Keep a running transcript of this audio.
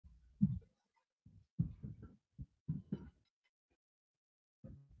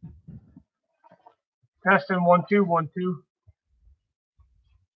Testing 1 2 1 2.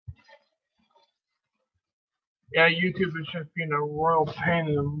 Yeah, YouTube is just being a royal pain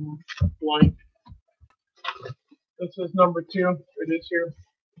in the blank. This is number 2. It is here.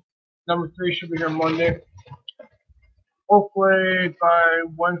 Number 3 should be here Monday. Hopefully by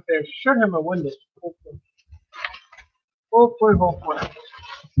Wednesday. I should have my windows. Hopefully. Oh,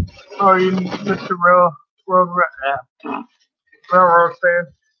 are you Mr. Railroad fan?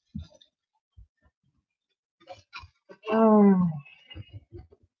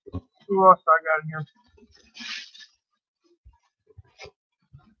 Who else I got in here?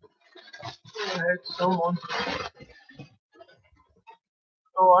 I had someone.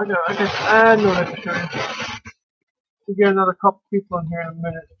 Oh, I know that to show you. We'll get another couple people in here in a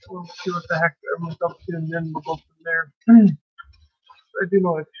minute. We'll see what the heck everyone's up to, and then we'll go from there. I do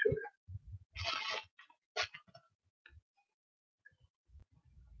know that to show you.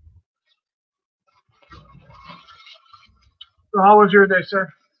 So how was your day,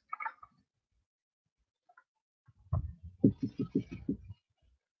 sir?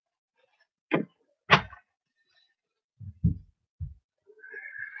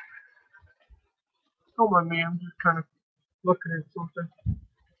 Come on, me. I'm just kind of looking at something.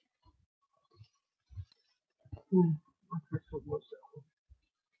 Okay, so what's that one?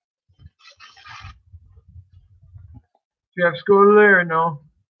 Do you have school today or no?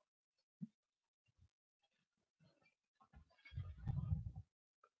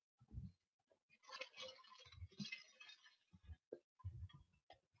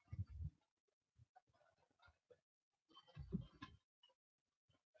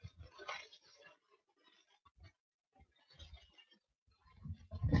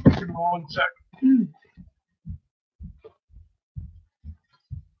 Give me 1 sec.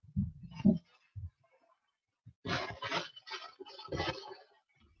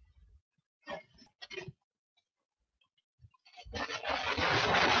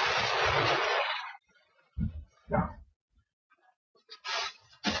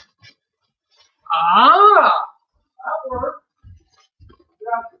 Ah, that worked.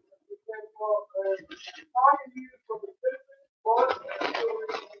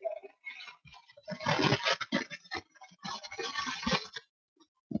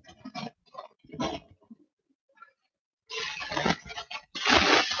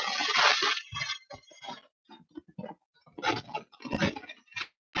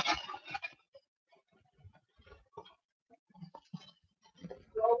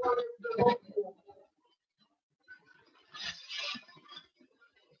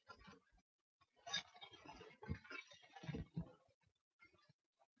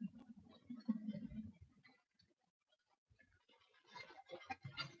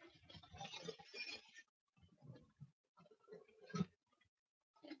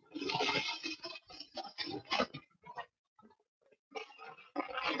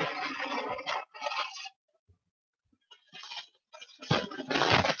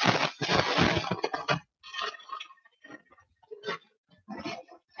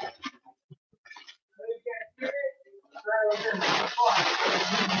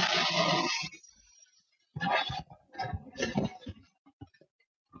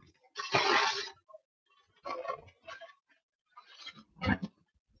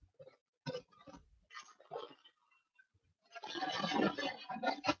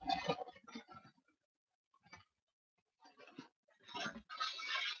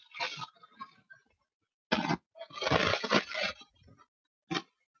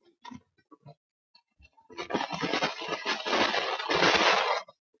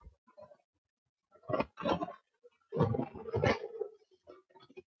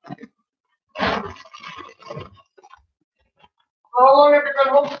 How long have you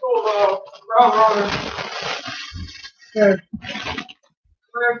been homeschooled, Railroader? Okay.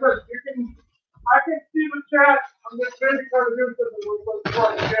 Like I said, I can see the chat. I'm just busy trying to do something before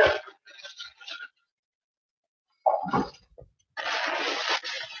I forget.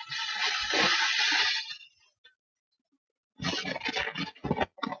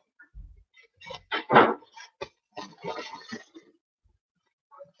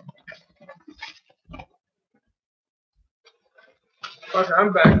 Okay,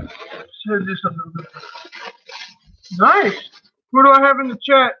 I'm back. Should do something good. Nice. Who do I have in the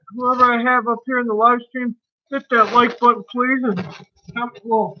chat? Whoever I have up here in the live stream, hit that like button, please, and comment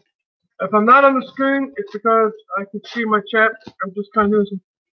below. If I'm not on the screen, it's because I can see my chat. I'm just kind of doing some.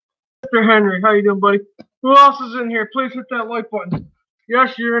 Mr. Henry, how you doing, buddy? Who else is in here? Please hit that like button.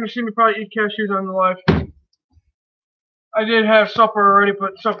 Yes, you're going to see me probably eat cashews on the live. I did have supper already,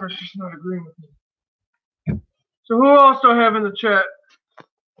 but supper's just not agreeing with me. So who else do I have in the chat?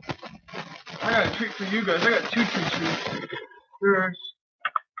 I got a treat for you guys. I got two treats for you. There's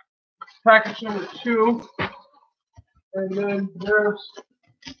package number 2, and then there's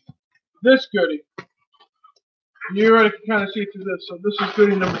this goodie. You already can kind of see through this. So this is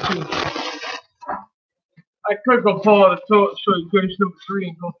goodie number 2. I could go pull out a tote, show you goodies number 3,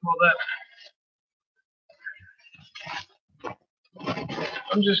 and go through all that.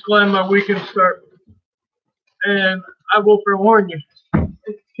 I'm just glad my weekend started, and I will forewarn you,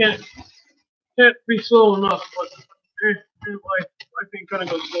 it can't be slow enough. But life ain't gonna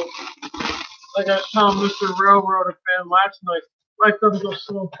go slow. Like I was telling Mr. Railroader fan last night, life doesn't go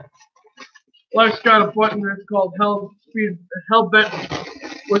slow. Life's got a button that's called Hell-Bent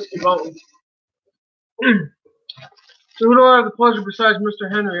Whiskey Mountain. So who do I have the pleasure besides Mr.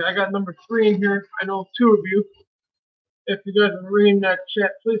 Henry? I got number 3 in here. I know 2 of you. If you guys are reading that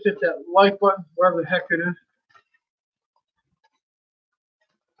chat, please hit that like button, wherever the heck it is.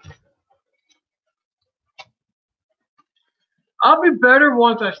 I'll be better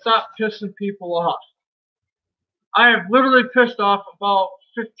once I stop pissing people off. I have literally pissed off about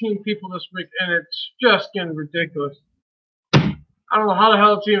 15 people this week, and it's just getting ridiculous. I don't know how the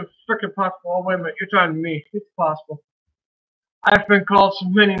hell it's even freaking possible. Oh, wait a minute, you're talking to me. It's possible. I've been called so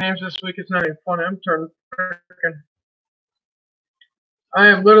many names this week, it's not even funny. I'm turning freaking. I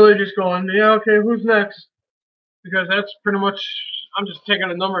am literally just going, yeah, okay, who's next? Because that's pretty much, I'm just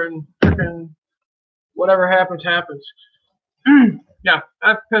taking a number and freaking whatever happens, happens. Yeah,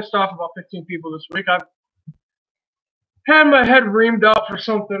 I've pissed off about 15 people this week. I've had my head reamed out for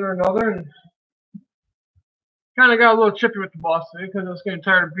something or another, and kind of got a little chippy with the boss today because I was getting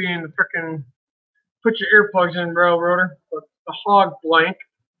tired of being the freaking put your earplugs in, railroader. But the hog blank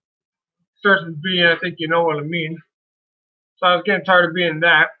starts with B, and I think you know what I mean. So I was getting tired of being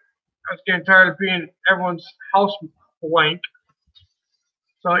that. I was getting tired of being everyone's house blank.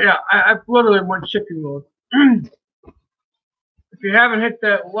 So yeah, I literally went chippy mode. If you haven't hit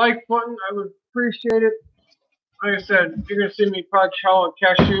that like button, I would appreciate it. Like I said, you're gonna see me probably chowing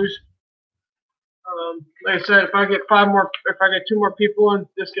cashews. Like I said, if I get 2 more people and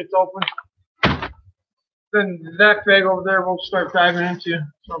this gets open, then that bag over there we'll start diving into.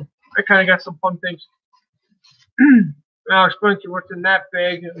 So I kind of got some fun things. And I'll explain to you what's in that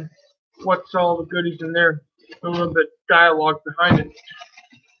bag and what's all the goodies in there. A little bit of dialogue behind it.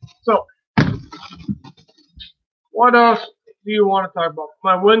 So, what else do you want to talk about?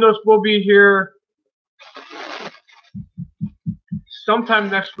 My windows will be here sometime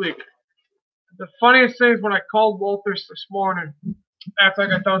next week. The funniest thing is when I called Walters this morning, after I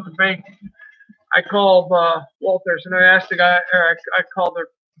got done with the bank, I called Walters and I asked the guy, or I called their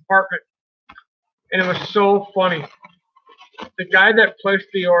department, and it was so funny. The guy that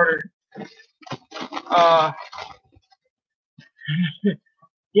placed the order,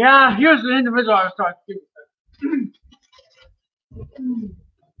 yeah, he was the individual I was talking to.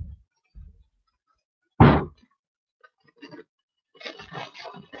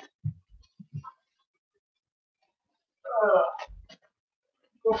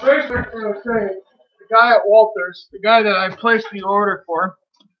 So basically, what I was saying, the guy at Walters, the guy that I placed the order for,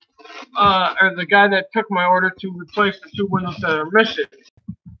 or the guy that took my order to replace the 2 windows that are missing,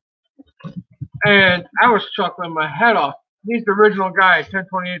 and I was chuckling my head off. He's the original guy at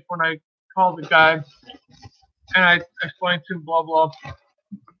 1028 when I called the guy, and I explained to him blah blah.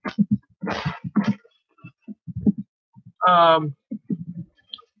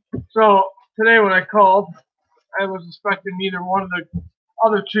 So today when I called, I was expecting either one of the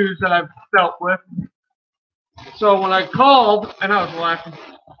other 2s that I've dealt with. So when I called, and I was laughing.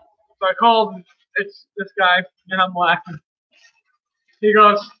 So I called, it's this guy, and I'm laughing. He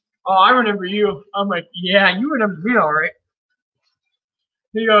goes, "Oh, I remember you." I'm like, "Yeah, you remember me, all right."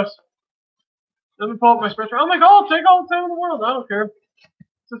 He goes, "Let me pull up my spreadsheet." I'm like, "Oh, take all the time in the world. I don't care.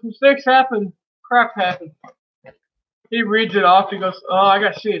 Since mistakes happen, crap happens." He reads it off. He goes, "Oh, I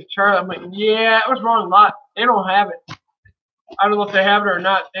got to see his chart." I'm like, "Yeah, it was wrong a lot. They don't have it. I don't know if they have it or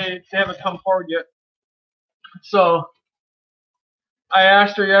not. They haven't come forward yet." So I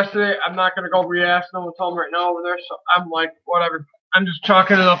asked her yesterday. I'm not going to go re-ask them and tell them right now over there. So I'm like, whatever. I'm just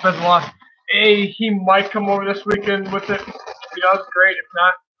chalking it up as a loss. Hey, he might come over this weekend with it. If he does, great. If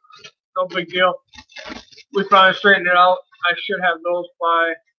not, no big deal. We finally straightened it out. I should have those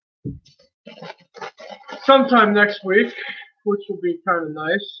by sometime next week, which will be kind of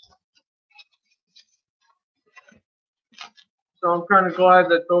nice. So I'm kind of glad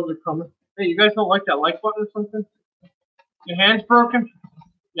that those are coming. Hey, you guys don't like that like button or something? Your hand's broken?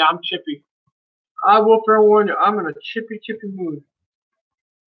 Yeah, I'm chippy. I will forewarn you, I'm in a chippy mood.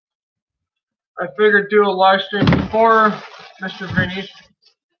 I figured do a live stream before Mr. Vinny's.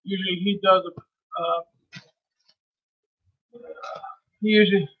 Usually he does he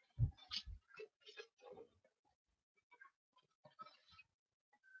usually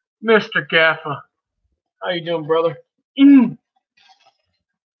Mr. Gaffa. How you doing, brother?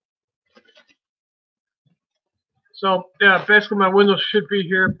 So yeah, basically my Windows should be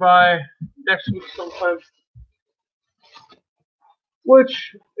here by next week sometime,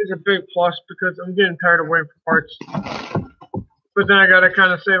 which is a big plus because I'm getting tired of waiting for parts. But then I gotta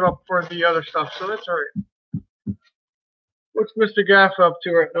kind of save up for the other stuff, so that's alright. What's Mr. Gaff up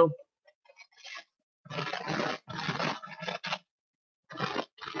to right now?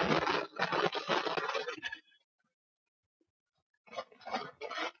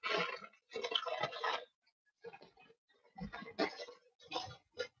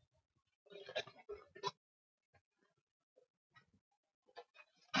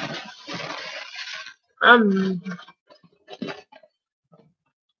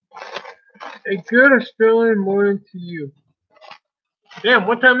 A good Australian morning to you. Damn,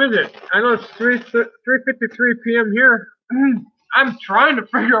 what time is it? I know it's 3:53 p.m. here. I'm trying to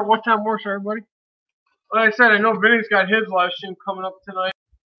figure out what time works for everybody. Like I said, I know Vinny's got his live stream coming up tonight.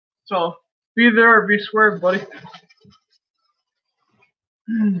 So, be there or be square, buddy.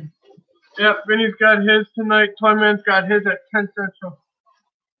 Yep, Vinny's got his tonight. Toyman's got his at 10 Central.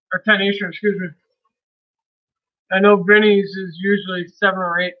 Or 10 Eastern, excuse me. I know Vinny's is usually 7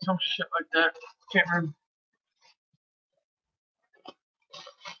 or 8, some shit like that. Can't remember.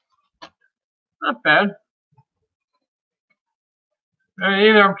 Not bad.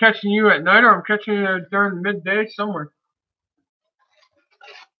 Either I'm catching you at night or I'm catching you during midday somewhere.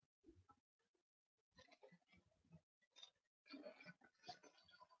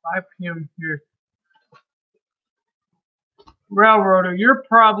 $5 p.m. here. Railroader, you're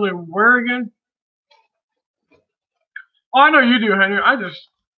probably where again? Oh, I know you do, Henry.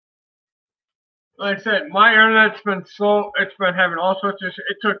 Like I said, my internet's been slow. It's been having all sorts of issues.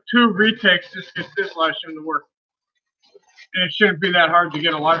 It took 2 retakes just to get this live stream to work. And it shouldn't be that hard to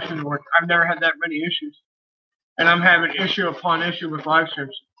get a live stream to work. I've never had that many issues. And I'm having issue upon issue with live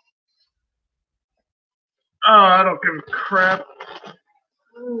streams. Oh, I don't give a crap.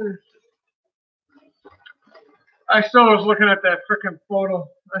 I still was looking at that freaking photo.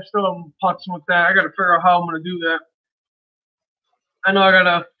 I still am putzing with that. I gotta figure out how I'm gonna do that. I know I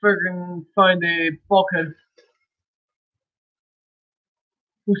gotta friggin' find a bulkhead.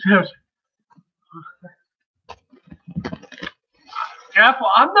 Who's house? Apple,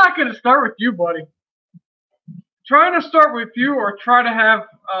 I'm not gonna start with you, buddy. Trying to start with you or try to have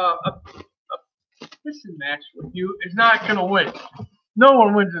a pissing match with you is not gonna win. No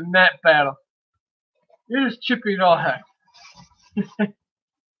one wins in that battle. You're just chippy as all heck.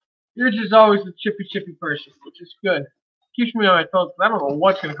 You're just always a chippy person, which is good. Keeps me on my toes. I don't know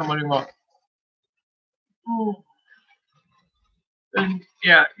what's gonna come anymore. And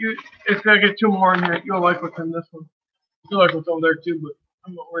yeah, if I get 2 more in here, you'll like what's in this one. You'll like what's over there too, but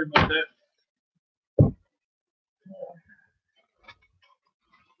I'm not worried about that.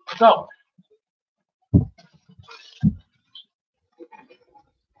 So.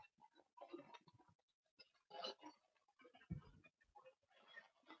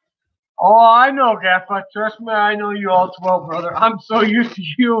 Oh, I know, Gaffa. Trust me, I know you all too well, brother. I'm so used to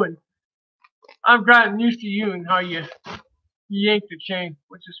you, and I've gotten used to you and how you yank the chain,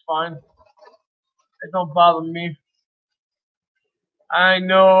 which is fine. It don't bother me. I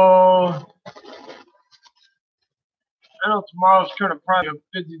know tomorrow's gonna probably be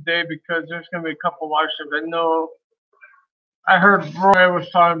a busy day because there's gonna be a couple live streams. I know. I heard Roy was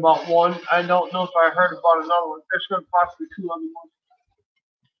talking about one. I don't know if I heard about another one. There's gonna possibly 2 other ones.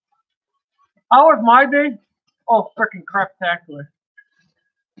 How was my day? Oh, freaking craptacular.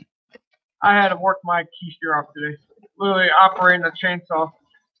 I had to work my keister off today. Literally operating a chainsaw.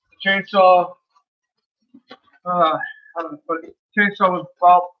 Chainsaw, how do I put it? Chainsaw was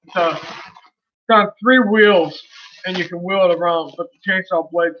about, it's on 3 wheels, and you can wheel it around, but the chainsaw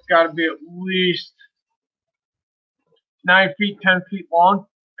blade's got to be at least 9 feet, 10 feet long.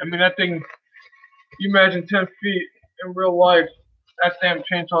 I mean, that thing, you imagine 10 feet in real life, that damn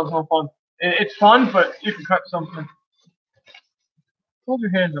chainsaw is no fun. It's fun, but you can cut something. Hold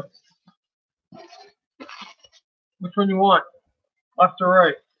your hands up. Which one you want? Left or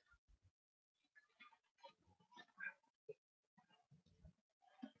right?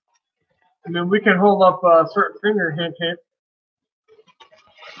 I mean, we can hold up certain finger hand tape.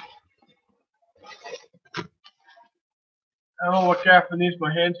 I don't know what Gaffa needs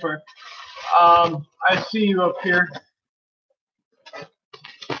my hands for. I see you up here.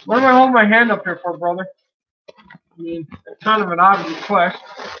 What am I holding my hand up here for, brother? mean, it's kind of an odd request.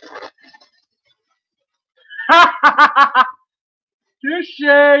 Touche.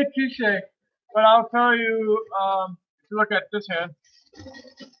 But I'll tell you, if you look at this hand,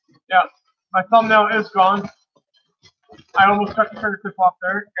 yeah, my thumbnail is gone. I almost cut the fingertip off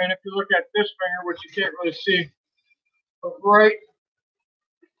there. And if you look at this finger, which you can't really see, but right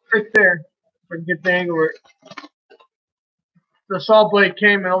there, if I can get the angle right, the saw blade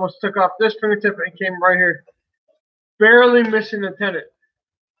came and almost took off this fingertip and came right here, barely missing the tendon.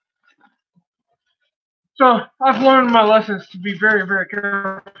 So I've learned my lessons to be very, very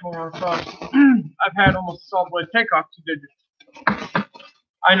careful on saws. I've had almost a saw blade take off 2 digits.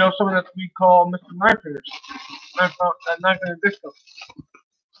 I know someone that we call Mr. Nine Fingers. I'm not going to disco.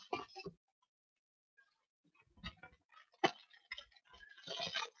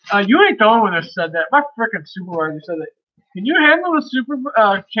 You ain't the only one that said that. My freaking supervisor said that. Can you handle the super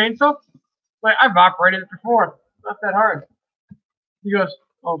chainsaw? Like, I've operated it before. It's not that hard. He goes,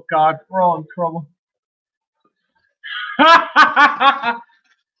 oh God, we're all in trouble.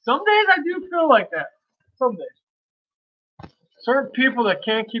 Some days I do feel like that. Some days. Certain people that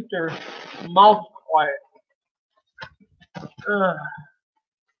can't keep their mouth quiet.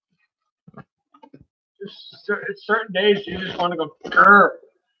 Just certain days you just want to go grr.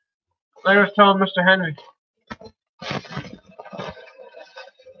 Like I was telling Mr. Henry.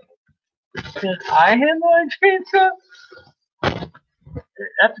 Can I handle a chainsaw?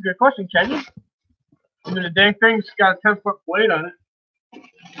 That's a good question, can you? I mean, the dang thing's got a 10-foot blade on it.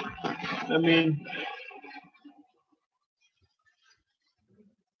 I mean,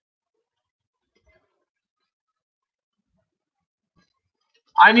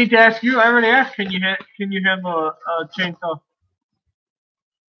 I need to ask you. I already asked. Can you handle a chainsaw?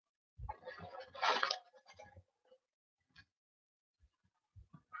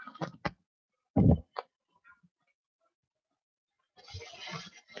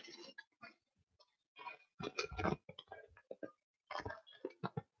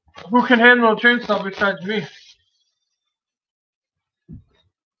 Who can handle a chainsaw besides me?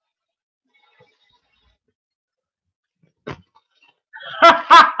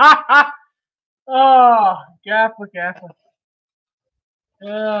 Oh, Gaffa.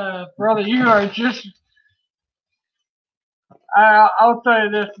 Brother, you are just... I'll tell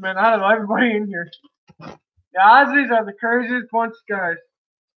you this, man. Out of everybody in here, the Aussies are the craziest bunch of guys.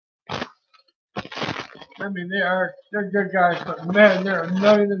 I mean, they're good guys, but man, they're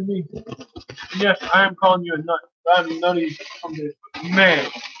nuttier than me. Yes, I am calling you a nut. I'm nutty someday. Man,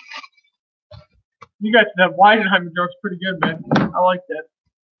 you got that Weisenheimer joke's pretty good, man. I like that.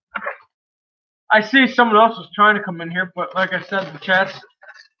 I see someone else was trying to come in here, but like I said, the chats,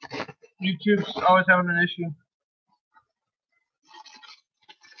 YouTube's always having an issue.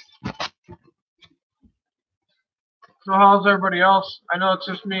 So how's everybody else? I know it's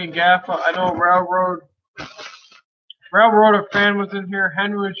just me and Gaffa. I know Railroader fan was in here.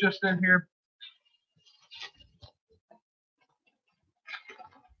 Henry was just in here.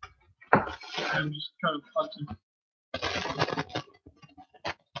 I'm just kind of fussing.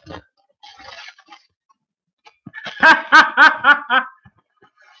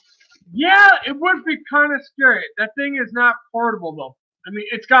 Yeah, it would be kind of scary. That thing is not portable, though. I mean,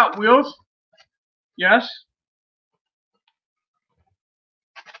 it's got wheels. Yes.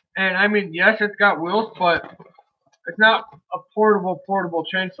 And I mean, yes, it's got wheels, but it's not a portable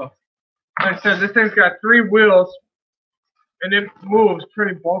chainsaw. Like I said, this thing's got 3 wheels, and it moves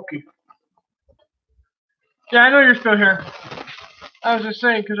pretty bulky. Yeah, I know you're still here. I was just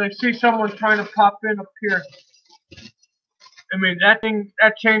saying, because I see someone trying to pop in up here. I mean, that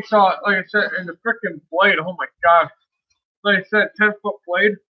chainsaw, like I said, and the freaking blade, oh my God. Like I said, 10-foot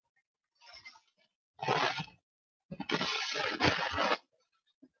blade.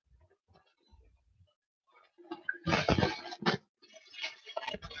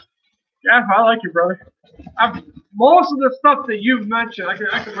 Yeah, I like you, brother. Most of the stuff that you've mentioned, I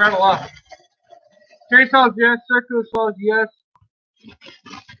can rattle off. Chainsaws, yes. Circular saws, yes.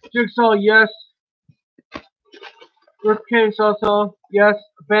 Jigsaw, yes. Rip chainsaw, yes.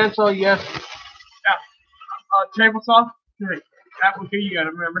 Bandsaw, yes. Yeah. Table saw, great. That one here you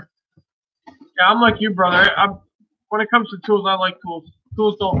gotta remember. Yeah, I'm like you, brother. When it comes to tools, I like tools.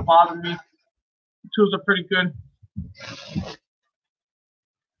 Tools don't bother me. Tools are pretty good.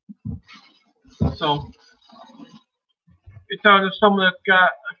 So, it's out of someone that's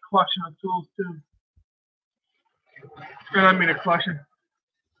got a collection of tools too. And I mean a collection.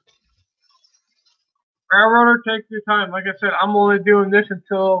 Railroader, take your time. Like I said, I'm only doing this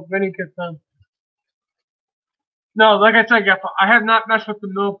until Vinny gets done. No, like I said, I have not messed with the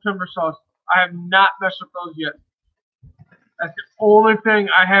mill timber saws. I have not messed with those yet. That's the only thing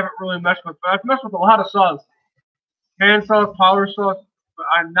I haven't really messed with. But I've messed with a lot of saws. Hand saws, power saws, but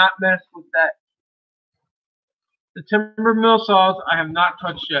I'm not messed with that. The timber mill saws I have not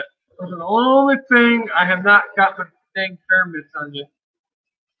touched yet. Those are the only thing I have not got my dang permits on yet.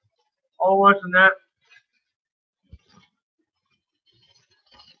 Otherwise than that,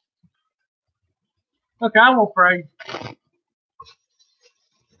 look, I won't brag.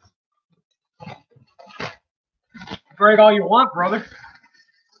 Brag all you want, brother.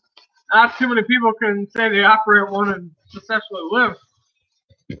 Not too many people can say they operate one and successfully live.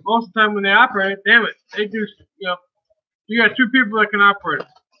 Most of the time when they operate, damn it, they do, you got two people that can operate.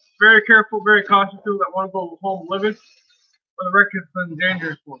 Very careful, very cautious people that want to go home living. For the record, it's been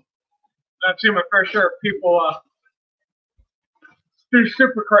dangerous one. I've seen my fair share of people do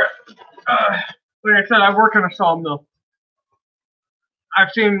super crap. Like I said, I work in a sawmill.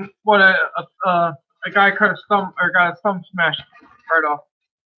 I've seen what a guy cut his thumb or got his thumb smashed right off.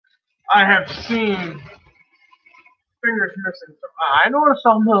 I have seen fingers missing. So I know what a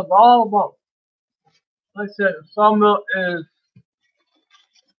sawmill is all about. Like I said, a sawmill is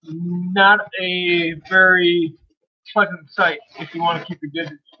not a very pleasant sight if you want to keep your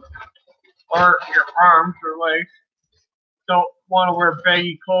digits or your arms or legs. Don't want to wear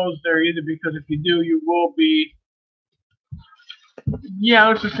baggy clothes there either, because if you do, you will be,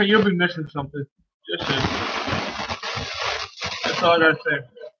 let's just say you'll be missing something. Just it. That's all I gotta say.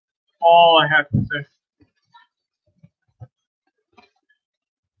 All I have to say.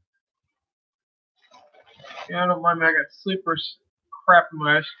 Yeah, I don't mind me. I got sleepers crap in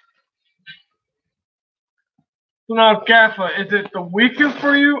my eyes. So now, Gaffa, is it the weekend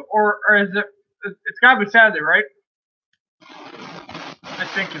for you, or is it? It's gotta be Saturday, right? I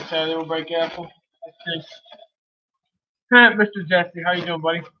think it's Saturday, right, Gaffa? I think. Hey, Mr. Jesse, how you doing,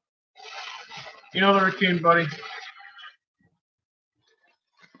 buddy? You know the routine, buddy.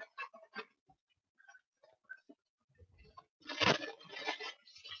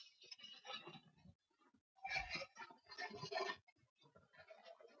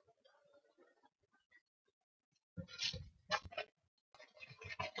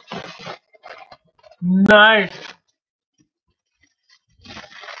 Nice.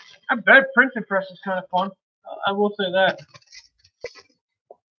 I bet printing press is kind of fun. I will say that.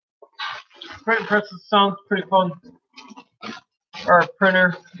 Printing presses sounds pretty fun. Or a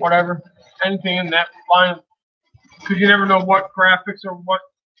printer, whatever. Anything in that line. Because you never know what graphics or what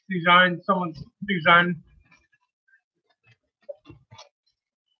design someone's designing.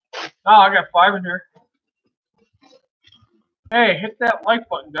 Oh, I got 5 in here. Hey, hit that like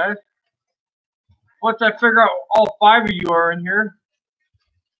button, guys. Once I figure out all 5 of you are in here,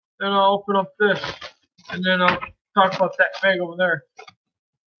 then I'll open up this. And then I'll talk about that bag over there.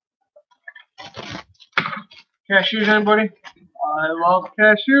 Cashews, anybody? I love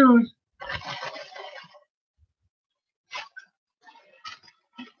cashews.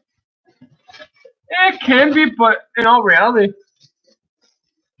 It can be, but in all reality,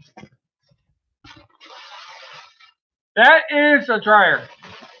 that is a dryer.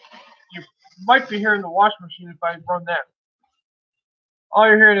 You might be hearing the wash machine if I run that. All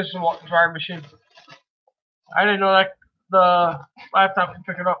you're hearing is the dryer machine. I didn't know that the laptop can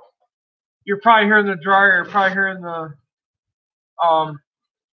pick it up. You're probably hearing the dryer. You're probably hearing the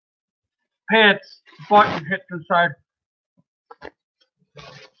pants button hit the side.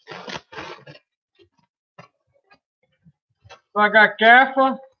 So I got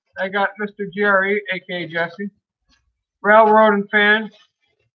Gaffa. I got Mr. GRE, aka Jesse. Railroad and Fan.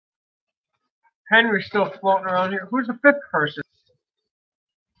 Henry's still floating around here. Who's the 5th person?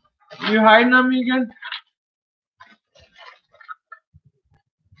 You hiding on me again?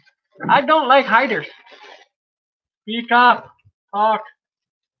 I don't like hiders. Speak up. Talk.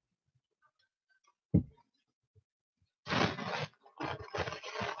 Damn.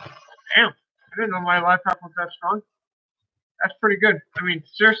 I didn't know my laptop was that strong. That's pretty good. I mean,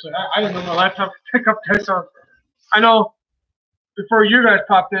 seriously, I didn't know my laptop could pick up that sound. I know before you guys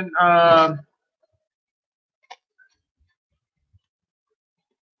popped in,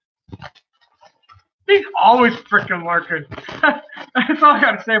 he's always freaking lurking. That's all I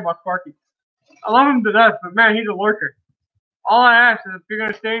gotta say about Sparky. I love him to death, but man, he's a lurker. All I ask is if you're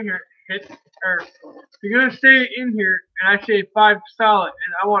gonna stay in here, if you're gonna stay in here, and I say 5 solid,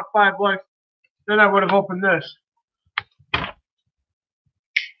 and I want 5 likes, then I would have opened this.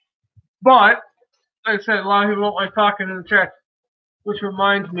 But like I said, a lot of people don't like talking in the chat, which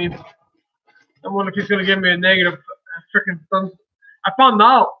reminds me, I wonder if he's gonna give me a negative freaking thumbs. I found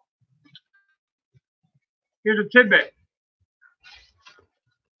out. Here's a tidbit.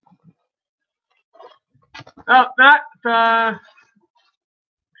 Not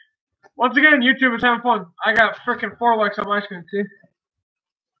once again, YouTube is having fun. I got freaking 4 likes on my screen, see?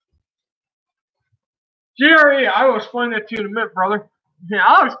 GRE, I will explain that to you in a minute, brother. Yeah,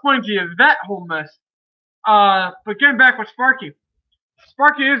 I'll explain to you that whole mess. But getting back with Sparky.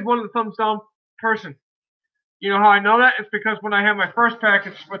 Sparky is one of the thumbs down person. You know how I know that? It's because when I had my first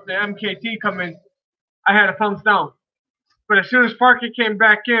package with the MKT come in, I had a thumbs down. But as soon as Sparky came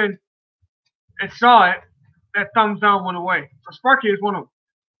back in and saw it, that thumbs down went away. So Sparky is one of them.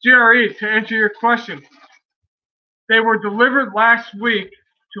 GRE, to answer your question, they were delivered last week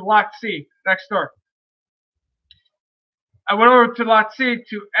to Lot C, next door. I went over to Lot C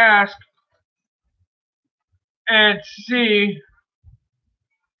to ask and see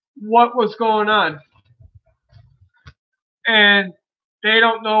what was going on. And they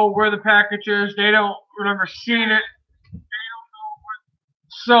don't know where the package is. They don't remember seeing it. They don't know where.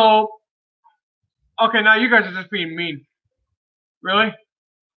 So, okay, now you guys are just being mean. Really?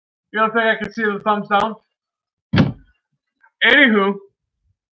 You don't think I can see the thumbs down? Anywho,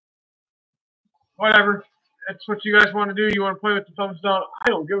 whatever. That's what you guys want to do. You want to play with the thumbs down. I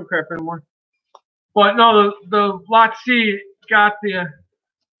don't give a crap anymore. But no, the Lot C got the.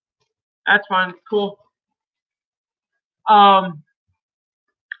 That's fine. Cool. Lot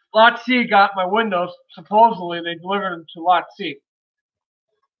C got my windows. Supposedly, they delivered them to Lot C.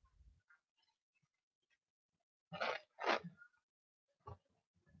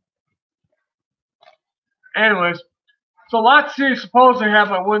 Anyways, so Lot C supposedly had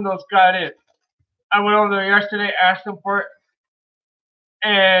my windows got in. I went over there yesterday, asked them for it,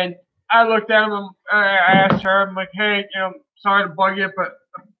 and I looked at them and I asked her, I'm like, hey, you know, sorry to bug you, but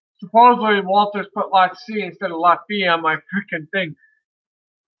supposedly Walters put Lot C instead of Lot B on my freaking thing.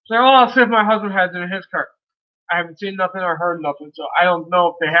 So I'll see if my husband has it in his car. I haven't seen nothing or heard nothing, so I don't know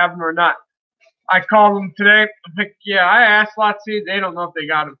if they have them or not. I called them today. I'm like, yeah, I asked Lot C. They don't know if they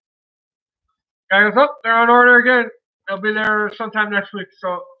got them. Guy goes, oh, they're on order again. They'll be there sometime next week.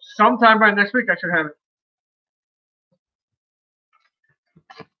 So sometime by next week, I should have it.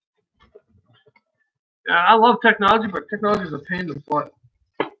 I love technology, but technology is a pain in the butt.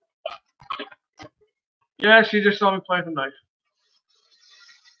 Yeah, she just saw me playing some knife.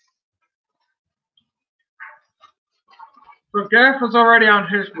 So Gaff was already on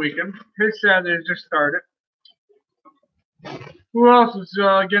his weekend. His Saturday just started. Who else is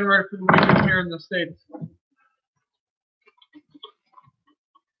getting ready for the weekend here in the States?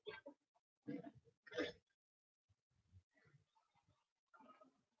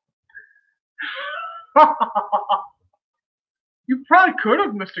 You probably could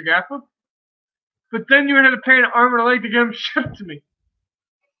have, Mr. Gaffa. But then you had to pay an arm and a leg to get them shipped to me.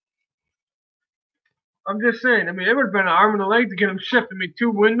 I'm just saying. I mean, it would have been an arm and a leg to get them shipped. I mean, 2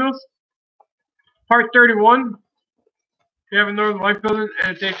 windows. Part 31. You have a Northern Light building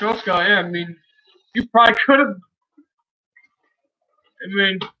and it's HO-Sky. Yeah, I mean, you probably could have. I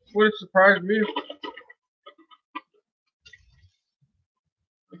mean, would have surprised me.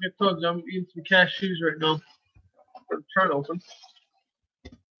 Like I told you, I'm eating some cashews right now. I'm trying to open.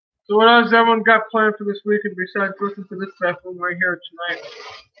 So what else everyone got planned for this weekend besides looking for this bathroom right here tonight?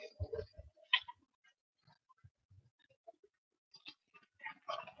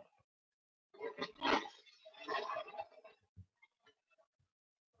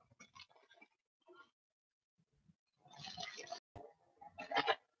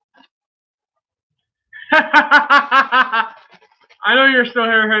 I know you're still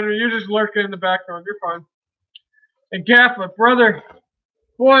here, Henry. You're just lurking in the background. You're fine. And Gaffa, brother,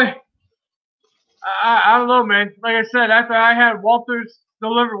 boy, I don't know, man. Like I said, after I had Walters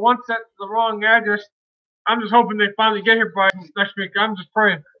deliver one set to the wrong address, I'm just hoping they finally get here by next week. I'm just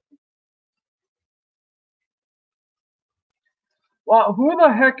praying. Well, who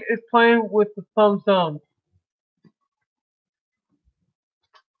the heck is playing with the thumbs down?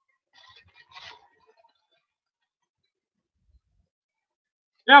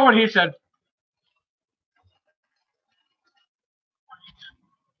 Yeah, what he said.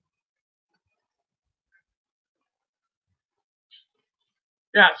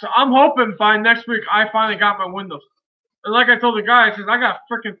 Yeah, so I'm hoping by next week I finally got my windows. And like I told the guy, I says, I got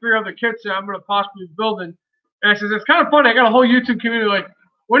freaking 3 other kits that I'm going to possibly be building. And I says, it's kind of funny. I got a whole YouTube community like,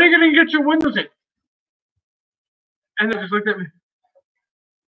 when are you going to get your windows in? And they just looked at me.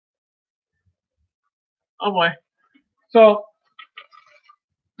 Oh, boy. So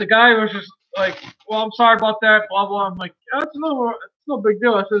the guy was just like, well, I'm sorry about that, blah, blah. I'm like, oh, it's no big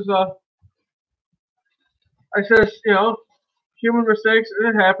deal. I says, you know, human mistakes, and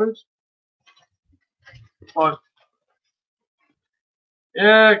it happens. But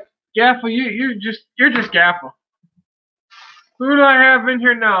yeah, Gaffa, you're just Gaffa. Who do I have in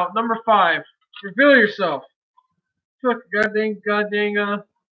here now? Number 5. Reveal yourself. Look, goddamn,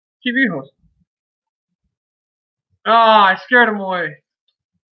 TV host. Ah, I scared him away.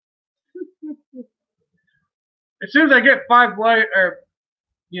 As soon as I get 5 likes, or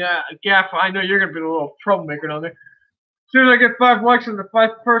yeah, Gaff, I know you're gonna be a little troublemaker down there. As soon as I get 5 likes and the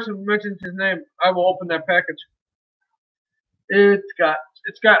 5th person mentions his name, I will open that package. It's got.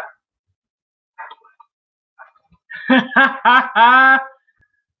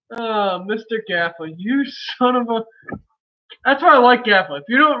 Oh, Mr. Gaffa, you son of a. That's why I like Gaffa. If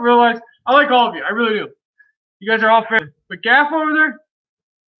you don't realize, I like all of you. I really do. You guys are all family. But Gaffa over there,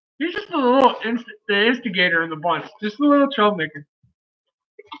 he's just a little the instigator in the bunch. Just a little troublemaker.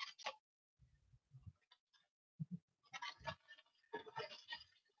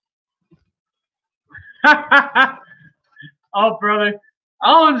 Oh, brother.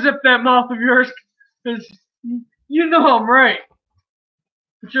 I'll unzip that mouth of yours because you know I'm right.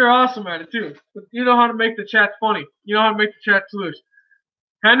 But you're awesome at it, too. But you know how to make the chat funny. You know how to make the chat loose.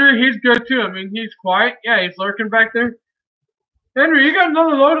 Henry, he's good, too. I mean, he's quiet. Yeah, he's lurking back there. Henry, you got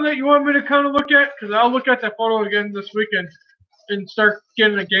another loader that you want me to kind of look at? Because I'll look at that photo again this weekend and start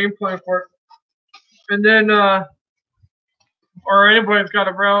getting a game plan for it. And then, or anybody's got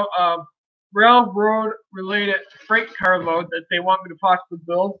a railroad-related freight car load that they want me to possibly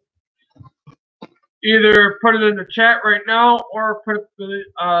build. Either put it in the chat right now or put it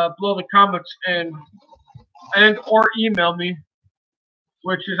below the comments and or email me,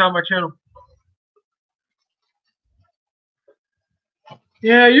 which is on my channel.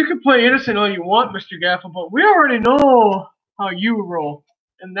 Yeah, you can play innocent all you want, Mr. Gaffa, but we already know how you roll,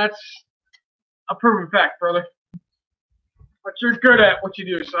 and that's a proven fact, brother. But you're good at what you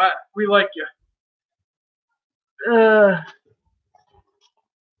do, so we like you.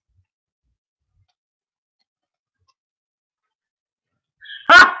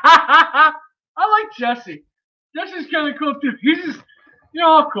 I like Jesse. Jesse's kind of cool too. He's just, you're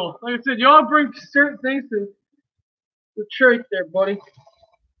all cool. Like I said, you all bring certain things to the trait there, buddy.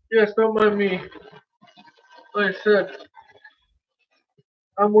 Yes, don't mind me. Like I said,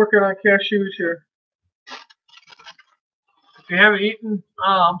 I'm working on cashews here. If you haven't eaten,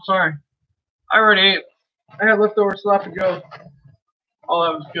 I'm sorry. I already ate. I had leftover sloppy joe. Oh,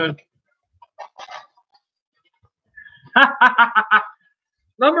 that was good.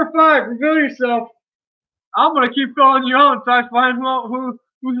 Number 5, reveal yourself. I'm gonna keep calling you out until I find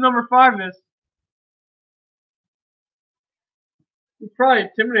who's number 5 is. You probably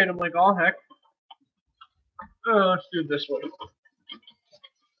intimidate him like all heck. Let's do it this way.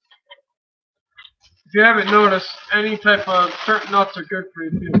 If you haven't noticed, any type of certain nuts are good for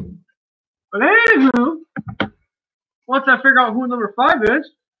you too. But anywho, once I figure out who number 5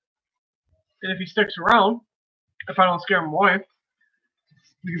 is, and if he sticks around, if I don't scare him away,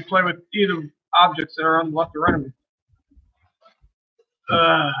 we can play with either objects that are on the left or right of me.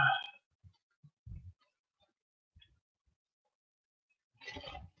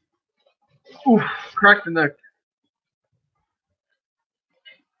 Oof, cracked the neck.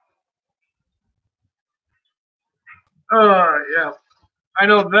 Yeah. I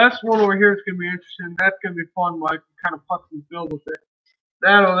know this one over here is going to be interesting. That's going to be fun. Like, kind of puck and build with it.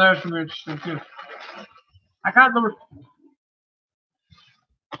 That over there is going to be interesting, too. I got number...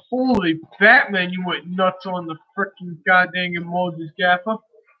 Holy Batman, you went nuts on the freaking goddamn emojis, Gaffa.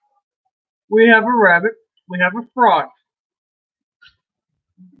 We have a rabbit. We have a frog.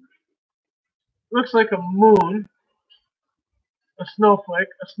 Looks like a moon. A snowflake.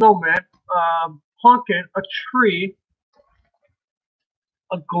 A snowman. Pumpkin. A tree.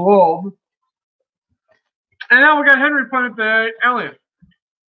 A globe. And now we got Henry playing the alien.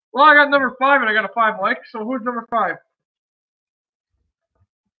 Well, I got number 5 and I got a 5 like. So who's number 5?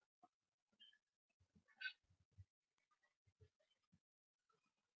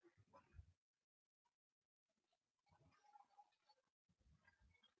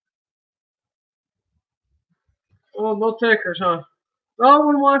 Oh, no takers, huh? No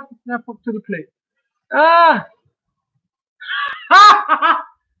one wants to step up to the plate. Ah!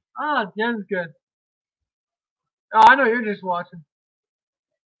 Ah, Jen's good. Oh, I know you're just watching.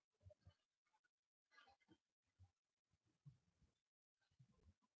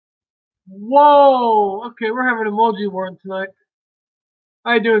 Whoa! Okay, we're having emoji war tonight.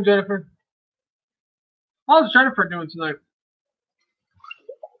 How you doing, Jennifer? How's Jennifer doing tonight?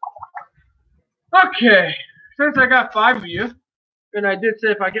 Okay, since I got 5 of you, and I did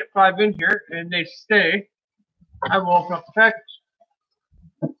say if I get 5 in here and they stay, I will open up the package.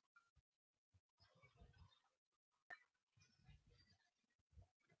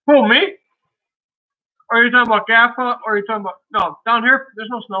 Who, me? Are you talking about Gaffa, or are you talking about... No, down here, there's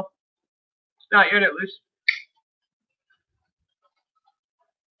no snow. Not yet, at least.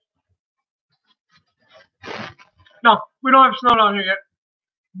 No, we don't have snow down here yet.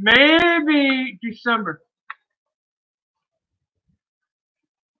 Maybe December.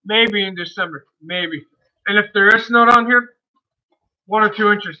 Maybe in December. Maybe. And if there is snow down here, 1 or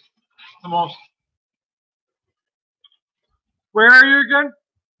 2 inches, the most. Where are you again?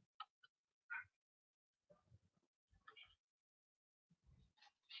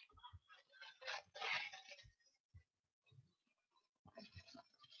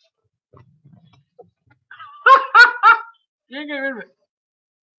 You ain't getting rid of it.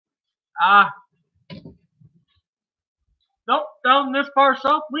 Nope, down this far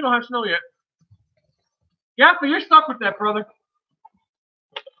south, we don't have snow yet. Yeah, but you're stuck with that, brother.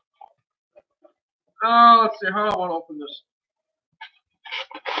 Let's see, how do I want to open this?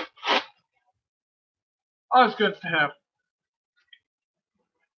 Always good to have.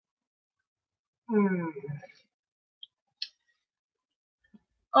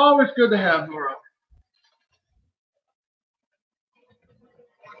 Always good to have, Laura.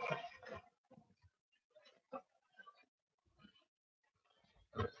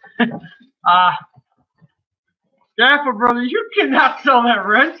 Gaffa, brother, you cannot sell that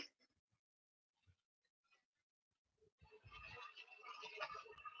rent.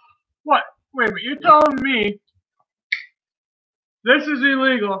 What? Wait a minute, you're telling me this is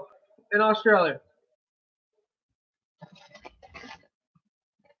illegal in Australia?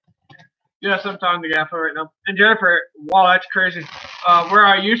 Yes, I'm talking to Gaffa right now. And Jennifer, wow, that's crazy. Where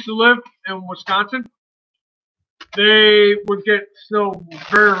I used to live in Wisconsin, they would get snow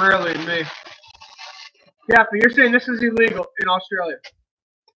very rarely in May. Gaffa, you're saying this is illegal in Australia?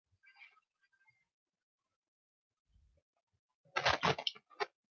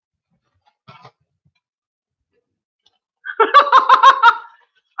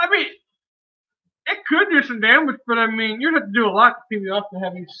 I mean, it could do some damage, but I mean, you'd have to do a lot to keep me off to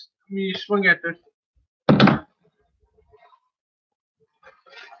have me swing at this.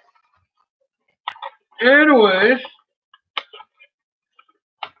 Anyways,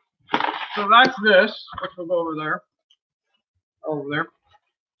 so that's this, which will go over there. Over there.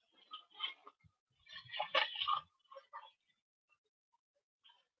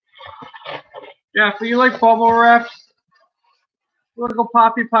 Yeah, so you like bubble wraps? You want to go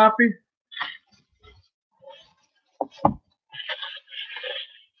poppy?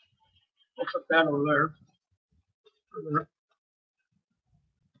 We'll put that over there.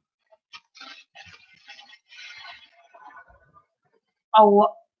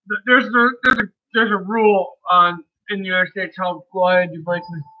 There's a rule in the United States. How glad you break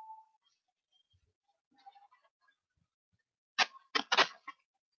me.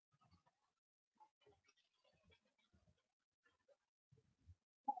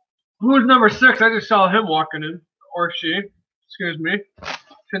 Who's number 6? I just saw him walking in, or she. Excuse me.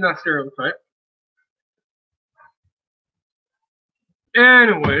 Should not stereotype.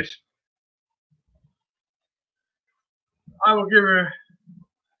 Anyways, I will give her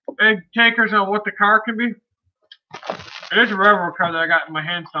big takers on what the car can be. There's a railroad car that I got in my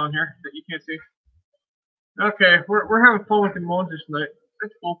hands down here that you can't see. Okay, we're having fun with emojis tonight.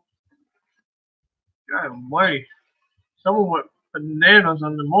 That's cool. God almighty. Someone went bananas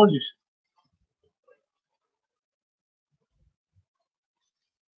on the emojis.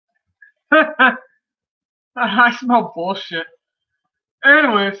 I smell bullshit.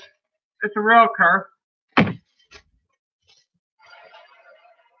 Anyways, it's a rail car.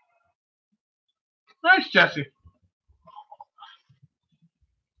 Nice, Jesse.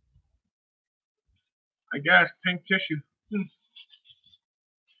 I guess pink tissue.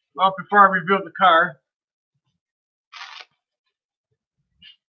 Well, before I rebuild the car.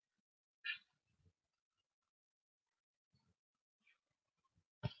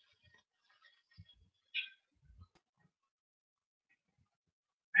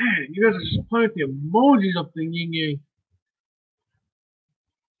 Man, you guys are just playing with the emojis up the yin yang.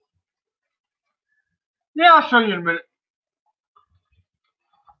 Yeah, I'll show you in a minute.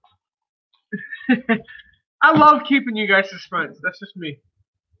 I love keeping you guys suspense. That's just me.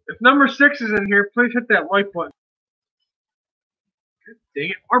 If number 6 is in here, please hit that like button. God dang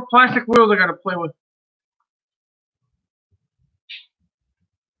it. More plastic wheels I gotta play with.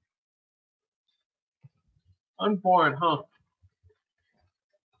 Unborn, huh?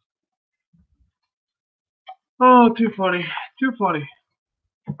 Oh, too funny. Too funny.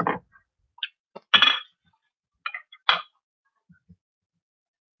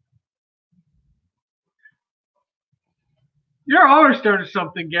 You're always starting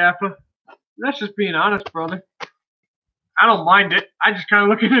something, Gaffa. That's just being honest, brother. I don't mind it. I just kind of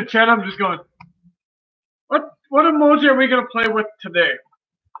look at the chat. I'm just going, what emoji are we going to play with today?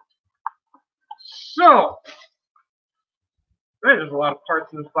 So, there's a lot of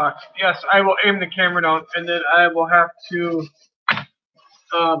parts in this box. Yes, I will aim the camera down, and then I will have to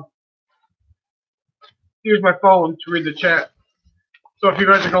use my phone to read the chat. So if you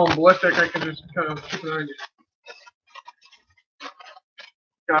guys are going ballistic, I can just kind of keep it on you.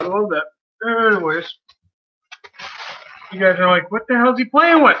 Gotta love that. Anyways, you guys are like, what the hell is he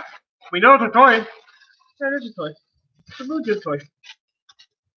playing with? We know it's a toy. That is a toy. It's a really good toy.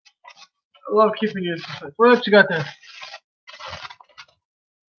 I love keeping you. What else you got there?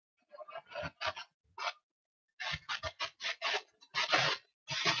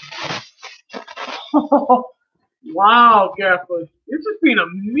 Wow, Gaffley. You're just being a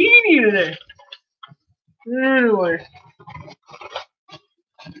meanie today. Anyway.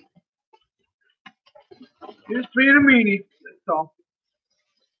 Just being a meanie. That's all.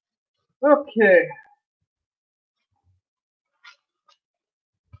 Okay.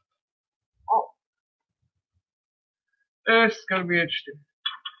 Oh. This is going to be interesting.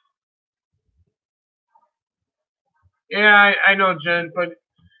 Yeah, I know, Jen, but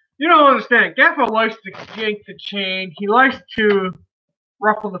you don't understand. Gaffa likes to yank the chain. He likes to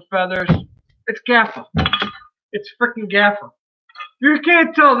ruffle the feathers. It's Gaffa. It's freaking Gaffa. You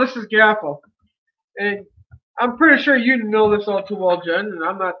can't tell this is Gaffa. And I'm pretty sure you know this all too well, Jen, and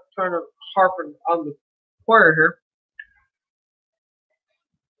I'm not trying to harp on the choir here.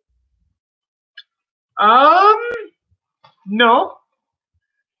 No.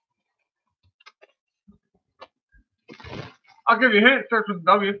 I'll give you a hint. It starts with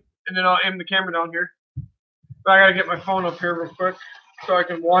W, and then I'll aim the camera down here. But I gotta get my phone up here real quick so I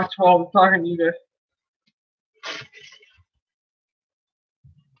can watch while I'm talking to you guys.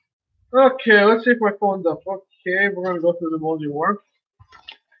 Okay, let's see if my phone's up. Okay, we're gonna go through the emoji war.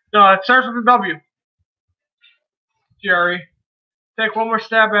 No, it starts with a W. Jerry. Take one more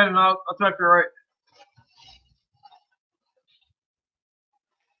stab at it and I'll type you right.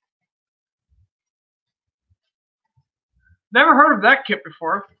 Never heard of that kit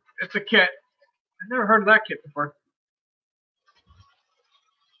before. It's a kit. I've never heard of that kit before.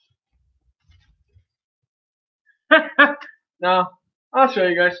 No, I'll show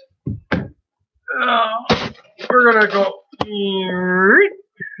you guys. We're gonna go.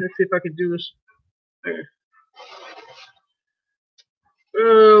 Let's see if I can do this. There.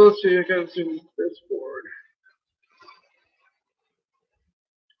 Let's see. I gotta zoom this forward.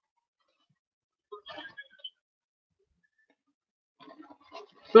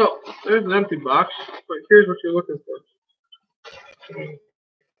 So there's an empty box, but here's what you're looking for.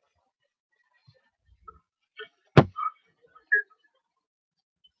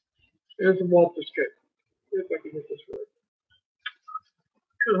 There's a Walters kit. See if I can get this right.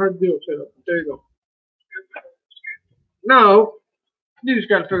 Kind of hard to do it, so there you go. Now, you just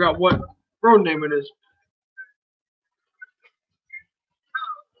gotta figure out what road name it is.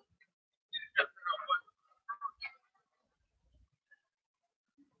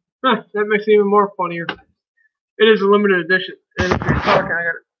 Huh, that makes it even more funnier. It is a limited edition. And if you're talking, I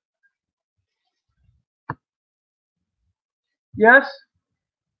got it. Yes?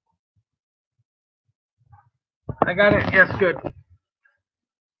 I got it. Yes, good.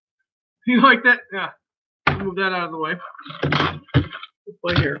 You like that? Yeah. Move that out of the way.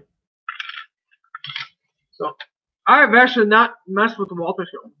 Play here. So, I've actually not messed with the Walters.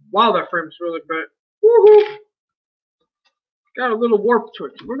 Wow, that frame's really bad. Woohoo! Got a little warp to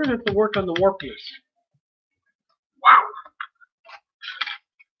it. We're gonna have to work on the warpiness. Wow.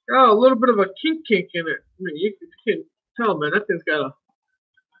 Got a little bit of a kink in it. I mean, you can tell, man. That thing's got a.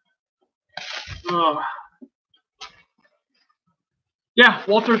 Yeah,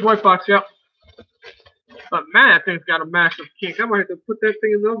 Walters white box. Yep. But man, that thing's got a massive kink. I might have to put that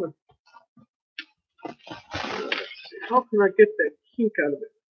thing in the oven. How can I get that kink out of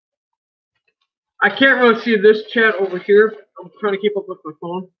it? I can't really see this chat over here. I'm trying to keep up with my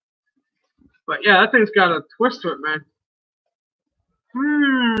phone. But yeah, that thing's got a twist to it, man.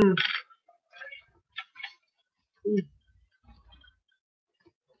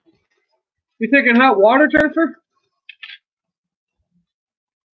 You thinking hot water, Jennifer?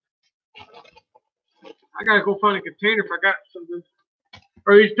 I gotta go find a container if I got something.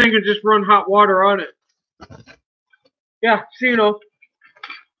 Or are you thinking just run hot water on it? Yeah, see, you know.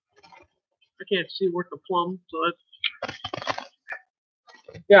 I can't see worth the plum, so that's.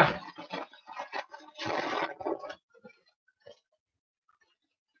 Yeah.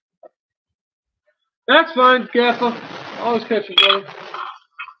 That's fine, Gaffa. Always catch you, brother.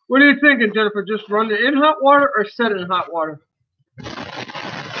 What are you thinking, Jennifer? Just run it in hot water or set it in hot water?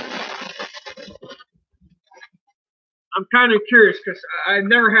 I'm kind of curious because I've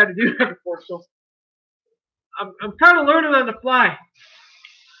never had to do that before, so I'm kind of learning on the fly.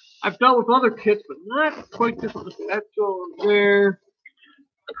 I've dealt with other kits, but not quite this one. That's over there.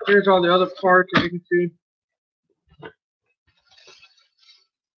 Here's all the other parts, as you can see.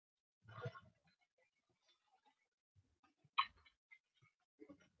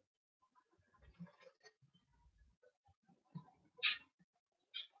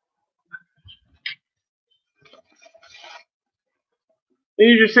 Are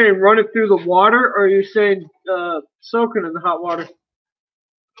you just saying run it through the water, or are you saying soak it in the hot water?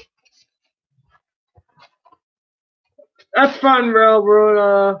 That's fine,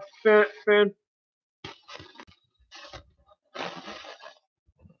 Railroad fan.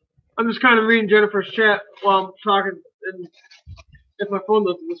 I'm just kind of reading Jennifer's chat while I'm talking, and if my phone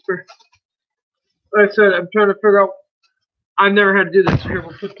doesn't whisper. Like I said, I'm trying to figure out. I never had to do this. Here,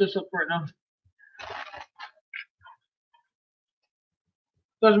 we'll put this up right now.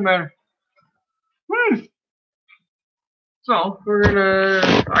 Doesn't matter. So we're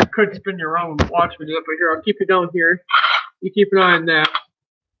gonna. I could spin your own watch me do it, but here I'll keep you down here. You keep an eye on that.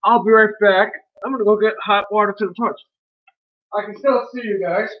 I'll be right back. I'm gonna go get hot water to the torch. I can still see you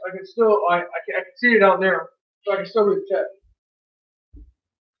guys. I can see you down there, so I can still read the chat.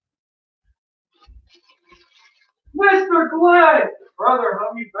 Mr. Glenn, brother,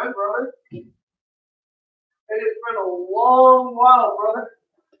 how you been, brother? It has been a long while, brother.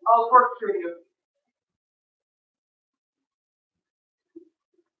 How's work treating you?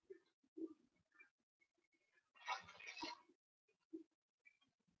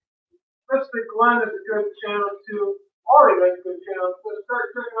 Mr. Glenn is a good channel too. Already makes a good channel. So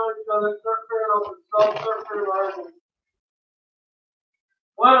start tricking on each other, start turning on themselves, start turning on everything.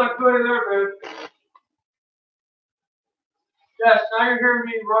 Why not put it there, man? Yes, now you're hearing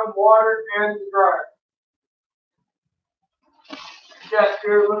me run water and the dryer. Yes,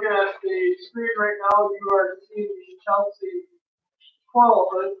 you're looking at the screen right now. You are seeing the Chelsea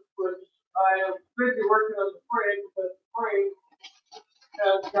 12, which I am busy working on the frame, but the frame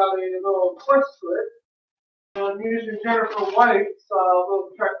has got a little twist to it. I'm using Jennifer White's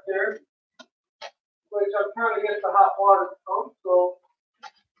little trick there, which I'm trying to get the hot water from, so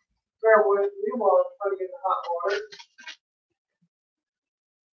bear with me while I'm trying to get the hot water.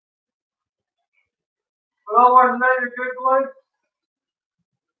 But otherwise than that, you're good, Glenn?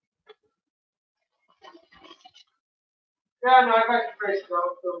 Yeah, no, I got your face, bro,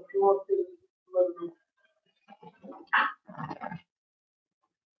 so if you want to, let me know.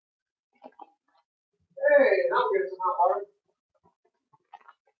 Hey, I'm getting some hot water.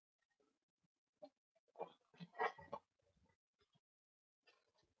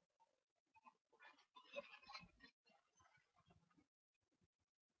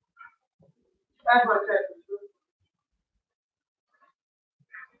 That's my text.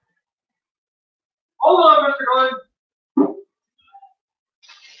 Hold on, Mr. Glenn.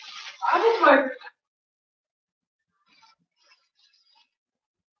 I just like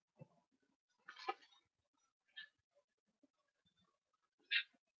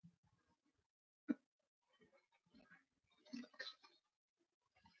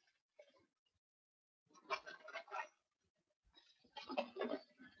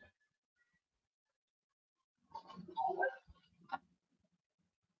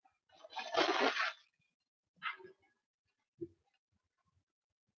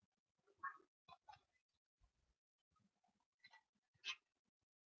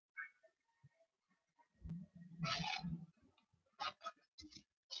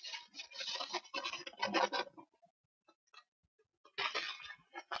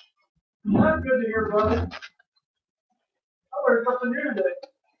that's good to hear, brother. I learned something new today.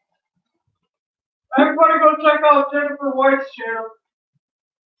 Everybody go check out Jennifer White's channel.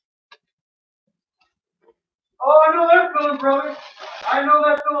 Oh, I know that feeling, brother. I know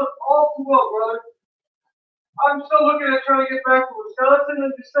that feeling all too well, brother. I'm still looking at trying to get back to Wisconsin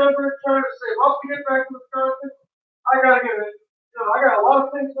in December, trying to save up to get back to Wisconsin. I gotta get it. You know, I got a lot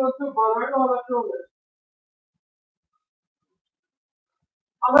of things going too, brother. I know how that feeling is.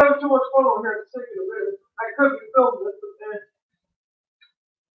 I'm having too much fun over here at the city of it. I could be filming this, but then.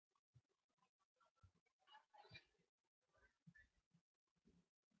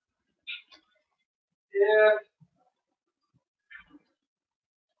 Yeah.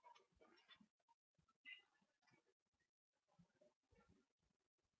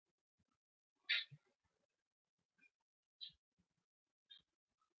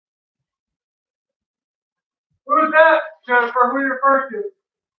 Who's that, Jennifer? Who are you referring to?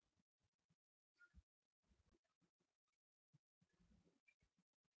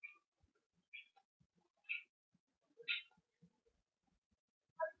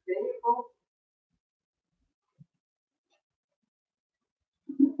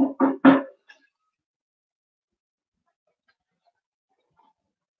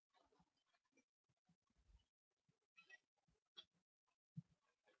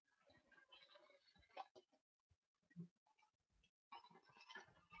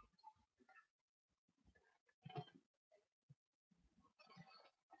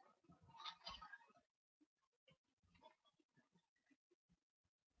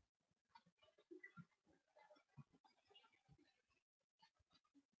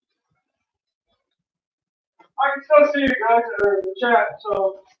 I can still see you guys that are in the chat,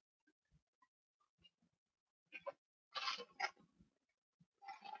 so.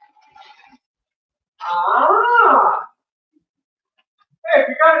 Ah! Hey, if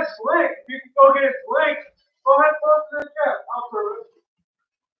you got his link, if you can go get his link, go ahead and post it in the chat. I'll prove it.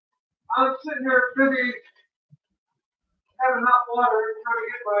 I'm sitting here busy having hot water and trying to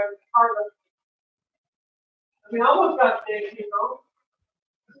get my apartment. I mean, I almost got the you know.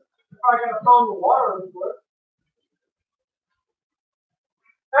 If I got to phone the water anywhere.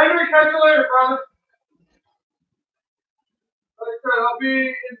 Henry, catch you later, brother. Like I said, I'll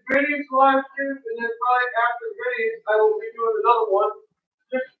be in Vinny's live stream, and then probably after Vinny's, I will be doing another one.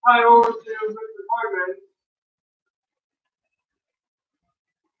 Just tie over to Mr. Fireman.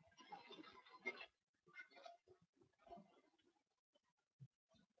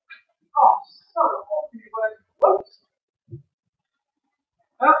 Oh, son of a whoops.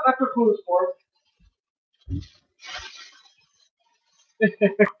 Oh, that's what food is for.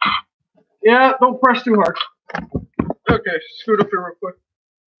 Yeah, don't press too hard. Okay, scoot up here real quick.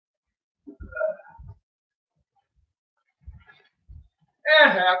 It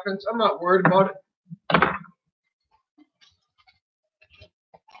happens. I'm not worried about it.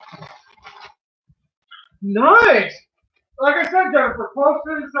 Nice. Like I said, Jennifer, post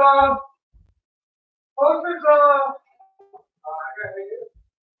his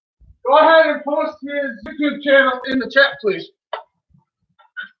go ahead and post his YouTube channel in the chat, please.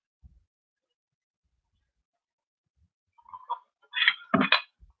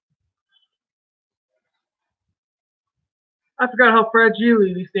 I forgot how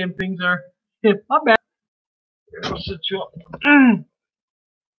fragile these damn things are. My bad. I'll sit you up. I'm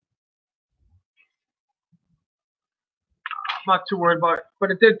not too worried about it,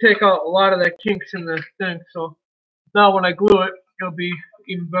 but it did take out a lot of that kinks in the thing, so now when I glue it, it'll be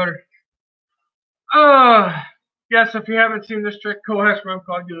even better. Yes, if you haven't seen this trick, go ask Remco.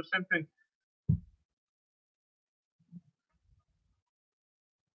 I'll do the same thing.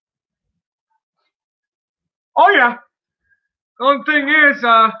 Oh yeah. The only thing is,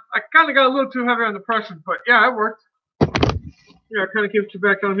 I kind of got a little too heavy on the pressure, but yeah, it worked. Yeah, I kind of kept you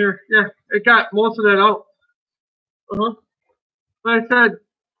back down here. Yeah, it got most of that out. Like I said,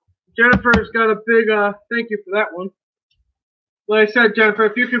 Jennifer's got a big thank you for that one. Like I said, Jennifer,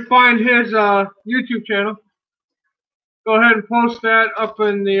 if you can find his YouTube channel, go ahead and post that up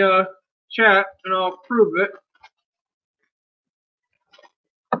in the chat, and I'll prove it.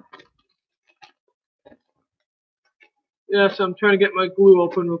 Yes, I'm trying to get my glue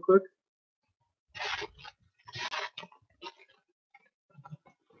open real quick.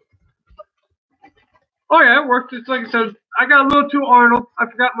 Oh yeah, it worked. It's like I said, I got a little too Arnold. I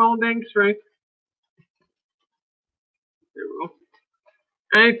forgot my own dang strength. There we go.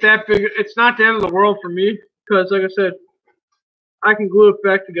 Ain't that big. It's not the end of the world for me, because like I said, I can glue it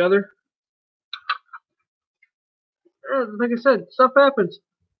back together. Like I said, stuff happens.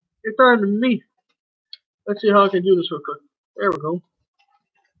 It's harder than me. Let's see how I can do this real quick. There we go.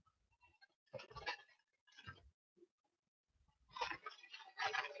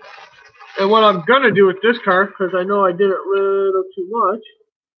 And what I'm going to do with this car, because I know I did it a little too much,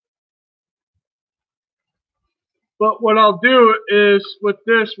 but what I'll do is with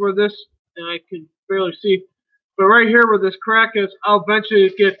this, where this, and I can barely see, but right here where this crack is, I'll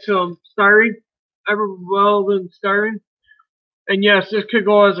eventually get some styrene, ever-welded styrene. And yes, this could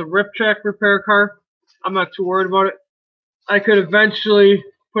go as a rip track repair car. I'm not too worried about it. I could eventually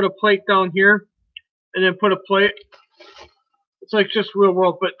put a plate down here, and then put a plate. It's like just real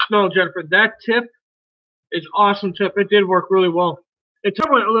world, but no, Jennifer, that tip is awesome tip. It did work really well. It took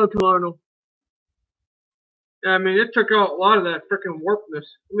a little too long though. I mean, it took out a lot of that freaking warpness.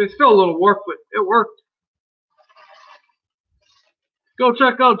 I mean, it's still a little warped, but it worked. Go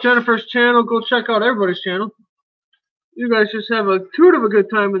check out Jennifer's channel. Go check out everybody's channel. You guys just have a toot of a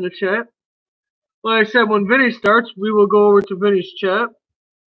good time in the chat. Like I said, when Vinny starts, we will go over to Vinny's chat.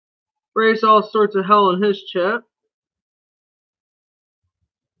 Raise all sorts of hell in his chat.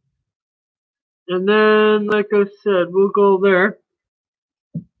 And then, like I said, we'll go there.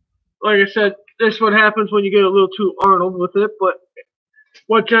 Like I said, this is what happens when you get a little too Arnold with it. But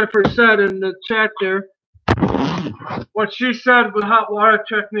what Jennifer said in the chat there. What she said with hot water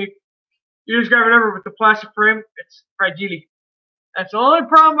technique. You just gotta remember with the plastic frame, it's fragile. That's the only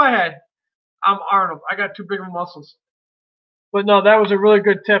problem I had. I'm Arnold. I got too big of muscles. But no, that was a really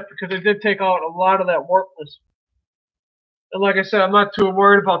good tip because it did take out a lot of that warpness. And like I said, I'm not too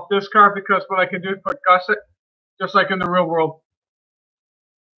worried about this car because what I can do is put gusset, just like in the real world.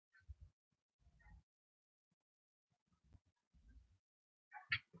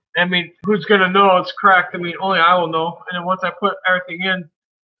 I mean, who's gonna know it's cracked? I mean, only I will know. And then once I put everything in,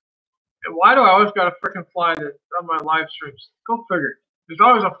 and why do I always gotta freaking fly on my live streams? Go figure. There's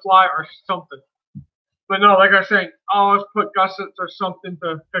always a fly or something. But no, like I was saying, I always put gussets or something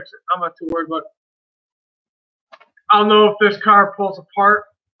to fix it. I'm not too worried about it. I'll know if this car pulls apart.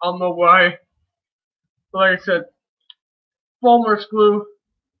 I'll know why. But like I said, Fulmers glue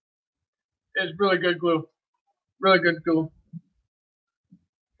is really good glue. Really good glue.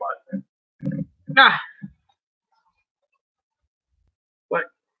 But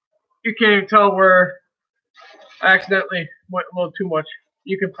you can't even tell where I accidentally went a little too much.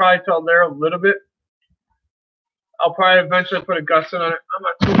 You can probably tell there a little bit. I'll probably eventually put a gusset on it. I'm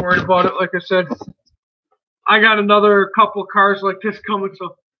not too worried about it, like I said. I got another couple cars like this coming,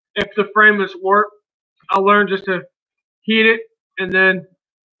 so if the frame is warped, I'll learn just to heat it, and then,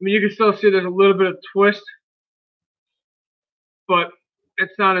 I mean, you can still see there's a little bit of twist, but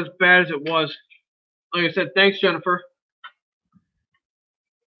it's not as bad as it was. Like I said, thanks, Jennifer.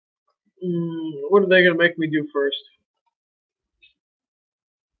 What are they going to make me do first?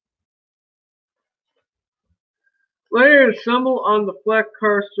 Layer and assemble on the flat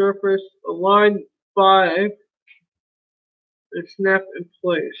car surface, align 5, and snap in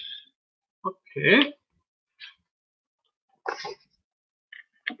place. Okay.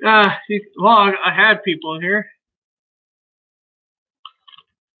 Well, I had people in here.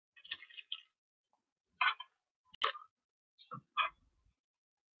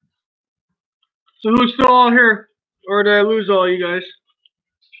 So who's still all here? Or did I lose all you guys?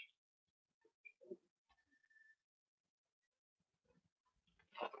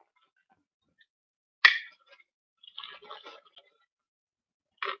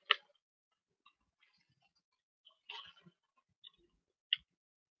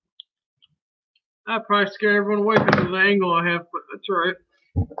 I probably scared everyone away because of the angle I have, but that's alright.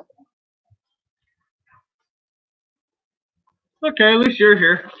 Okay, at least you're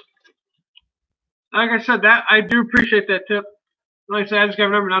here. Like I said, that I do appreciate that tip. Like I said, I just gotta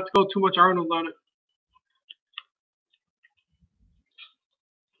remember not to go too much Arnold on it.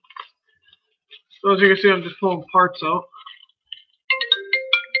 So as you can see, I'm just pulling parts out.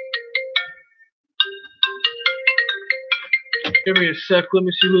 Give me a sec. Let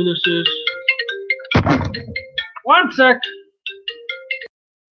me see who this is. 1 sec.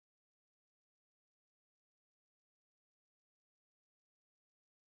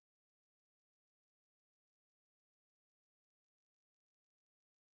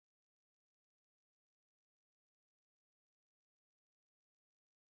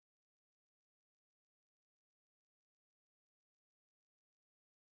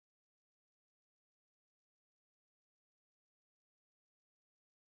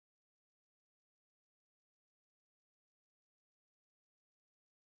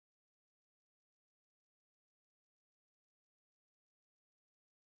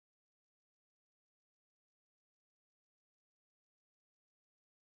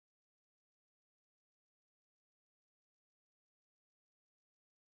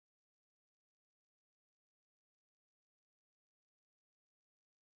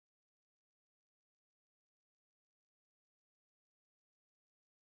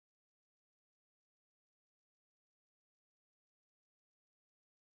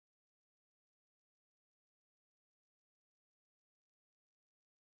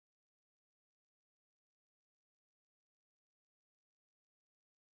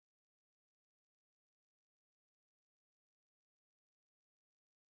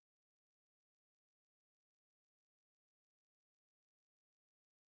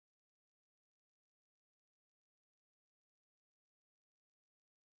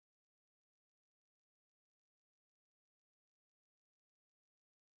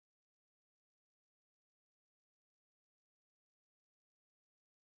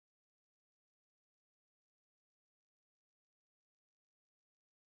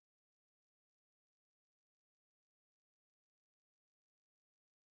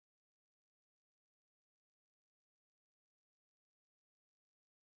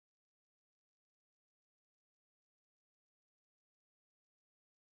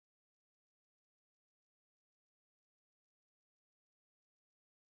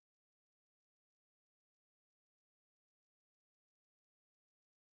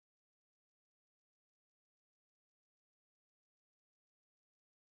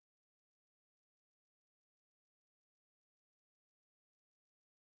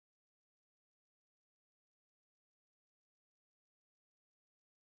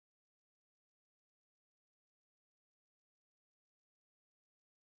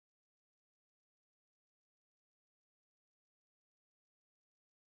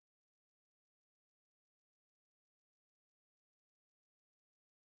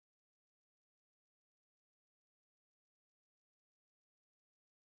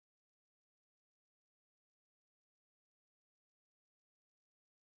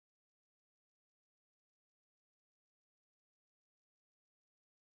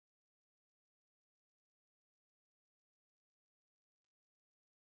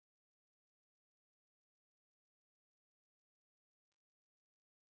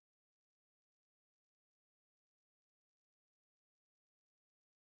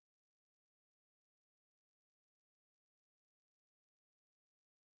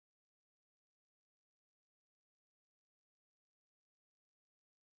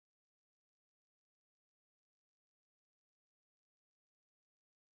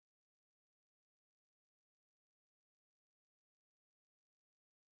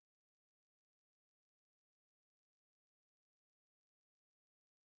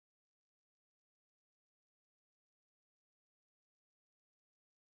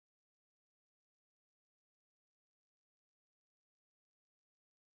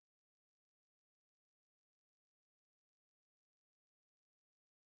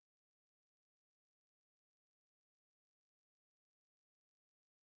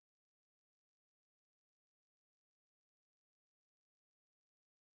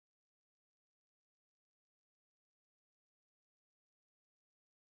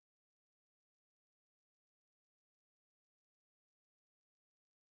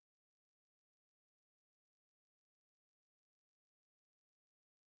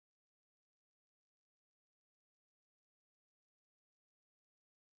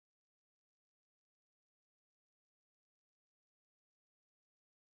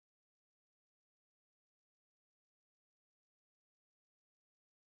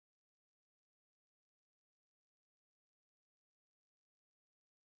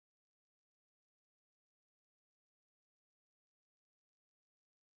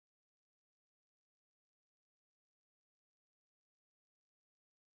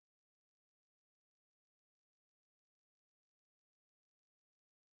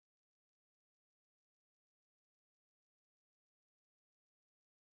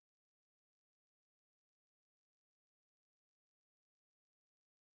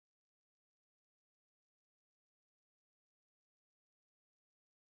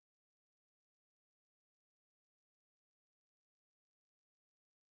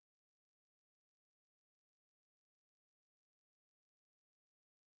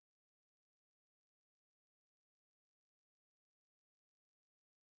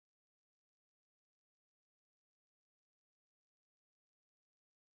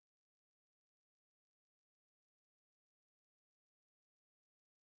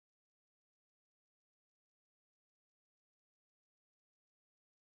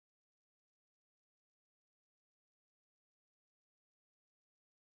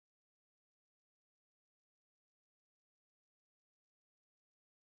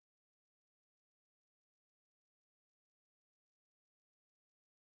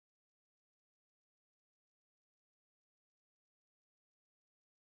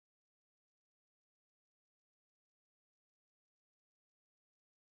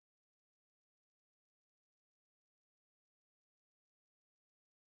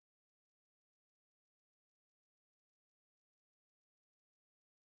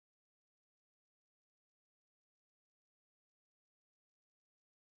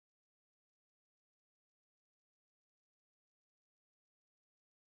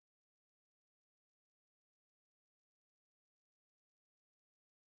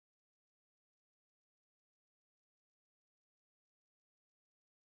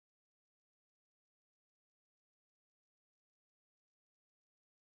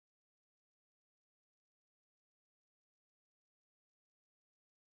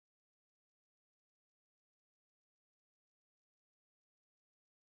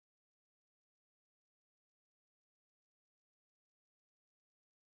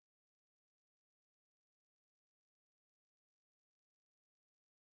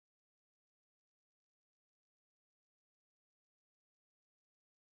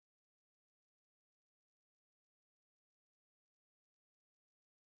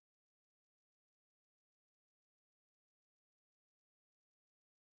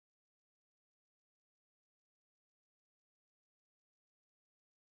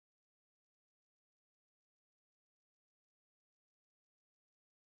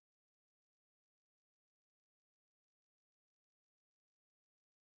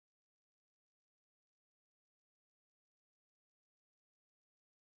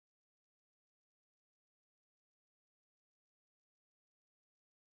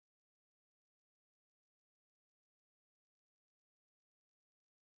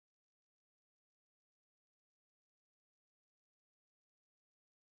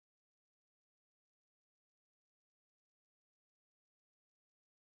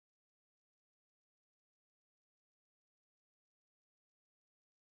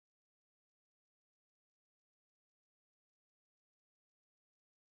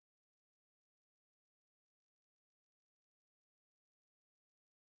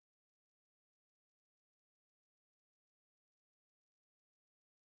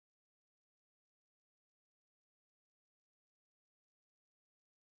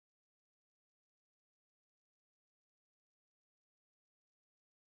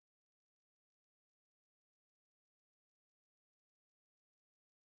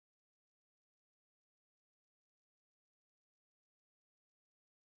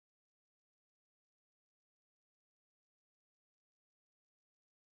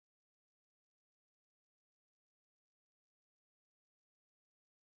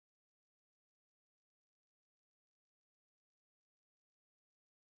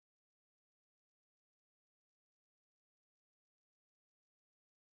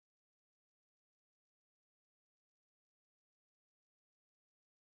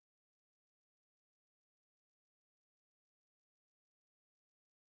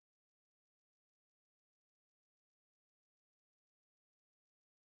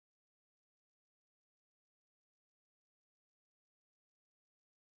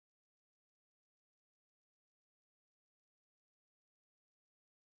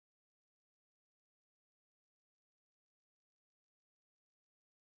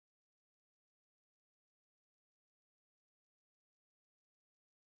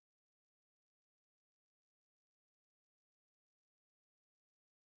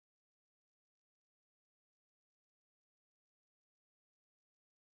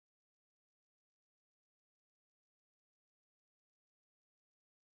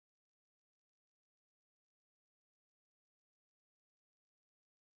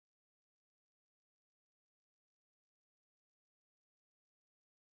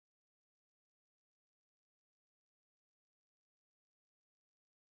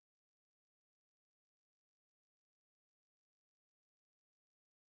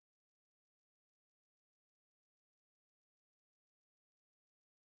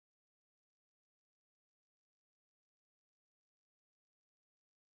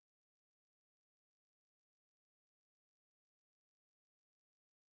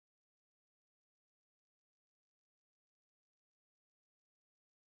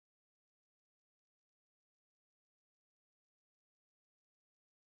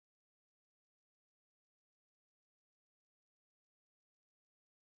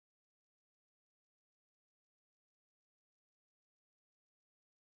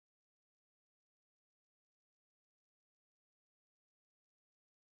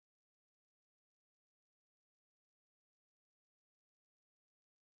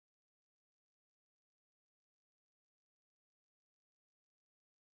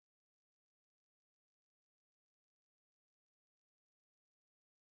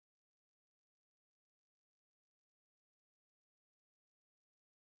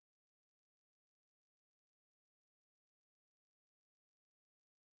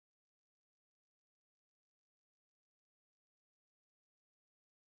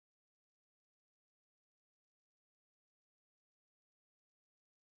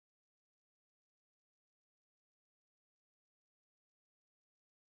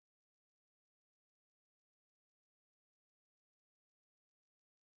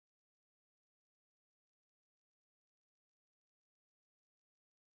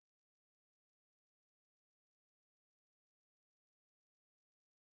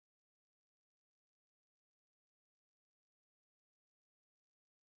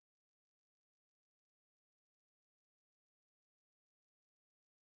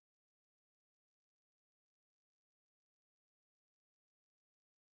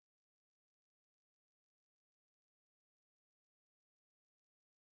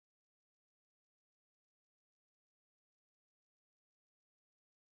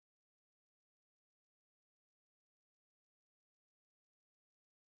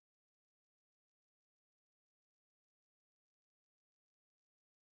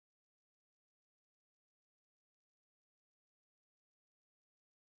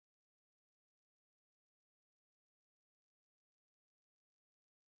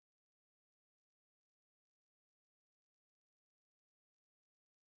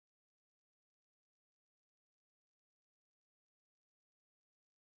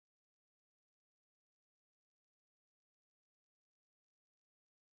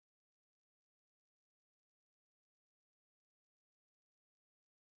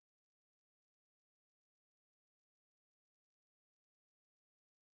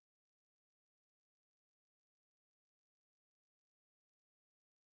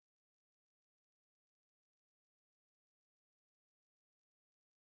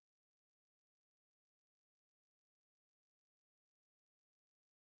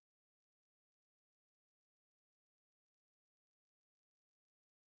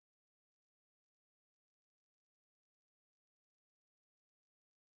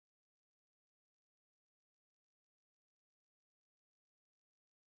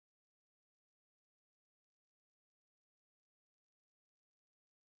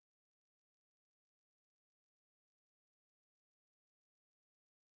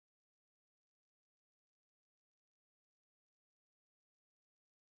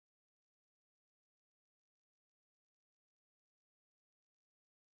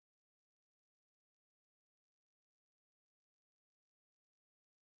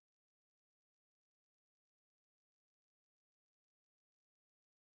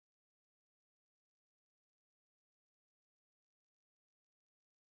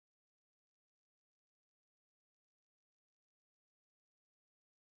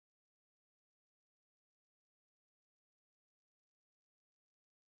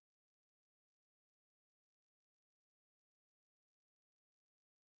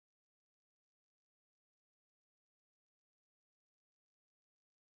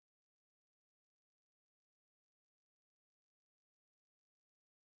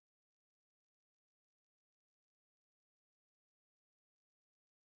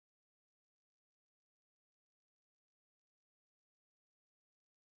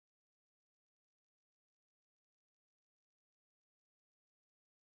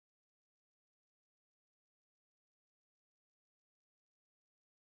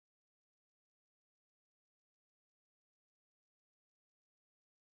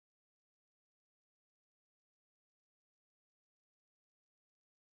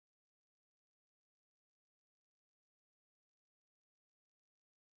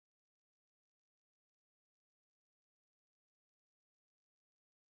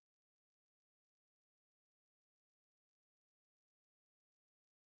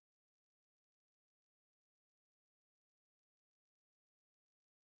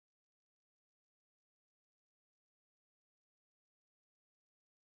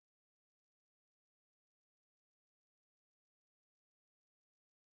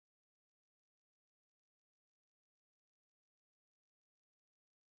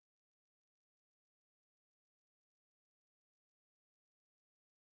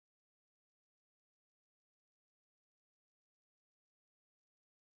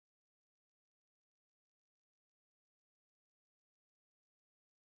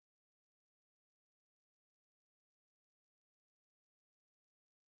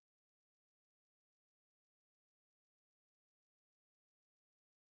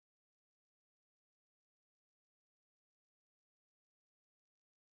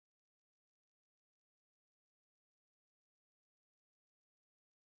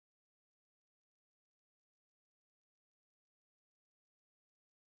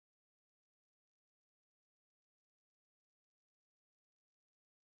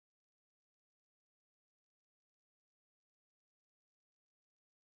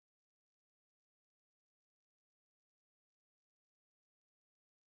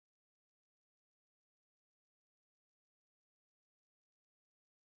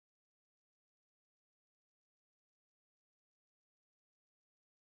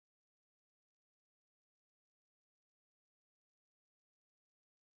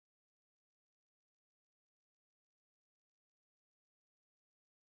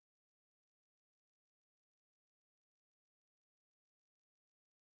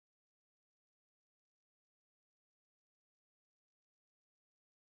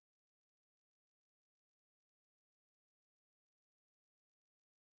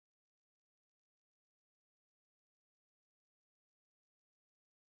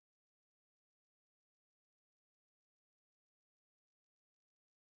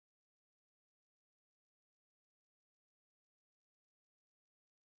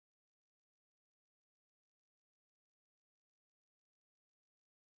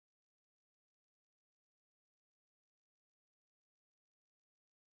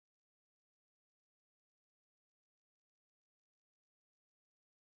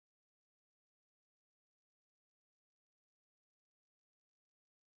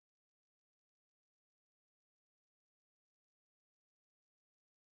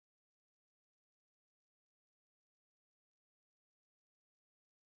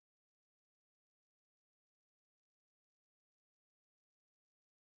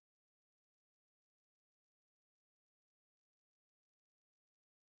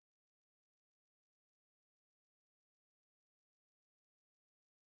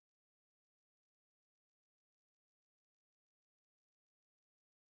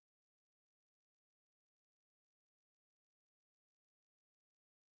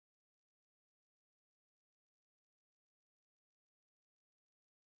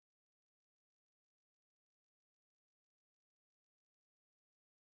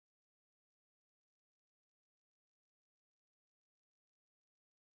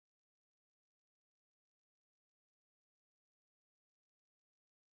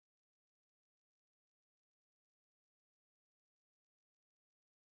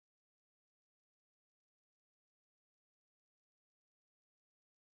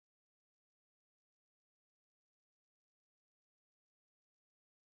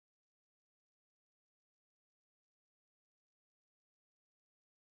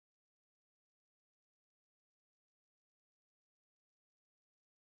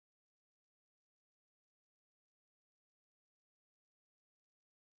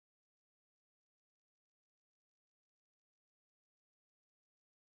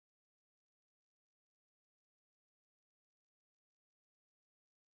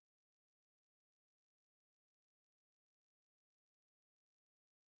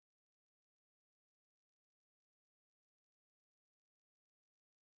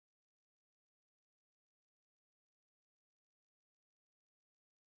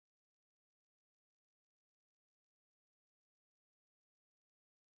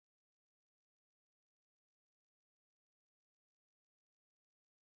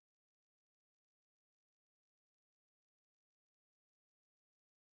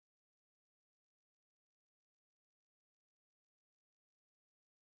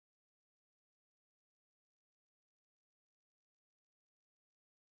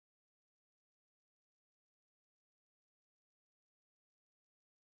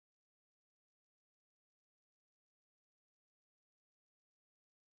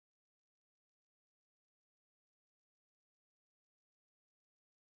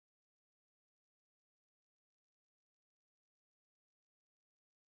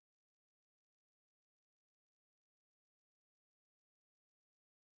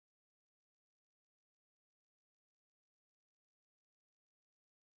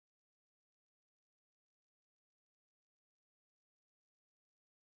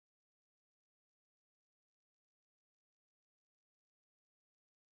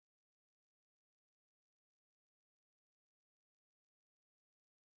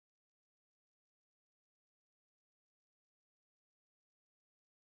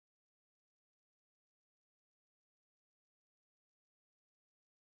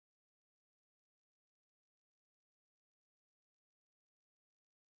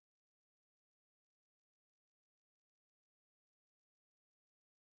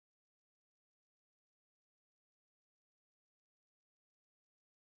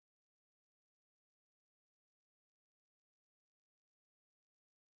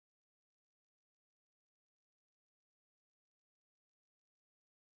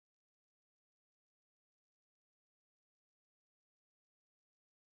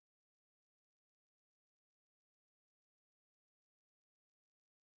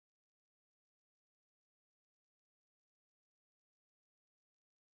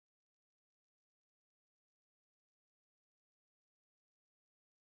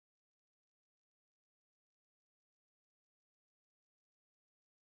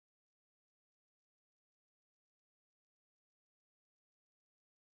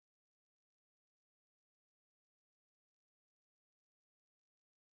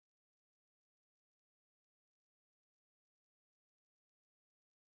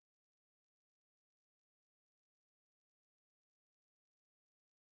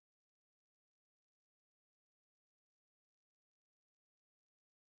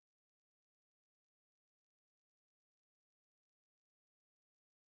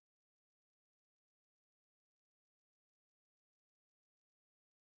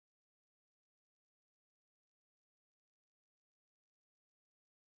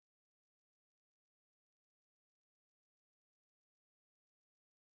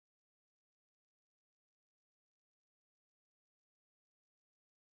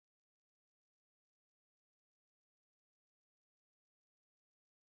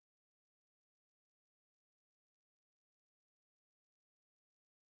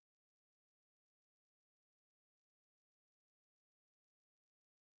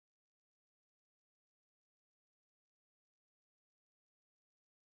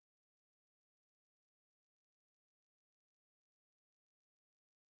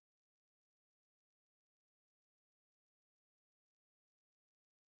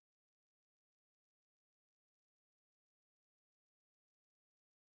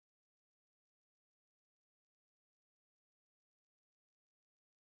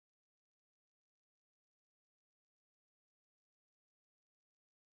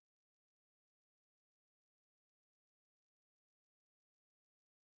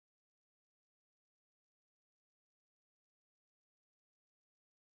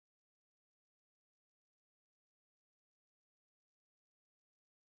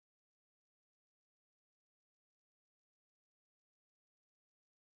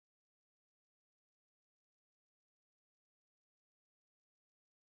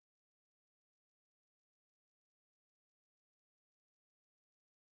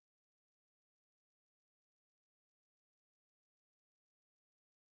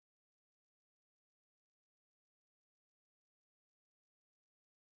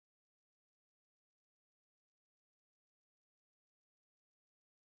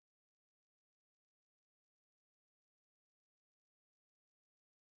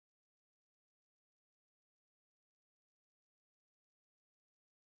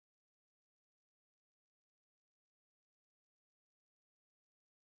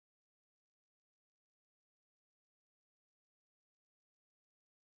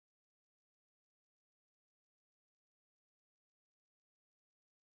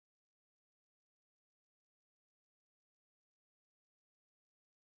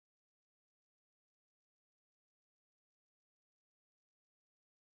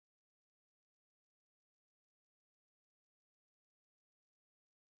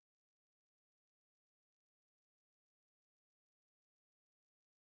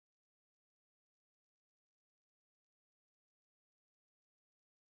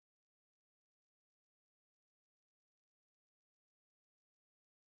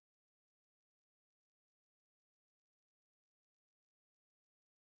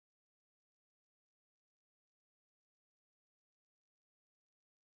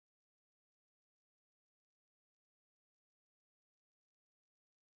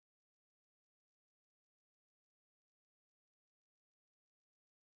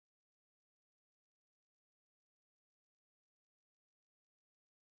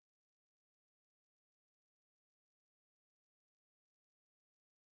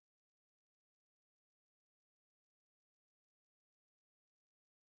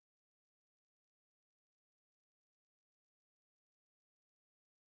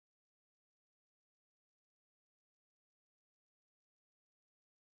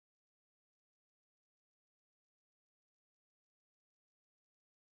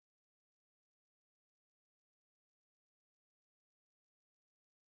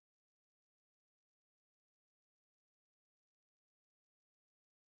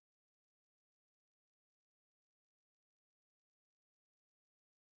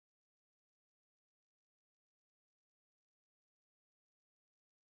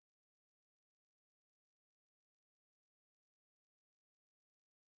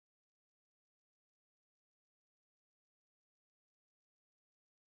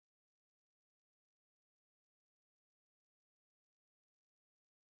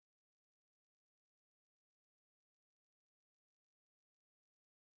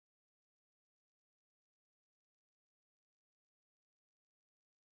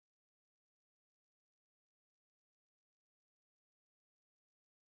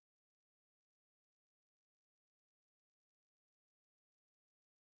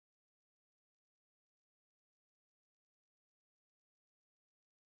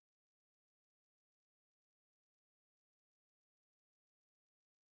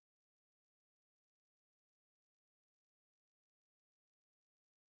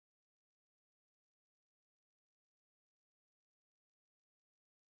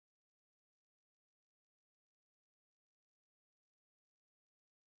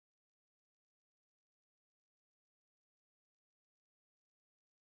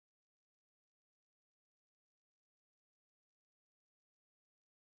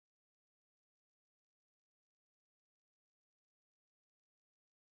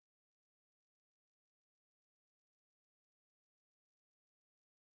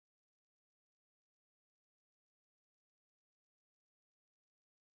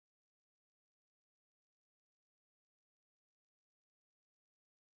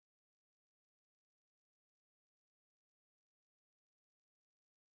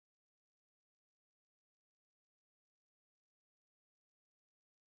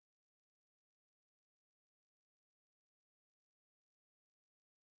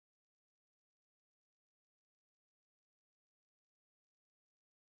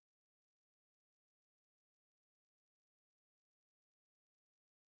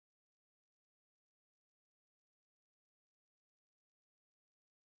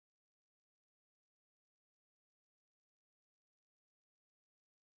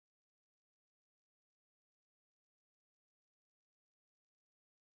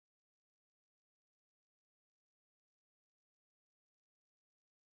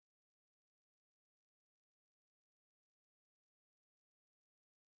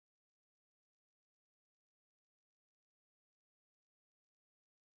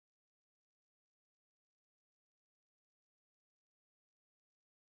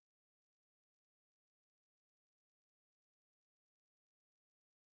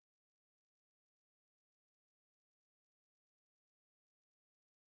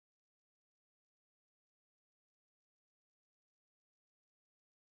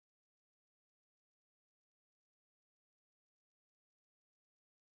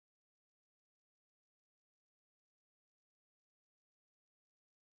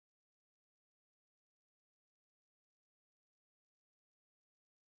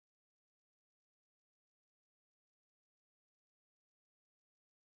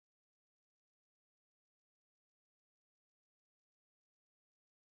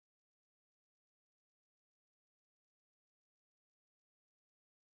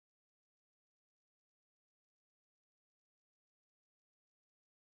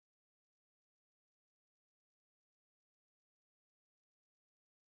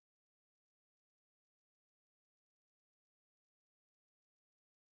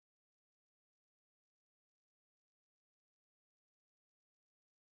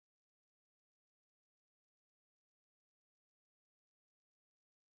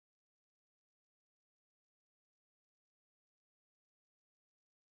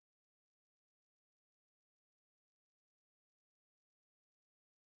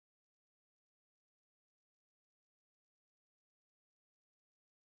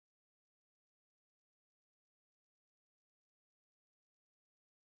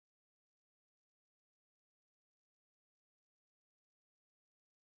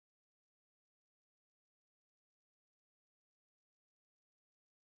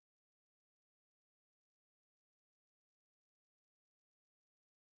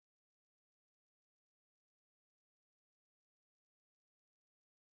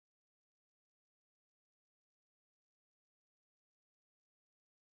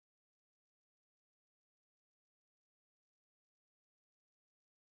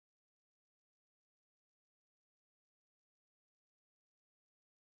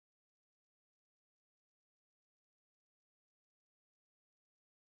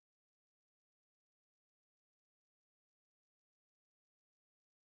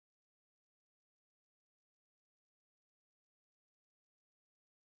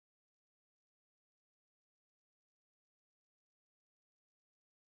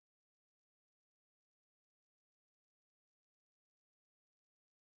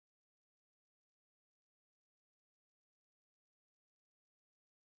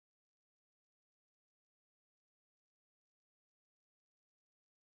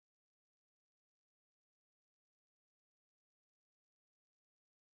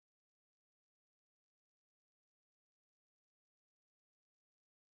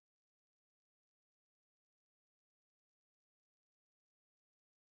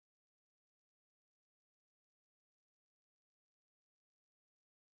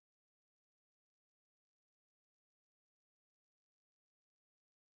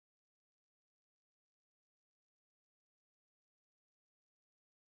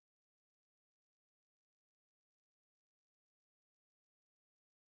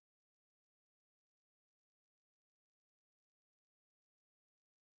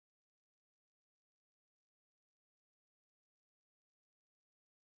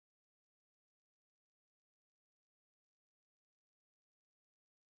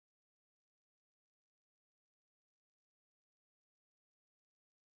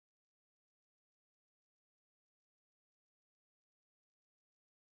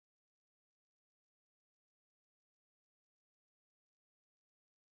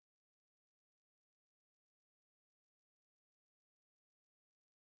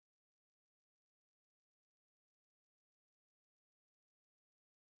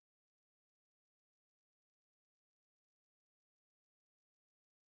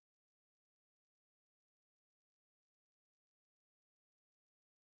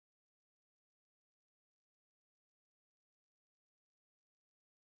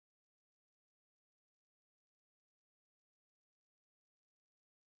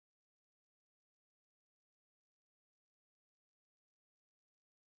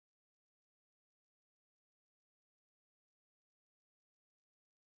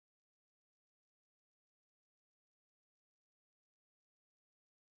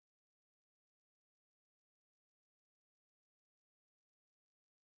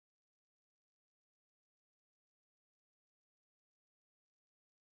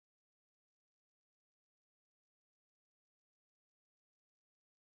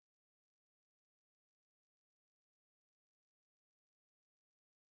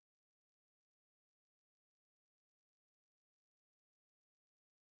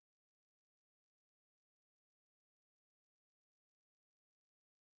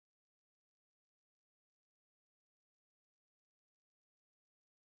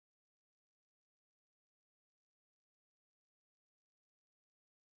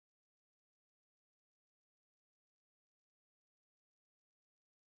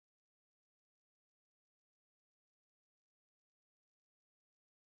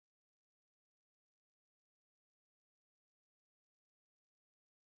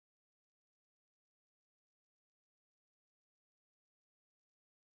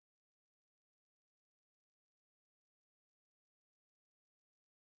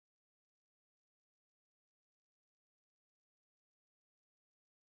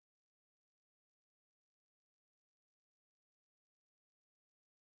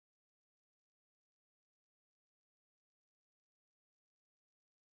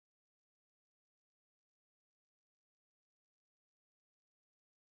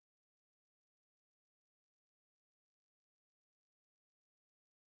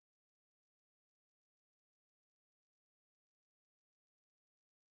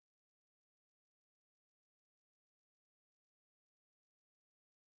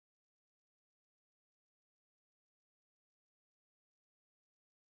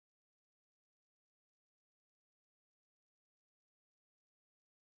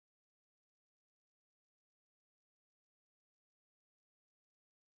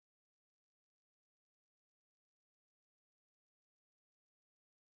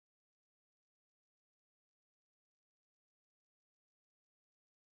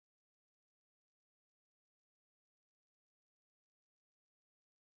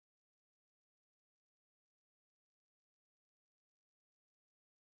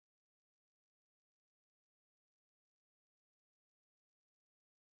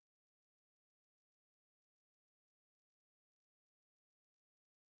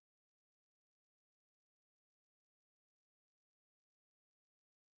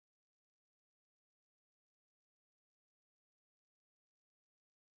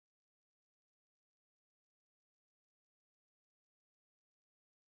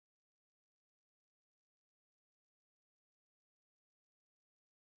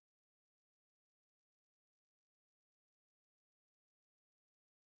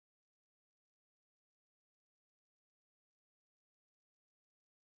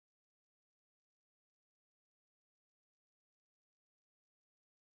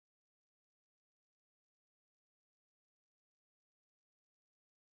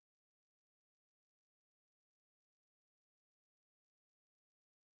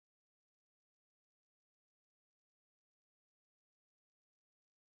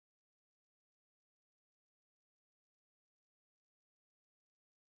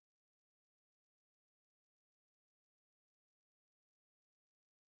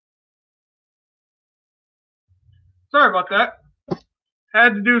 Sorry about that.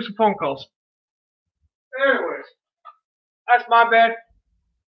 Had to do some phone calls. Anyways, that's my bad.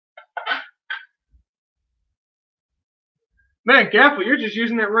 Man, Gaffel, you're just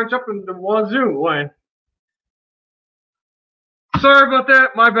using that wrench up in the wazoo, Wayne. Sorry about that.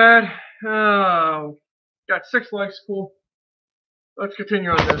 My bad. Got 6 likes. Cool. Let's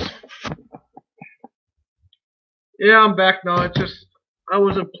continue on this. Yeah, I'm back now. It's just I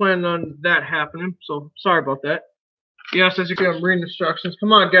wasn't planning on that happening, so sorry about that. Yes, as you can, I'm reading instructions.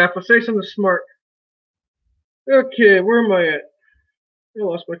 Come on, Gaffel, say something smart. Okay, where am I at? I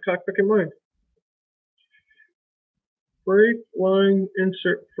lost my cockpit in mind. Brake line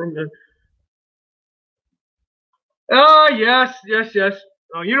insert from the. Ah, yes.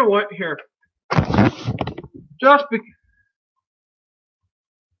 Oh, you know what? Here. Just be.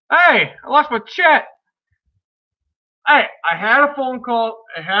 Hey, I lost my chat. Hey, I had a phone call.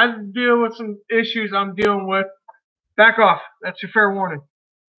 I had to deal with some issues I'm dealing with. Back off. That's your fair warning.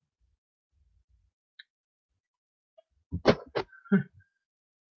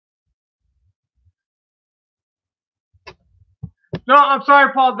 No, I'm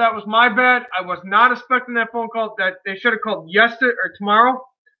sorry, Paul. That was my bad. I was not expecting that phone call. That they should have called yesterday or tomorrow.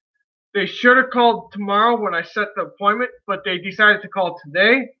 They should have called tomorrow when I set the appointment, but they decided to call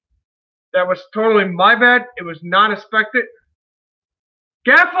today. That was totally my bad. It was not expected.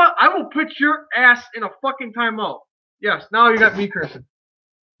 Gaffa, I will put your ass in a fucking timeout. Yes, now you got me cursing.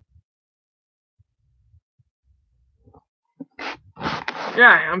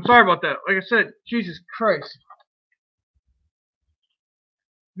 Yeah, I'm sorry about that. Like I said, Jesus Christ.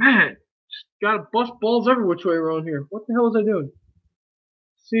 Man, just gotta bust balls every which way around here. What the hell was I doing?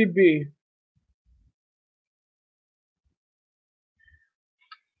 CB.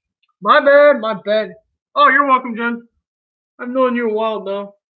 My bad. Oh, you're welcome, Jen. I've known you a while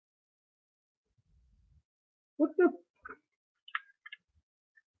now. What the?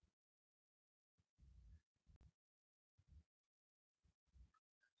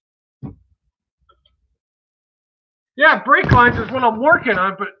 Yeah, brake lines is what I'm working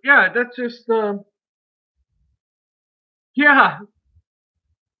on, but yeah, that's just, yeah.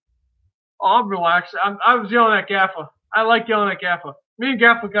 Oh, I'm relaxed. I was yelling at Gaffa. I like yelling at Gaffa. Me and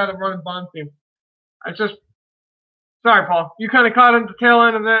Gaffa got a running bond team. Sorry, Paul. You kind of caught him at the tail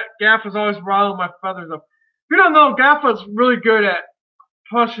end of that. Gaffa's always riling my feathers up. If you don't know, Gaffa's really good at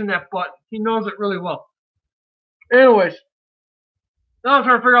pushing that button. He knows it really well. Anyways, now I'm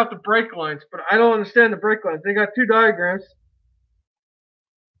trying to figure out the brake lines, but I don't understand the brake lines. They got 2 diagrams.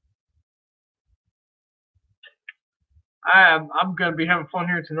 I'm going to be having fun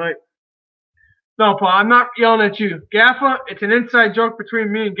here tonight. No, Paul, I'm not yelling at you. Gaffa, it's an inside joke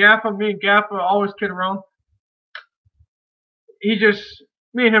between me and Gaffa. Me and Gaffa always kid around. Me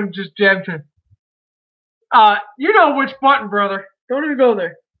and him just jabbed him. You know which button, brother. Don't even go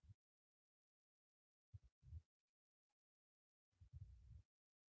there.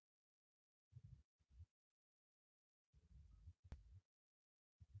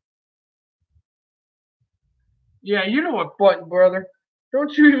 Yeah, you know what button, brother.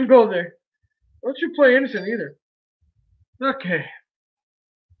 Don't you even go there. Don't you play innocent either. Okay.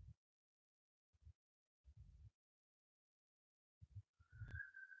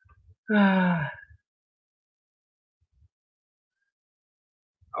 Oh,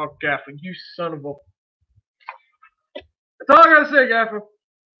 Gaffa, you son of a... That's all I gotta say, Gaffa.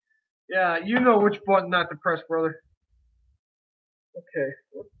 Yeah, you know which button not to press, brother. Okay,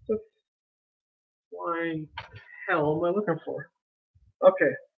 what the flying hell am I looking for?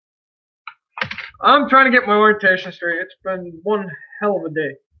 Okay. I'm trying to get my orientation straight. It's been one hell of a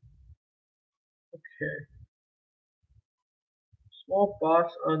day. Okay. Small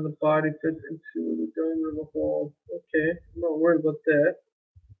box on the body fits into the dome of the hole. Okay, I'm not worried about that.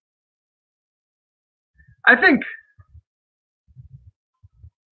 I think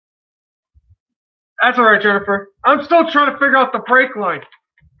that's alright, Jennifer. I'm still trying to figure out the brake line.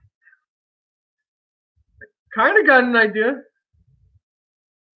 Kind of got an idea.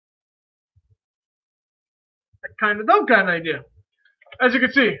 I kind of don't got an idea. As you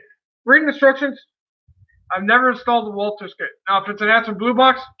can see, reading instructions, I've never installed the Walters kit. Now, if it's an Adson Blue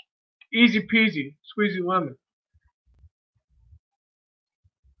Box, easy peasy, squeezy lemon.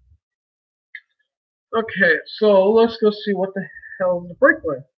 Okay, so let's go see what the hell is the brake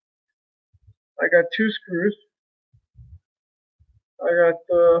line. I got 2 screws. I got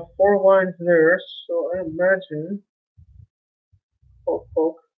 4 lines there, so I imagine.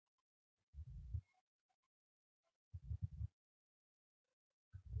 Poke.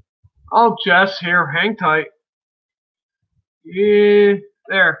 Oh, Jess, here, hang tight. Yeah,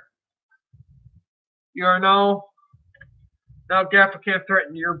 there. You are now Now, Gaffa can't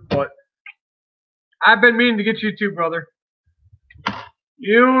threaten your butt. I've been meaning to get you too, brother.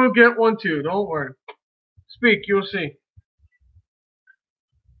 You will get one too. Don't worry. Speak. You'll see.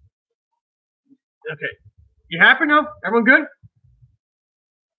 Okay. You happy now? Everyone good?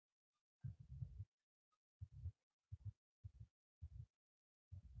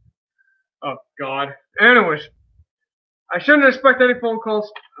 Oh, God. Anyways. I shouldn't expect any phone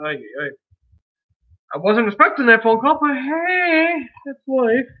calls. I wasn't expecting that phone call, but hey, that's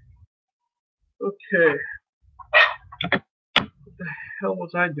life. Okay. What the hell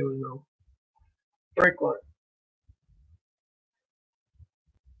was I doing though? Break line.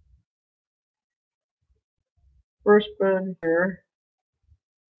 First bend here.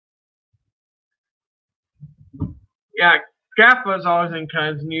 Yeah, Gaffa's always in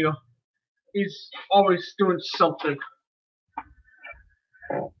Incognito. He's always doing something.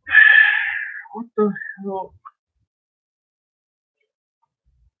 What the hell?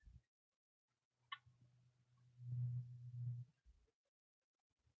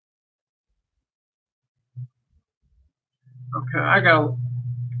 Okay, I got.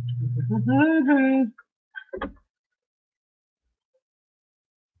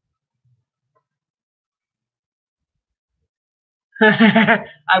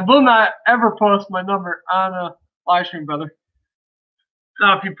 I will not ever post my number on a live stream, brother.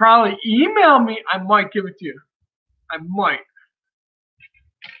 Now, if you probably email me, I might give it to you. I might.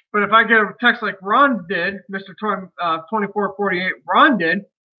 But if I get a text like Ron did, Mr. 2448, Ron did,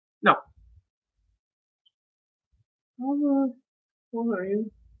 no. What are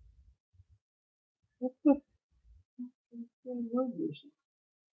you? What the?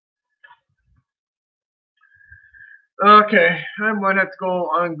 Okay, I might have to go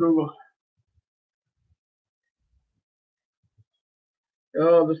on Google.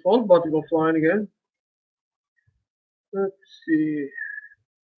 Oh, this phone's about to go flying again. Let's see.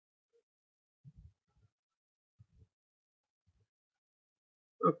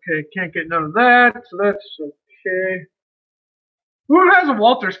 Okay, can't get none of that, so that's okay. Who has a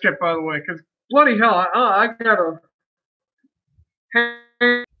Walters kit, by the way? Because bloody hell, I got a.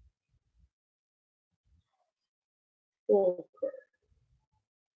 Oh,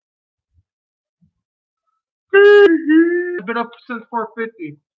 I've been up since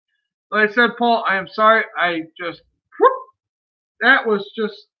 4:50. Like I said, Paul, I am sorry. I just that was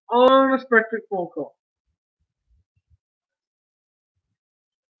just unexpected phone call.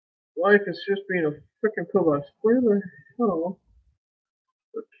 Life is just being a freaking pillbox. Where the hell?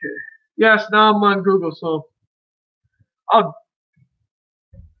 Okay. Yes, now I'm on Google, so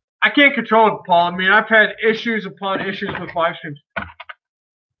I can't control it, Paul. I mean, I've had issues upon issues with live streams.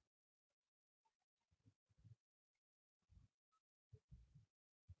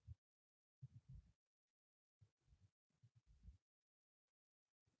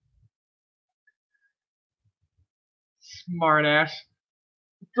 Smart ass.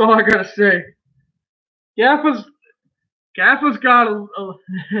 That's all I gotta say. Gaffa's got a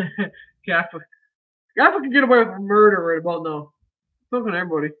Gaffa can get away with murder right about now. So can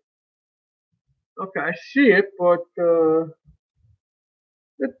everybody. Okay, I see it, but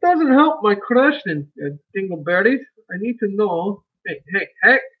it doesn't help my question, Dingleberries. I need to know.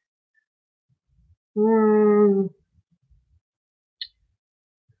 Hey.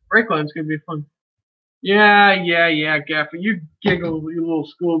 Breakline's gonna be fun. Yeah, Gaffa. You giggle, you little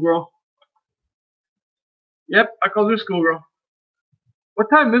schoolgirl. Yep, I call you schoolgirl. What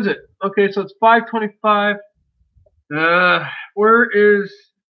time is it? Okay, so it's 5:25. Where is?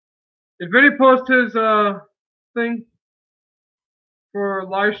 Did Vinny post his thing for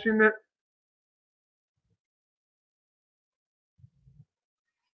live stream it?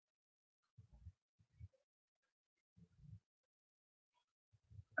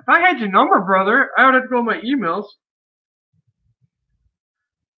 If I had your number, brother, I would have to go to my emails.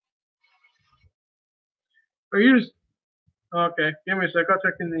 Or you just okay? Give me a sec. I'll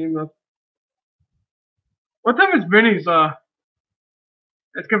check in the emails. What time is Vinny's?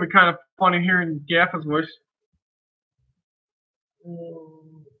 It's gonna be kind of funny hearing Gaffa's voice.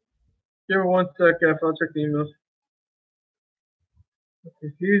 Give me one sec, Gaff. I'll check the emails.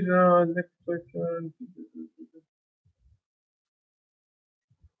 Okay, he's on. Next question.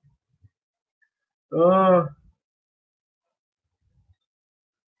 Oh.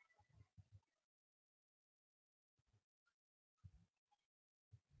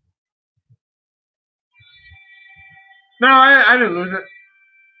 No, I didn't lose it.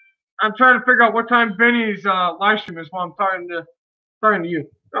 I'm trying to figure out what time Vinny's live stream is while I'm talking to you.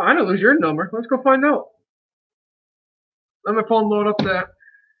 Oh, I didn't lose your number. Let's go find out. Let my phone load up that.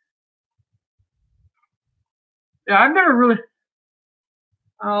 Yeah, I've never really.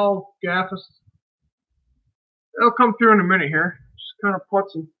 Oh, Gaffus. It'll come through in a minute here. Just kind of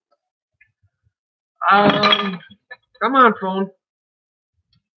putzing. Come on, phone.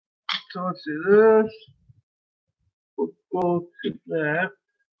 So let's see this. We'll go to that.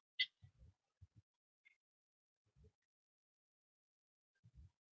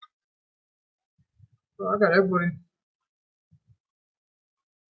 So I got everybody.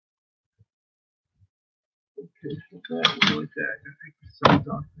 Okay, so that was that. I think the sun's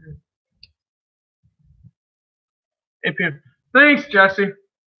off there. Hey, Pim. Thanks, Jesse.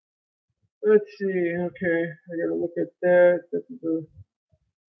 Let's see. Okay, I gotta look at that. This is the.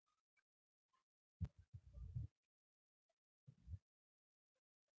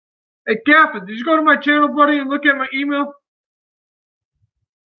 Hey, Gaffin, did you go to my channel, buddy, and look at my email?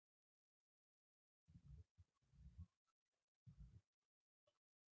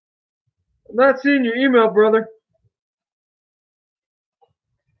 I'm not seeing your email, brother.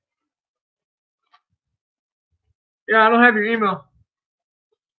 Yeah, I don't have your email.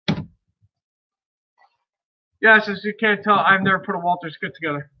 Yes, as you can't tell, I've never put a Walters kit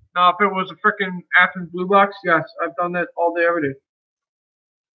together. Now, if it was a frickin' Athens Blue Box, yes, I've done that all day, every day.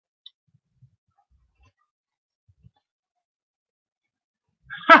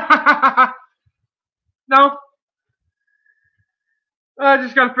 No. I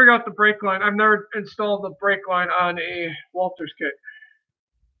just got to figure out the brake line. I've never installed the brake line on a Walters kit.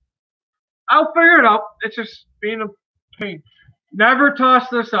 I'll figure it out. It's just being a pain. Never toss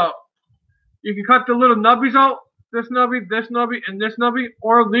this out. You can cut the little nubbies out. This nubby, and this nubby,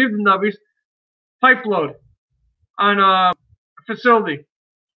 or leave the nubbies. Pipe load on a facility.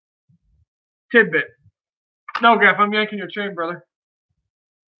 Tidbit. No, Gaff, I'm yanking your chain, brother.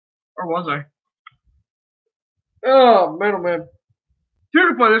 Or was I? Oh, man, oh, man. You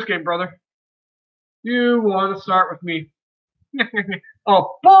can play this game, brother. You want to start with me.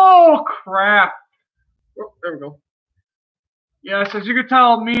 Oh, bull crap. Oh, there we go. Yes, as you can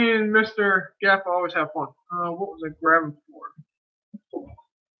tell, me and Mr. Gaff always have fun. What was I grabbing for?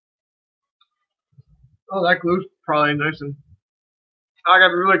 Oh, that glue's probably nice and... I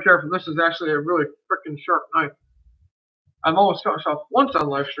gotta be really careful. This is actually a really freaking sharp knife. I've almost cut myself once on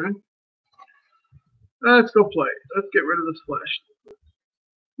live stream. Let's go play. Let's get rid of this flash.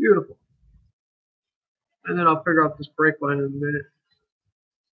 Beautiful. And then I'll figure out this brake line in a minute.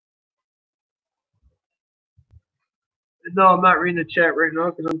 No, I'm not reading the chat right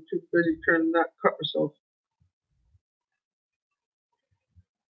now because I'm too busy trying to not cut myself.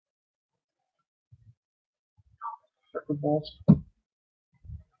 Sucker balls.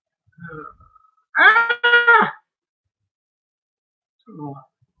 Ah! Oh.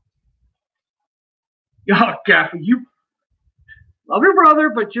 Yo, Gaffy, you love your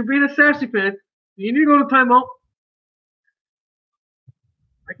brother, but you're being a sassy fan. You need to go to timeout.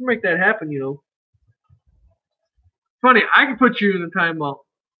 I can make that happen, you know. Funny, I can put you in the timeout,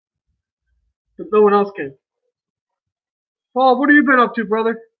 but no one else can. Paul, what have you been up to,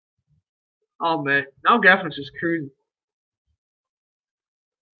 brother? Oh, man. Now Gaffney's just cruising.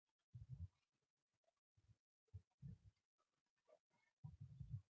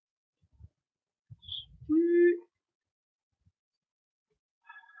 Sweet.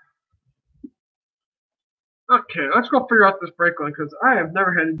 Okay, let's go figure out this brake line because I have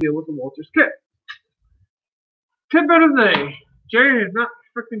never had to deal with a Walters kit. Tidbit of the day. Jay has not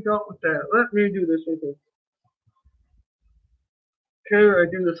freaking dealt with that. Let me do this real quick. Okay, I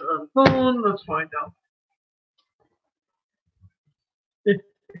do this on phone. Let's find out.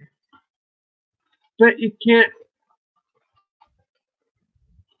 But you can't.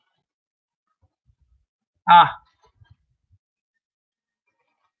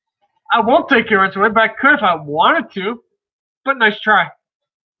 I won't take your answer away, but I could if I wanted to. But nice try.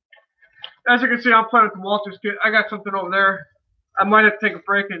 As you can see, I'm playing with the Walters kit. I got something over there. I might have to take a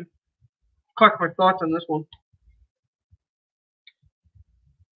break and collect my thoughts on this one.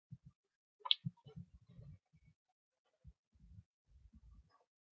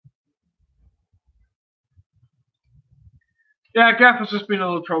 Yeah, Gaff is just being a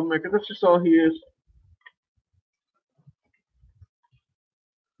little troublemaker. That's just all he is.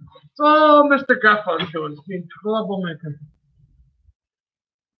 That's all Mr. Gaff is doing. He's being a troublemaker.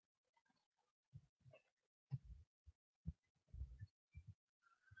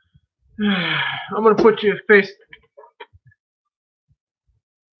 I'm going to put you in face.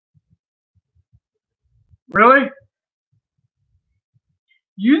 Really?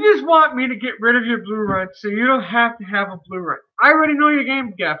 You just want me to get rid of your blue run so you don't have to have a blue run. I already know your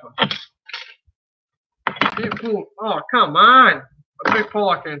game, Gaffa. Oh, come on. A big pull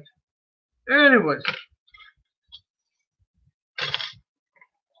I can't. Anyways.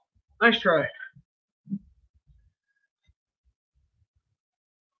 Nice try.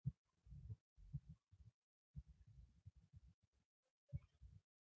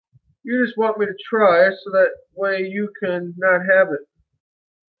 You just want me to try so that way you can not have it.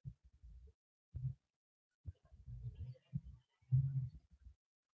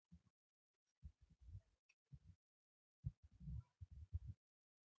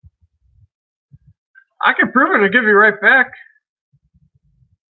 I can prove it and give you right back.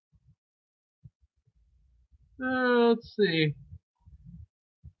 Let's see.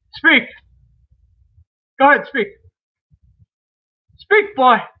 Speak. Go ahead, speak. Speak,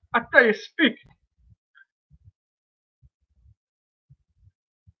 boy. I tell you, speak.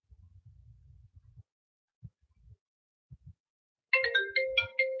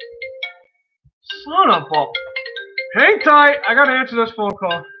 Son of a... Hang tight. I gotta answer this phone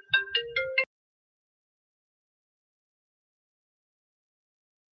call.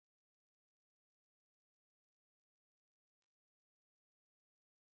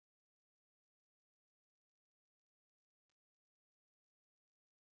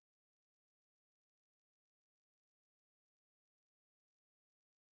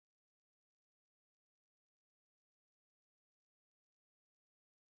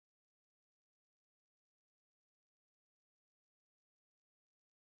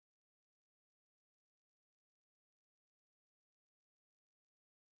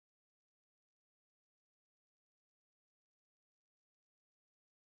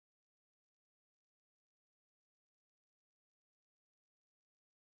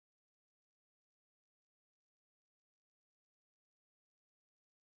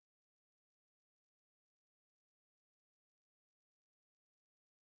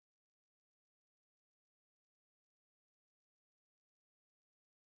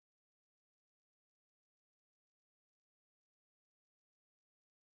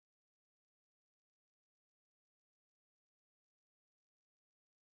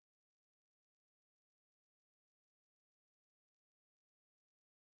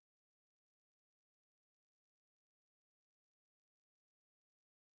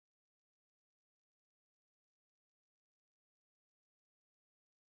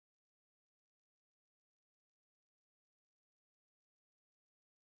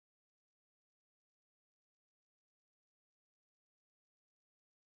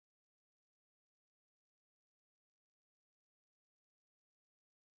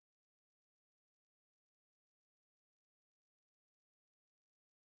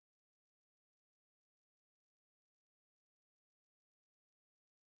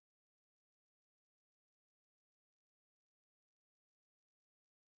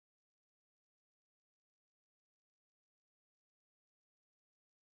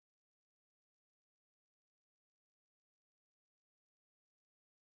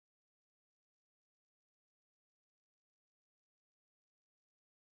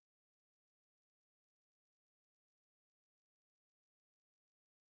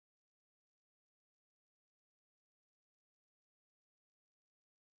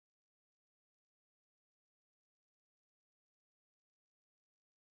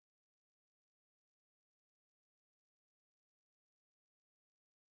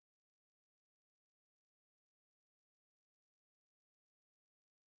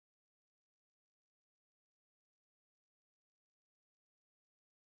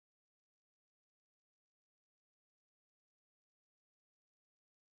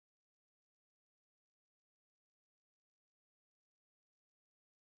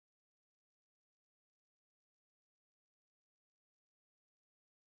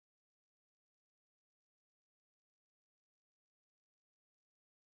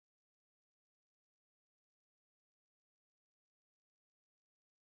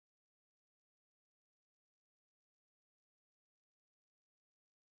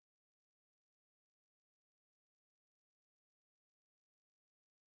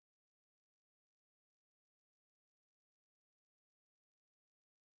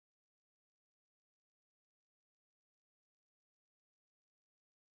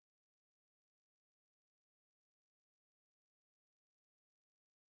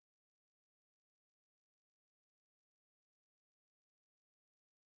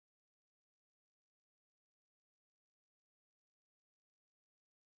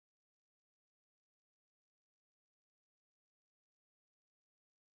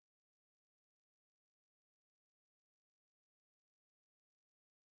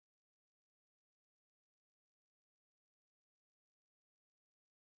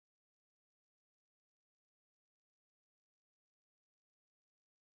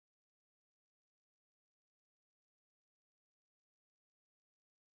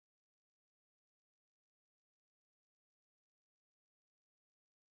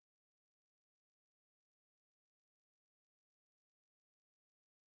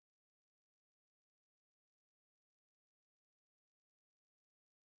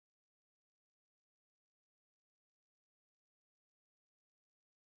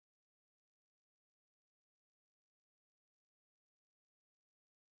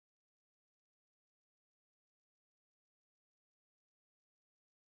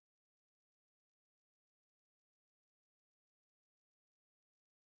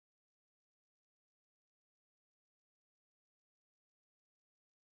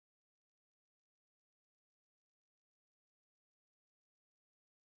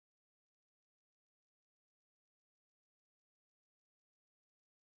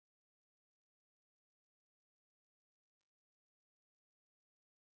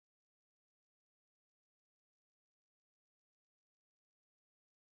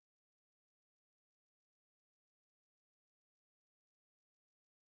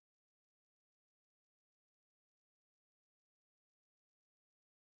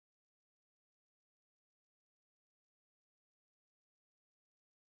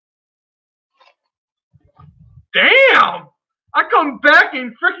 Damn! I come back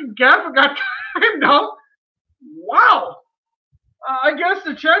and freaking Gaffer got timed out. Wow! I guess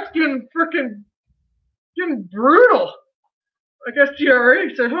the chat's getting brutal. I guess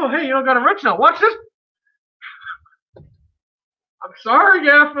GRE said, "Oh, hey, you don't got a wrench now. Watch this." I'm sorry,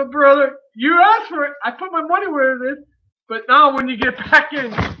 Gaffer, brother. You asked for it. I put my money where it is. But now when you get back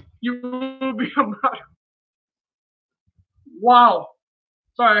in, you will be a moderator. Wow.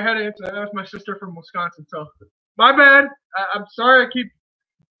 Sorry, I had to answer that. That was my sister from Wisconsin, so my bad. I'm sorry.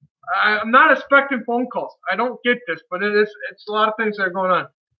 I'm not expecting phone calls. I don't get this, but it's a lot of things that are going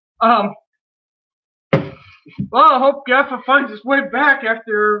on. Well, I hope Gaffa finds his way back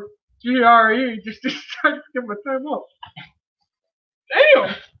after GRE just decided to give him a time off.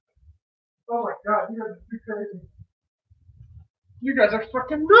 Damn! Oh my god, you guys are too crazy. You guys are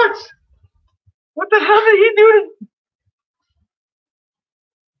fucking nuts! What the hell did he do to...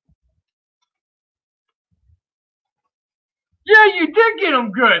 Yeah, you did get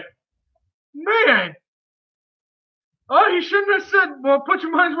him good! Man! Oh, he shouldn't have said, well, put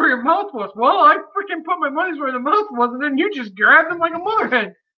your money where your mouth was. Well, I freaking put my money where the mouth was, and then you just grabbed him like a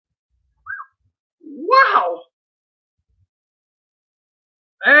motherhead. Wow!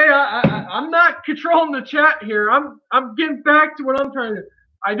 Hey, I'm not controlling the chat here. I'm getting back to what I'm trying to do.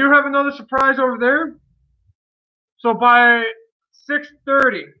 I do have another surprise over there. So by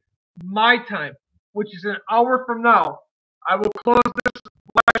 6:30 my time, which is an hour from now, I will close this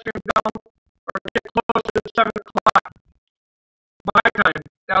live stream down or get close to 7 o'clock my time.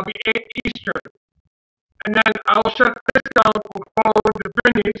 That'll be 8 Eastern. And then I'll shut this down. We'll go to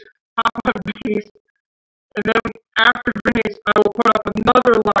Vinny's, hop on Vinny's, and then after Vinny's, I will put up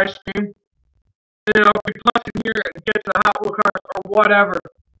another live stream, and then I'll be plugging here and get to Hot Wheel Cars or whatever.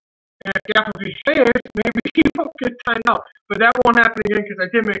 And if Gaffer behaves, maybe he won't get timed out. But that won't happen again because I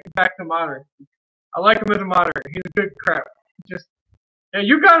did make him back to moderator. I like him as a moderator. He's a good crap. Just, yeah,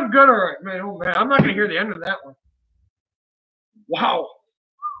 you got him good, all right, man. Oh, man, I'm not going to hear the end of that one. Wow.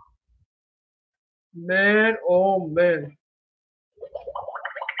 Man, oh, man.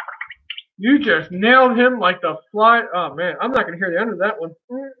 You just nailed him like the fly. Oh, man, I'm not going to hear the end of that one.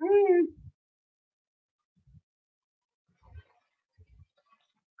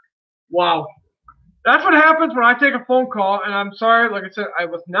 Wow. That's what happens when I take a phone call, and I'm sorry, like I said, I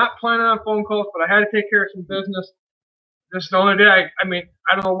was not planning on phone calls, but I had to take care of some business. This is the only day I mean,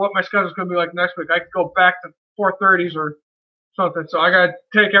 I don't know what my schedule's going to be like next week. I could go back to 4:30s or something, so I got to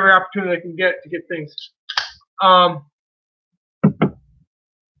take every opportunity I can get to get things.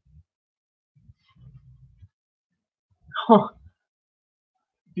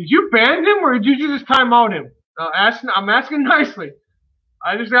 Did you ban him, or did you just time out him? I'm asking nicely.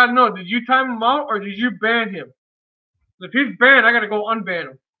 I just got to know, did you time him out, or did you ban him? If he's banned, I got to go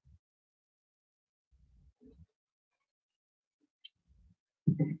unban him.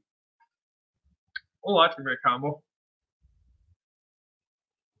 Oh, that's a great combo.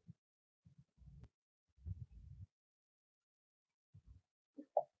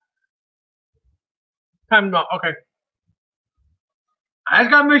 Time him out. Okay. I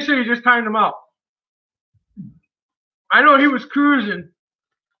just got to make sure you just timed him out. I know he was cruising.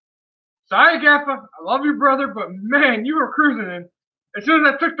 Sorry, Gaffa. I love you, brother, but man, you were cruising in. As soon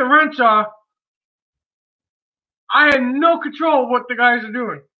as I took the wrench off, I had no control of what the guys are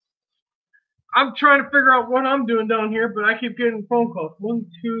doing. I'm trying to figure out what I'm doing down here, but I keep getting phone calls. 1,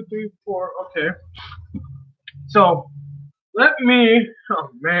 2, 3, 4. Okay. So, let me... Oh,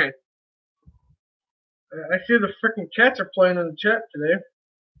 man. I see the freaking cats are playing in the chat today.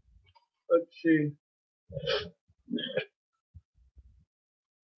 Let's see.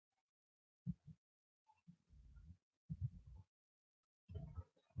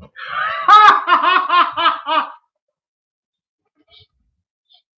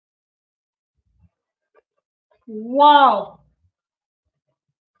 Wow.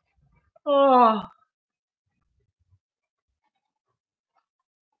 Oh.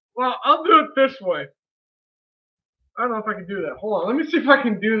 Well, I'll do it this way. I don't know if I can do that. Hold on. Let me see if I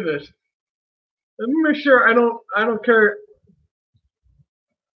can do this. Let me make sure I don't care.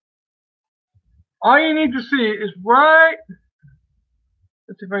 All you need to see is right.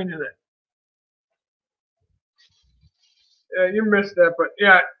 Let's see if I can do that. Yeah, you missed that, but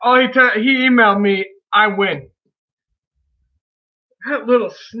yeah, he emailed me, I win. That little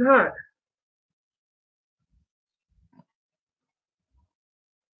snot.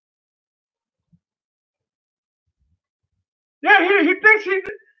 Yeah, he thinks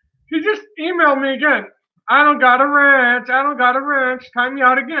he just emailed me again. I don't got a wrench. I don't got a wrench. Time me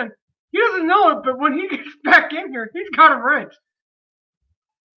out again. He doesn't know it, but when he gets back in here, he's got a wrench.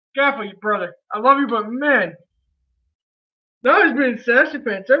 Gaffa, you brother. I love you, but man, Now he's being sassy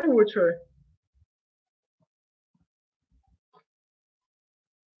pants every which way.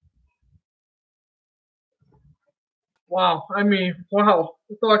 Wow, I mean, wow.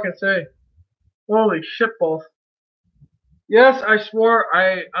 That's all I can say. Holy shitballs. Yes, I swore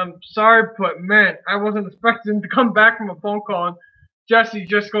I'm sorry, but man, I wasn't expecting to come back from a phone call and Jesse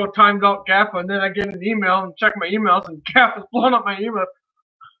just go timed out Gaffa, and then I get an email and check my emails and Gaffa's blowing up my email.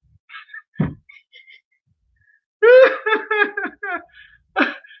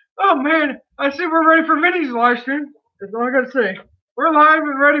 Oh man, I see we're ready for Vinny's live stream. That's all I gotta say. We're live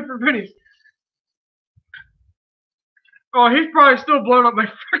and ready for Vinny's. Oh, he's probably still blowing up my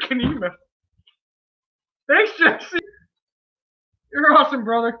freaking email. Thanks, Jesse. You're awesome,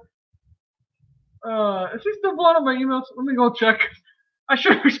 brother. Is he still blowing up my emails? Let me go check. I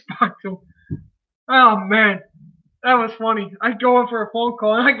should respond to him. Oh man, that was funny. I go in for a phone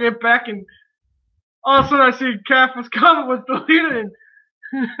call and I get back and all of a sudden I see Kafka's comment was deleted.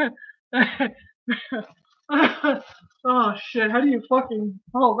 Oh shit! How do you fucking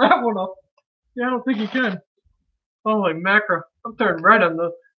follow that one up? Yeah, I don't think you can. Holy macro! I'm turning red on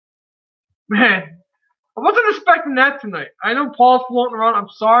the man. I wasn't expecting that tonight. I know Paul's floating around. I'm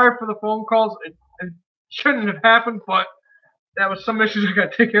sorry for the phone calls. It shouldn't have happened, but that was some issues I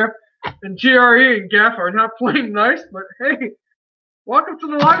got to take care of. And GRE and Gaff are not playing nice, but hey, welcome to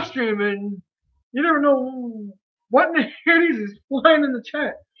the live stream. And you never know what in the Hades is flying in the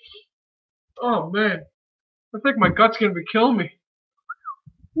chat. Oh man, I think my gut's gonna be killing me.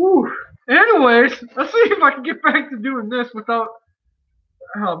 Woo. Anyways, let's see if I can get back to doing this without.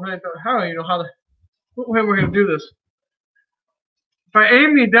 Oh man, how do you know how to? What way we're gonna do this? If I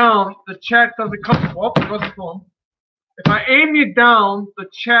aim you down, the chat doesn't come. Well, it wasn't going. If I aim you down, the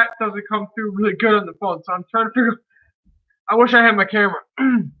chat doesn't come through really good on the phone. So I'm trying to figure. I wish I had my camera.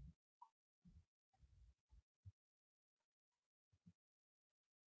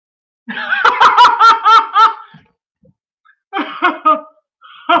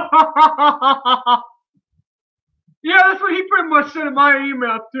 Yeah, that's what he pretty much said in my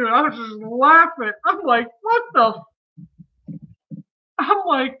email too. I was just laughing. I'm like, what the? I'm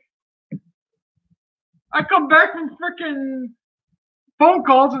like, I come back from freaking phone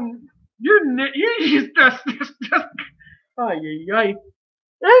calls and you just oh yeah.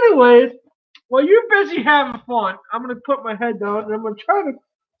 Anyways, while you're busy having fun, I'm gonna put my head down and I'm gonna try to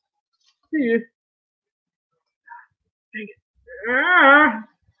see it. Dang it.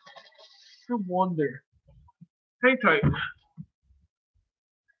 I wonder. Hang tight.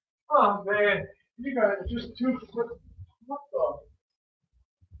 Oh man, you guys are just too. What the?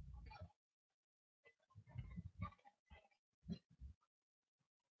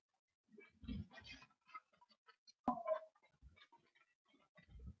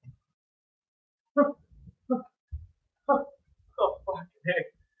 Oh fucking heck.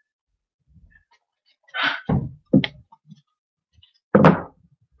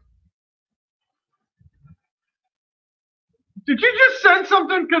 Did you just send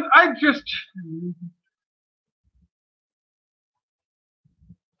something? Because I just.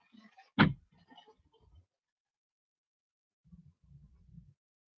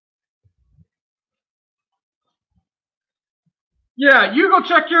 Yeah, you go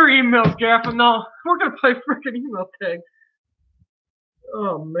check your emails, Gaff, and now we're gonna play freaking email tag.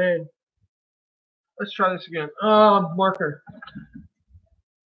 Oh man. Let's try this again. Marker.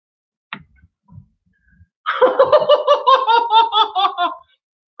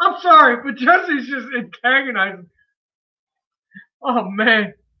 I'm sorry, but Jesse's just antagonizing. Oh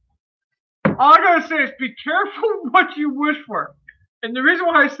man. All I gotta say is be careful what you wish for. And the reason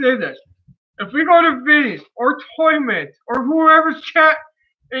why I say this, if we go to Vinny's or Toymates or whoever's chat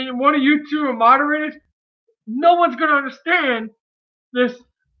and one of you two are moderators, no one's gonna understand this.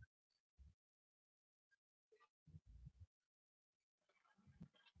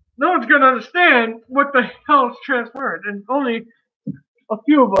 No one's gonna understand what the hell is transferred, and only a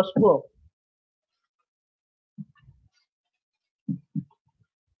few of us will.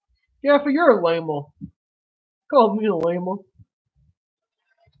 Yeah, but you're a lame-o. Call me a lame-o.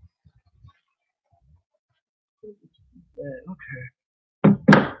 Okay.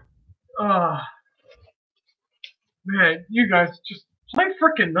 Man, you guys just play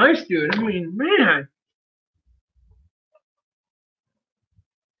freaking nice, dude. I mean, man.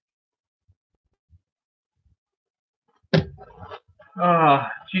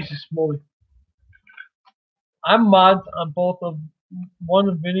 Jesus moly. I'm mods on both of one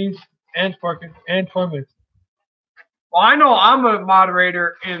of Vinny's and fucking and Toymates. Well, I know I'm a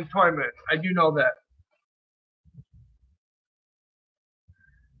moderator in Toymates. I do know that.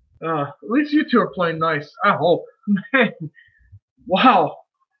 At least you two are playing nice. I hope. Man, Wow.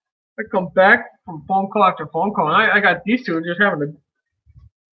 I come back from phone call after phone call, and I got these two just having a.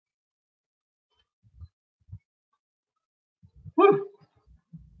 Whew,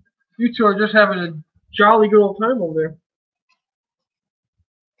 you two are just having a jolly good old time over there.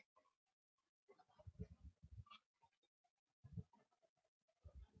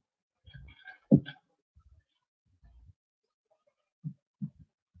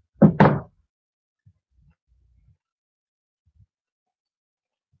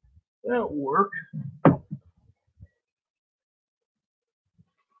 That'll work.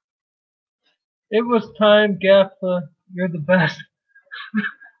 It was time, Gaffa. You're the best.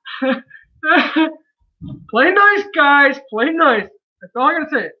 Play nice, guys. Play nice. That's all I gotta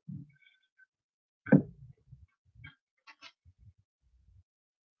say.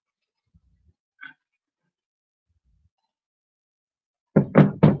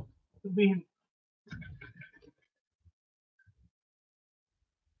 Being.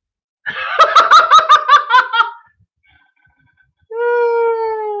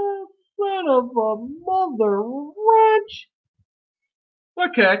 Son of a mother wrench.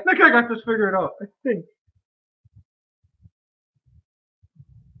 Okay, I think I got this figured out. I think.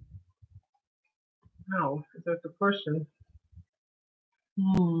 No, if that's the question.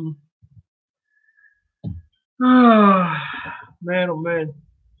 Man, oh man.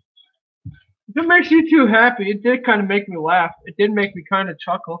 If it makes you two happy, it did kind of make me laugh. It did make me kind of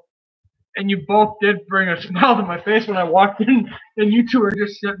chuckle. And you both did bring a smile to my face when I walked in, and you two are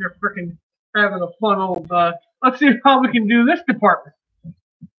just sitting there freaking having a fun old, let's see how we can do this department.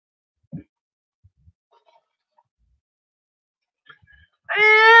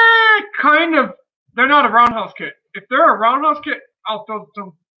 Kind of. They're not a roundhouse kit. If they're a roundhouse kit, I'll throw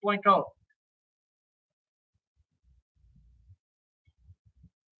some blank out.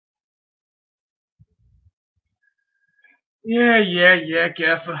 Yeah,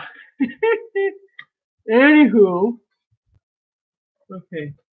 Gaffa. Anywho.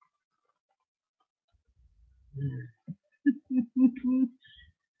 Okay.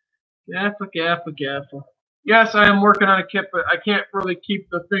 Gaffa. Yes, I am working on a kit, but I can't really keep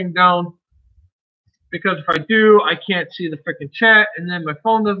the thing down. Because if I do, I can't see the freaking chat, and then my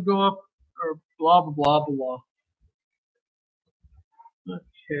phone doesn't go up, or blah, blah, blah, blah.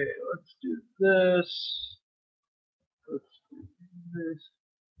 Okay, let's do this. Let's do this.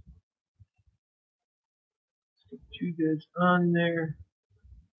 Let's get you guys on there.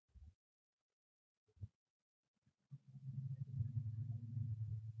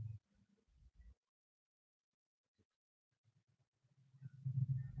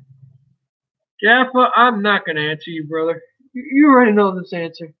 Jaffa, I'm not going to answer you, brother. You already know this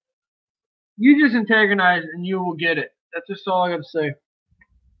answer. You just antagonize and you will get it. That's just all I got to say.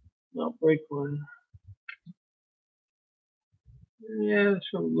 No, break one. Yeah, that's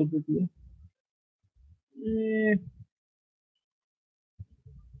what it looked like me. Yeah.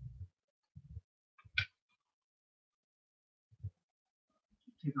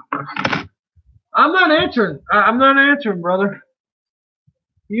 I'm not answering. I'm not answering, brother.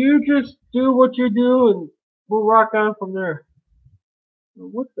 You just do what you do and we'll rock on from there.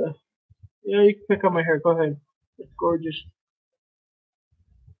 What the? Yeah, you can pick up my hair. Go ahead. It's gorgeous.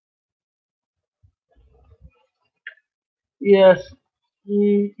 Yes,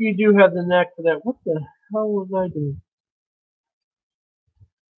 you do have the knack for that. What the hell was I doing?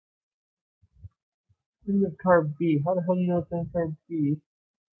 In the car B. How the hell do you know it's in car B?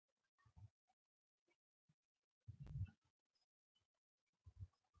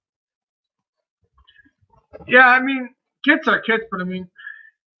 Yeah, I mean, kits are kits, but I mean,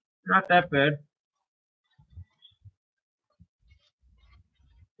 not that bad.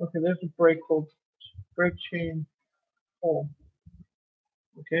 Okay, there's a brake hold, brake chain hole.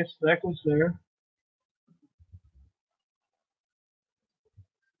 Okay, so that goes there.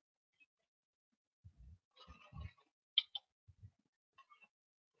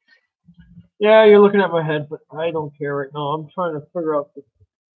 Yeah, you're looking at my head, but I don't care right now. I'm trying to figure out the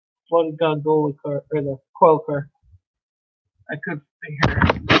flooded gondola car, or the coil car. I could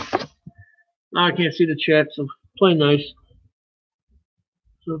here. Now I can't see the chat, so play nice.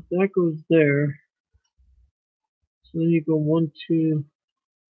 So if that goes there, so then you go 1, 2.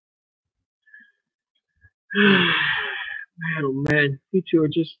 Man, oh man, you two are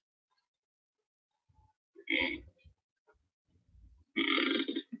just.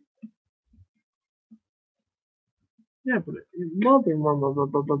 Yeah, but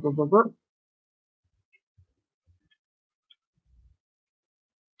mother.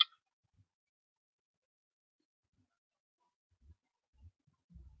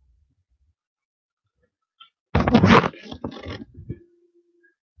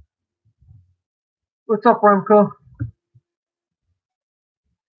 What's up, Remco?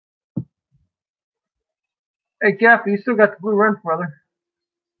 Hey, Gaffy, you still got the blue wrench, brother.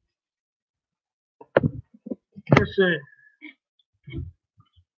 Let's see.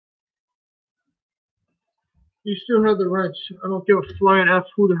 You still have the wrench. I don't give a flying F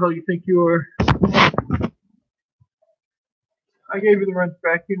who the hell you think you are. I gave you the wrench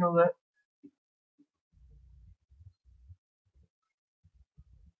back, you know that.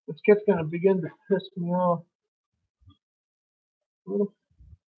 This kid's gonna begin to piss me off. What the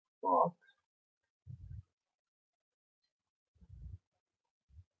fuck?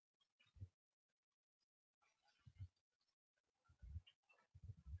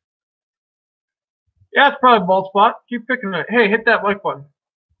 Yeah, it's probably a bald spot. Keep picking it. Hey, hit that like button.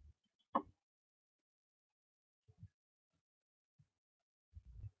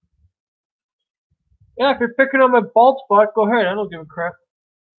 Yeah, if you're picking on my bald spot, go ahead. I don't give a crap.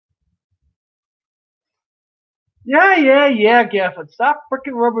 Yeah, Gaffin. Stop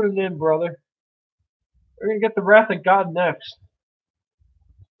freaking rubbing it in, brother. We're gonna get the wrath of God next.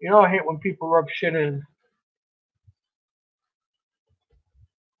 You know I hate when people rub shit in.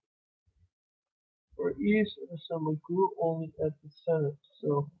 For ease of assembly, glue only at the center.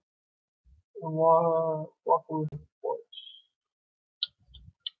 So, walk away from the porch.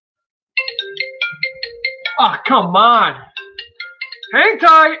 Ah, oh, come on. Hang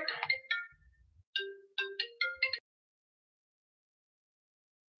tight.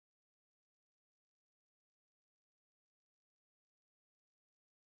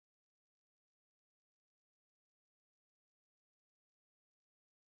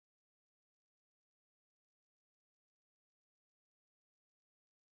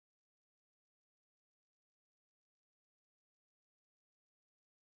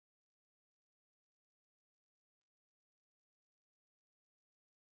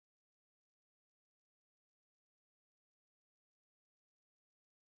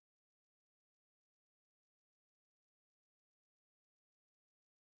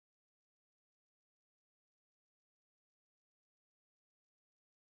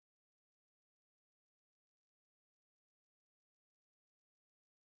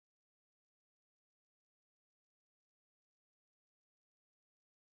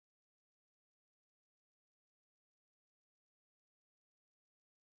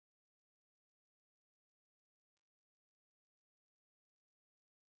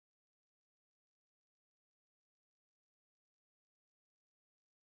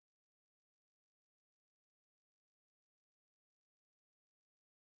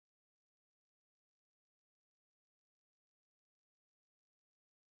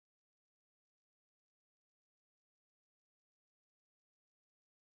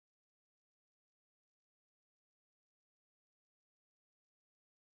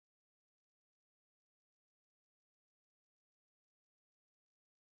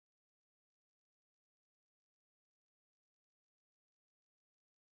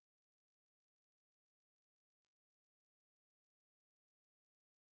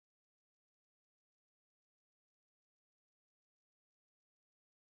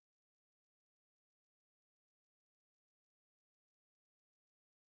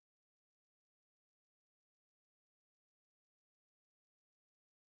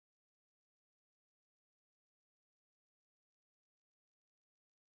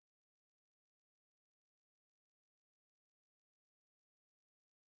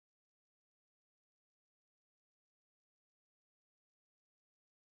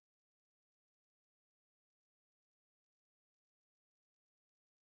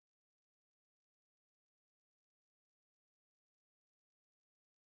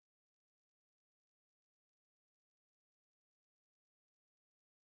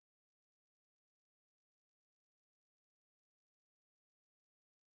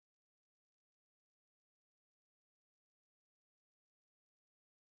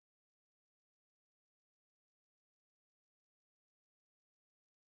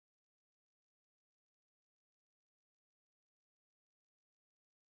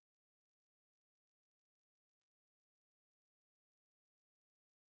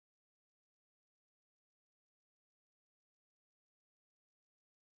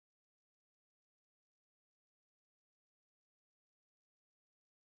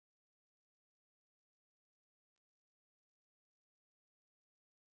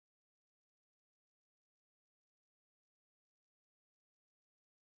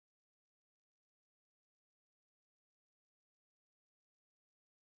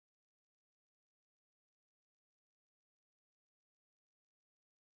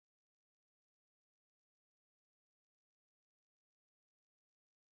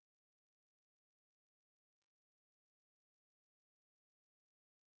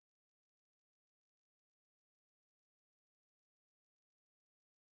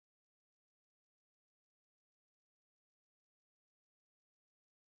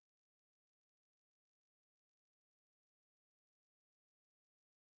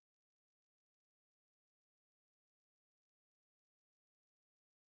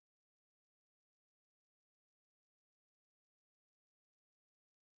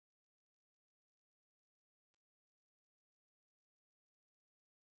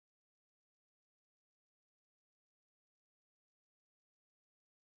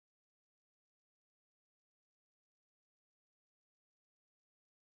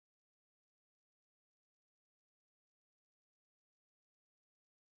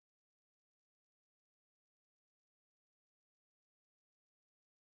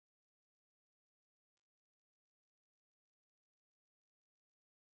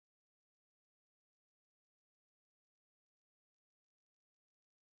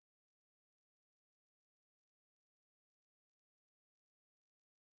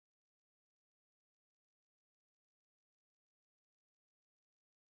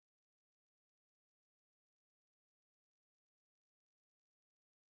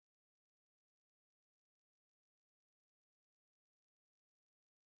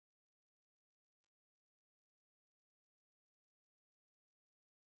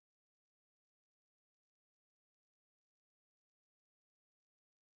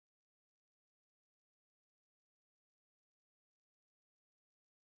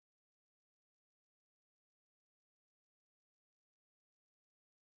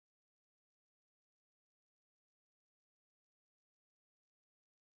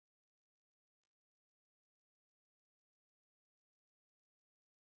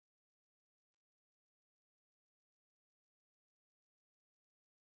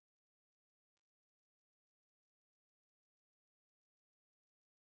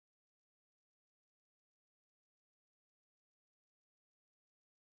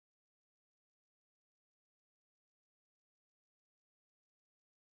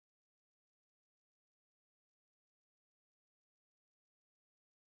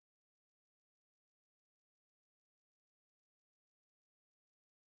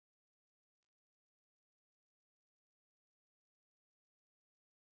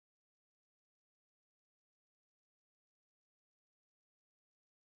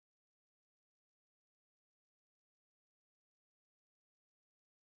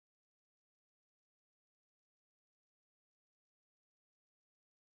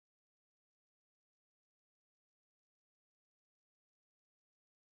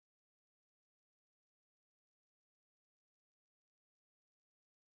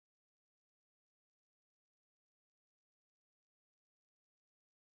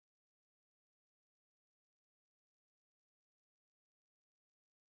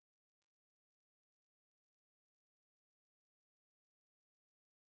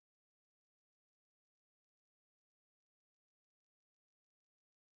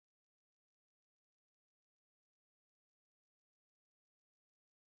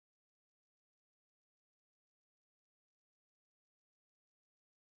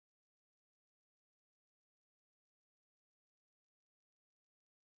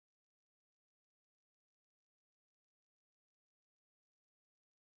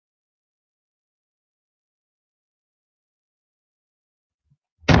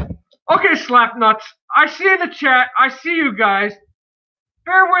 Okay, Slapnuts. I see in the chat. I see you guys.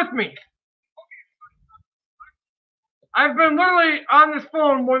 Bear with me. I've been literally on this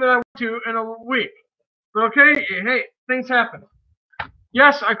phone more than I want to in a week. But okay, hey, things happen.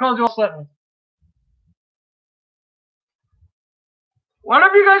 Yes, I called you all Slapnuts.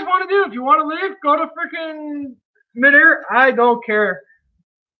 Whatever you guys want to do. If you want to leave, go to freaking midair. I don't care.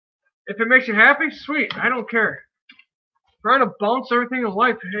 If it makes you happy, sweet. I don't care. Trying to bounce everything in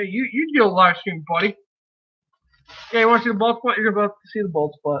life. Hey, you do a live stream, buddy. Yeah, you want to see the bald spot? You're about to see the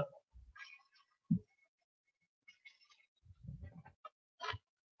bald spot.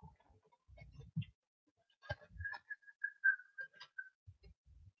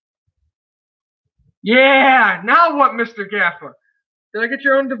 Yeah, now what, Mr. Gaffa? Did I get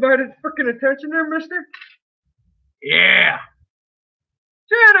your undivided freaking attention there, mister? Yeah.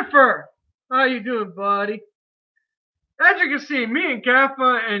 Jennifer! How you doing, buddy? As you can see, me and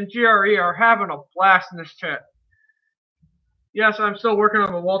Gaffa and GRE are having a blast in this chat. Yes, I'm still working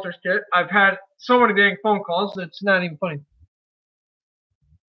on the Walters kit. I've had so many dang phone calls, it's not even funny.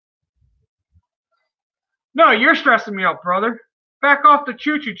 No, you're stressing me out, brother. Back off the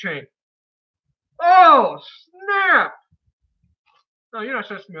choo-choo chain. Oh, snap! No, you're not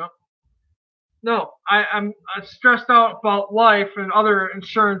stressing me out. No, I'm stressed out about life and other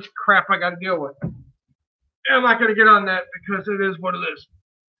insurance crap I gotta deal with. And I'm not gonna get on that because it is what it is.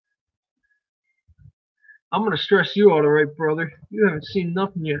 I'm gonna stress you out, alright, brother. You haven't seen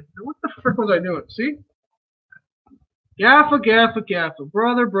nothing yet. What the frick was I doing? See? Gaffa.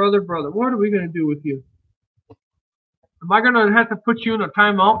 Brother. What are we gonna do with you? Am I gonna have to put you in a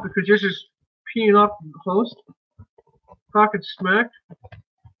timeout because you're just peeing off the host? Talking smack?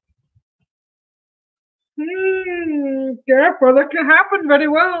 Gaffa, that can happen very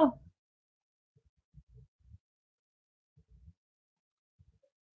well.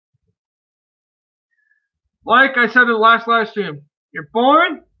 Like I said in the last live stream, you're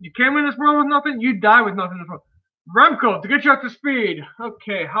born, you came in this world with nothing, you die with nothing in this world. Remco, to get you up to speed.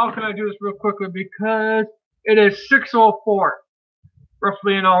 Okay, how can I do this real quickly? Because it is 6:04,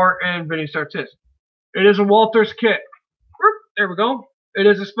 roughly an hour, and Vinny starts his. It is a Walters kit. There we go. It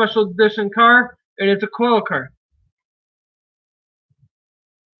is a special edition car, and it's a coil car.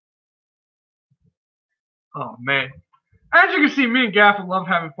 Oh, man. As you can see, me and Gaffa love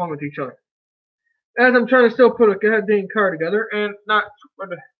having fun with each other. As I'm trying to still put a goddamn car together, and not...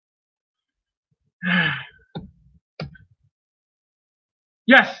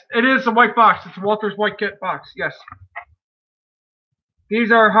 Yes, it is a white box. It's a Walters white kit box. Yes.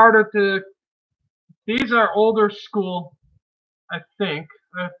 These are harder to... These are older school, I think.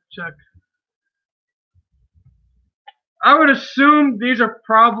 I have to check. I would assume these are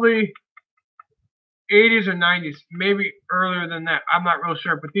probably 80s or 90s. Maybe earlier than that. I'm not real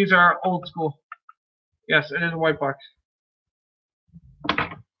sure. But these are old school. Yes, it is a white box. And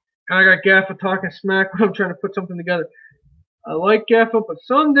I got Gaffa talking smack when I'm trying to put something together. I like Gaffa, but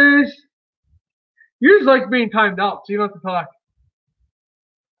some days you just like being timed out, so you don't have to talk.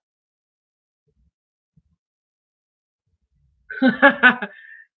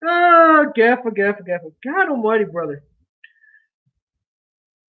 Oh, Gaffa. God almighty, brother.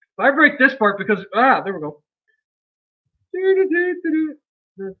 If I break this part because... Ah, there we go.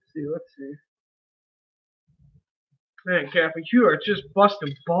 Let's see. Man, Gaffa, you are just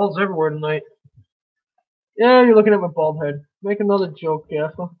busting balls everywhere tonight. Yeah, you're looking at my bald head. Make another joke,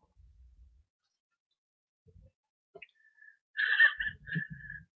 Gaffa.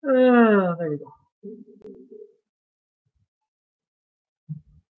 There we go.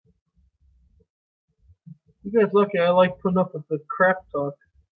 You guys lucky I like putting up with the crap talk.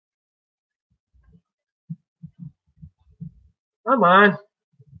 Come on.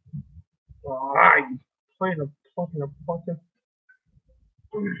 Oh, you playing a fucking.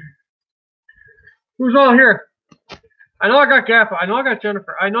 Who's all here? I know I got Gaffa. I know I got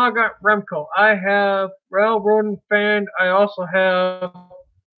Jennifer. I know I got Remco. I have Railroad Fan. I also have.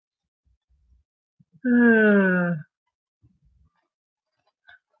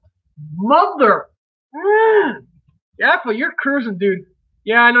 Mother. Gaffa, you're cruising, dude.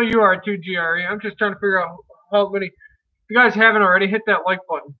 Yeah, I know you are too, GRE. I'm just trying to figure out how many. If you guys haven't already, hit that like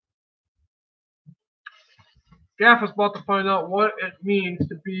button. Gaffa's about to find out what it means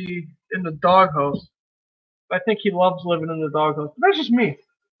to be in the doghouse. I think he loves living in the doghouse. That's just me.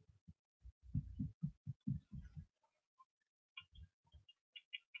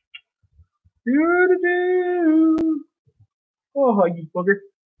 Oh, you booger.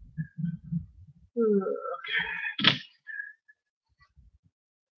 Okay.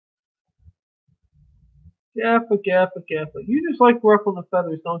 Gaffa, Gaffa, Gaffa. You just like ruffling the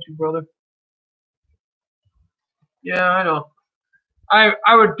feathers, don't you, brother? Yeah, I know. I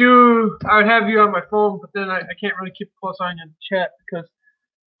would have you on my phone, but then I can't really keep a close eye on the chat because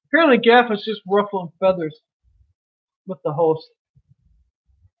apparently Gaffa's just ruffling feathers with the host.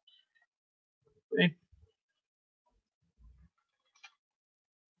 See?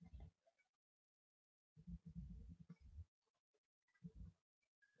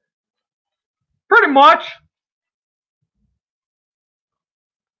 Pretty much.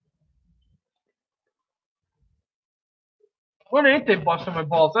 When ain't they busting my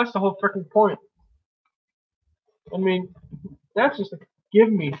balls? That's the whole freaking point. I mean, that's just a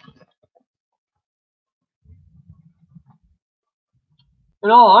give me.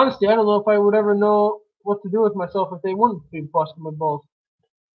 In all honesty, I don't know if I would ever know what to do with myself if they wouldn't be busting my balls.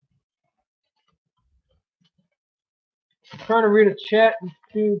 Trying to read a chat and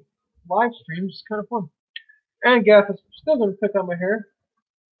do live streams is kind of fun. And Gaff is still going to pick on my hair.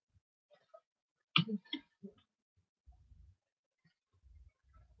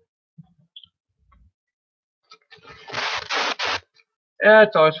 Yeah,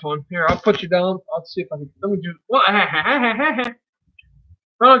 it's always fun. Here, I'll put you down. I'll see if I can. Let me do. Well, if I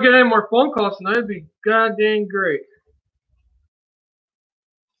don't get any more phone calls tonight, it'd be goddamn great.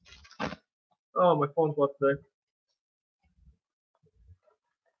 Oh, my phone's left today.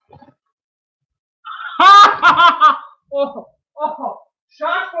 Oh,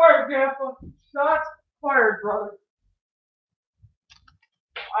 shots fired, Grandpa. Shots fired, brother.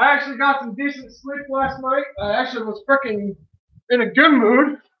 I actually got some decent sleep last night. I actually was freaking in a good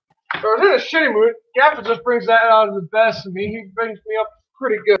mood. I was in a shitty mood. Gaffa just brings that out of the best of me. He brings me up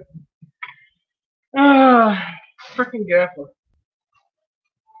pretty good. Freaking Gaffa.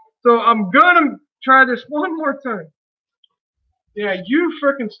 So I'm gonna try this one more time. Yeah, you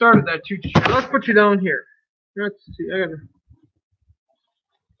freaking started that too. Let's put you down here. Let's see. I gotta.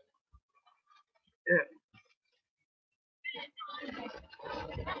 Yeah.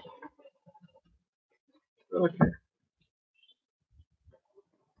 Okay.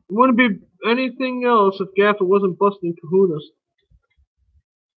 It wouldn't be anything else if Gaffa wasn't busting kahunas.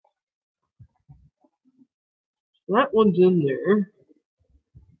 That one's in there.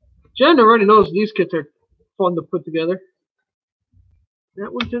 Jen already knows these kits are fun to put together.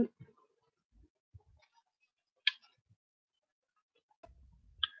 That one's in.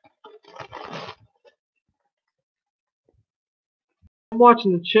 I'm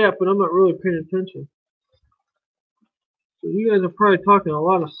watching the chat, but I'm not really paying attention. So you guys are probably talking a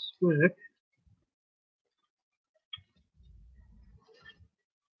lot of smack.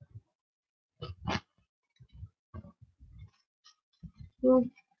 Yeah.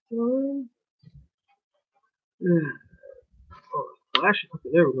 Oh, flashing. Okay,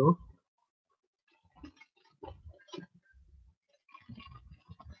 there we go.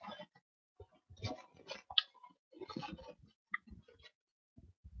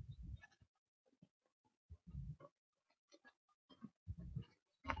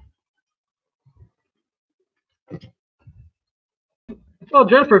 Well,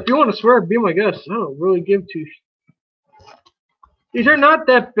 Jennifer, if you want to swear, be my guest. I don't really give two. These are not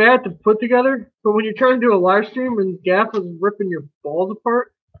that bad to put together, but when you're trying to do a live stream and Gaff is ripping your balls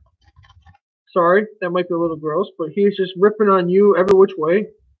apart, sorry, that might be a little gross, but he's just ripping on you every which way,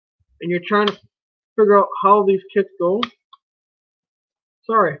 and you're trying to figure out how these kits go.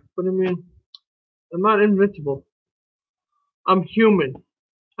 Sorry, but I mean, I'm not invincible. I'm human.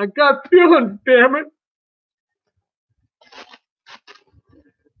 I got feelings, damn it.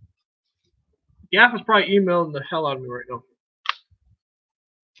 Gaff is probably emailing the hell out of me right now.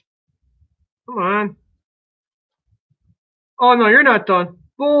 Come on. Oh, no, you're not done.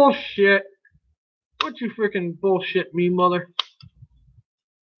 Bullshit. What you freaking bullshit me, mother?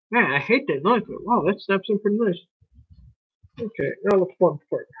 Man, I hate that knife. Wow, that snaps in pretty nice. Okay, now the fun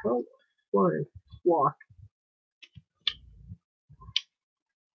part. How flying flock.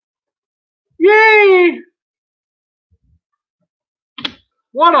 Yay!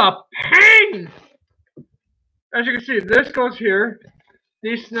 What a pain! As you can see, this goes here.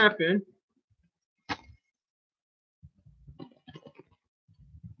 These snap in.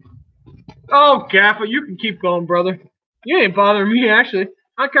 Oh, Gaffa, you can keep going, brother. You ain't bothering me, actually.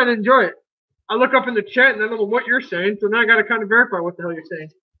 I kind of enjoy it. I look up in the chat and I don't know what you're saying, so now I gotta kind of verify what the hell you're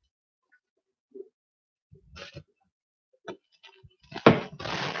saying.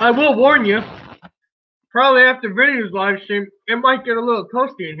 I will warn you, probably after Vinny's live stream, it might get a little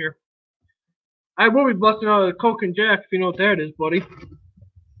toasty in here. I will be busting out of the Coke and Jack if you know what that is, buddy.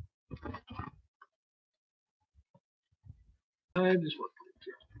 I just want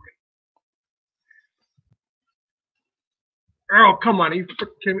Oh, come on, you freaking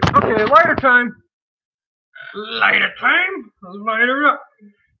kidding me? Okay, lighter time. Lighter time. Lighter up.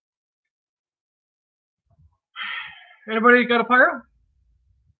 Anybody got a pyro?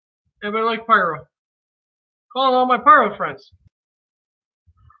 Anybody like pyro? Calling all my pyro friends.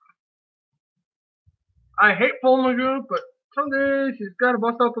 I hate Full Lagoon, but some days she's got to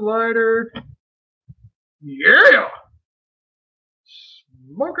bust out the lighter. Yeah!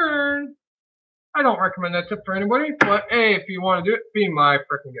 Smoking! I don't recommend that tip for anybody, but hey, if you want to do it, be my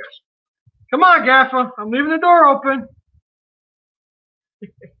freaking guest. Come on, Gaffa. I'm leaving the door open.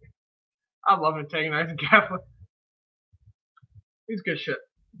 I love antagonizing Gaffa. He's good shit.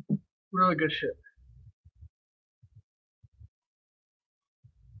 Really good shit.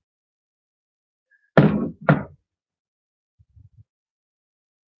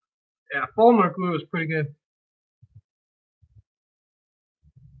 Yeah, Fulmer glue is pretty good.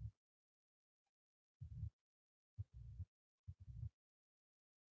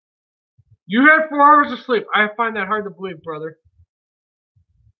 You had 4 hours of sleep. I find that hard to believe, brother.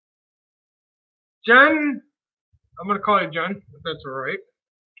 Jen, I'm gonna call you Jen, if that's alright.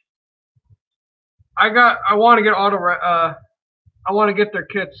 I want to get I want to get their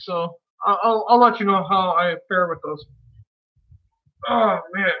kits, so I'll let you know how I fare with those. Oh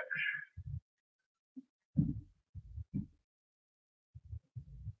man.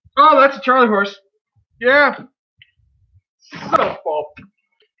 Oh, that's a Charlie horse. Yeah. So full.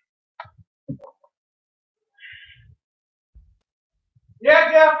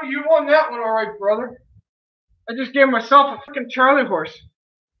 Yeah, Gaffy, you won that one alright, brother. I just gave myself a freaking Charlie horse.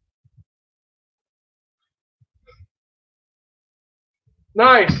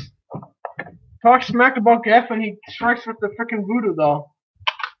 Nice. Talk smack about Gaff and he strikes with the freaking voodoo doll.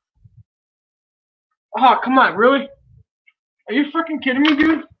 Oh, come on, really? Are you freaking kidding me,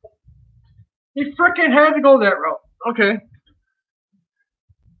 dude? He freaking had to go that route. Okay.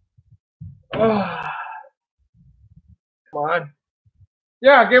 Oh. Come on.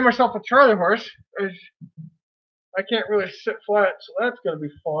 Yeah, I gave myself a Charlie horse. I can't really sit flat, so that's gonna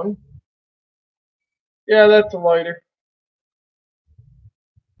be fun. Yeah, that's a lighter.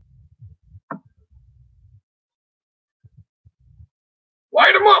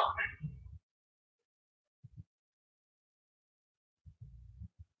 Light him up!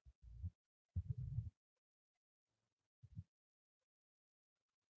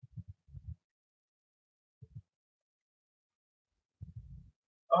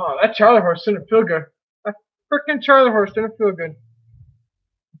 Oh, that Charlie horse didn't feel good. That freaking Charlie horse didn't feel good.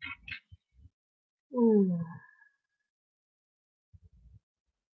 Ooh.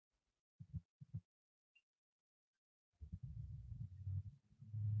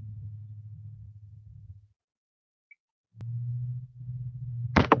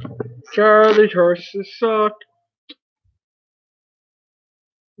 Charlie horses suck.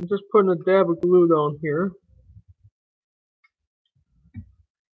 I'm just putting a dab of glue down here.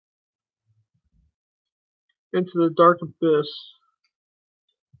 Into the dark abyss.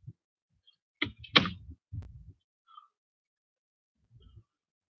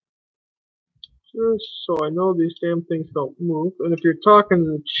 Just so I know these damn things don't move. And if you're talking in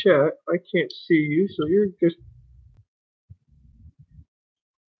the chat, I can't see you, so you're just...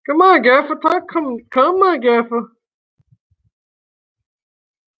 Come on, Gaffer, talk. Come on, Gaffer.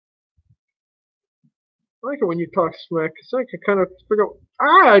 I like it when you talk smack, because I can kind of figure out...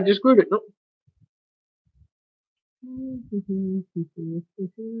 Ah, I just glued it. Nope.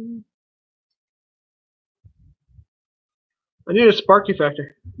 I need a Sparky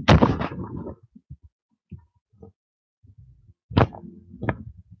factor.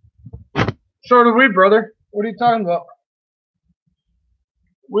 So do we, brother. What are you talking about?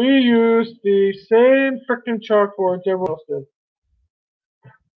 We use the same frickin' chalkboards everyone else did.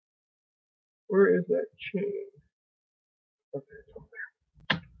 Where is that chain? Okay, it's over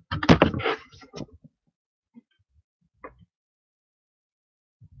there.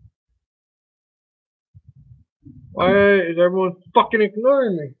 Why is everyone fucking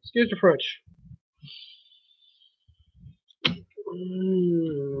ignoring me? Excuse the French.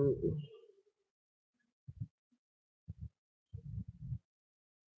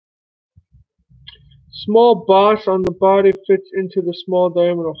 Small boss on the body fits into the small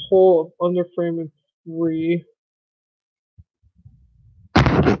diameter hole of underframe in 3.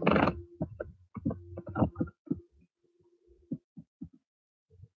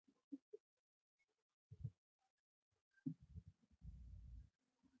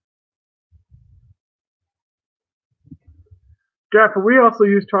 Jeff, we also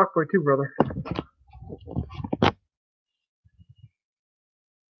use chalkboard too, brother.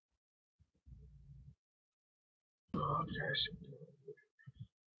 Oh,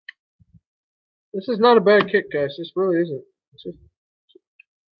 This is not a bad kit, guys. This really isn't. It's just...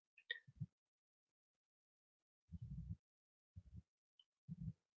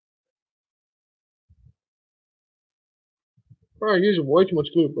 Probably using way too much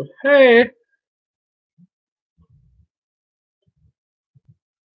glue, but hey!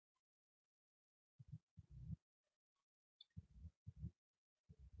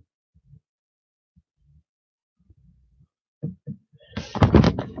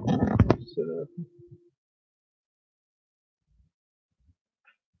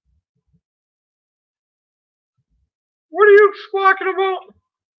 What are you squawking about?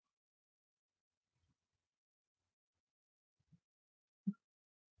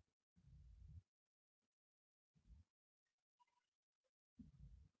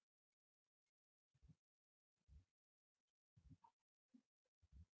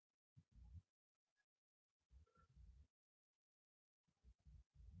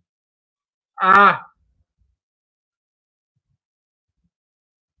 Ah.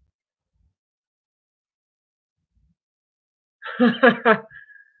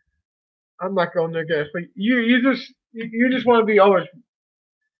 I'm not going there, guys. But you just want to be always.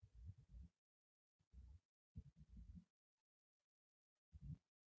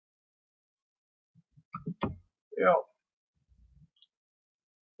 Yeah.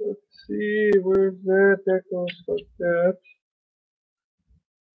 Let's see, where's that? That goes like that.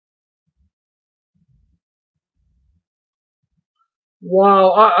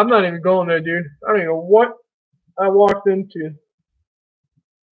 Wow, I'm not even going there, dude. I don't even know what I walked into.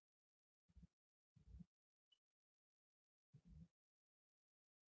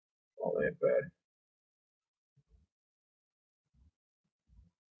 Oh, that ain't bad.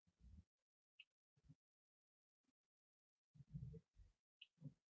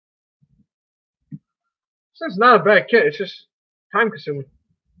 It's not a bad kit. It's just time consuming.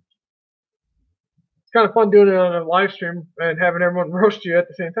 It's kind of fun doing it on a live stream and having everyone roast you at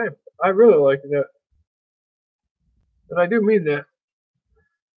the same time. I really like that. And I do mean that.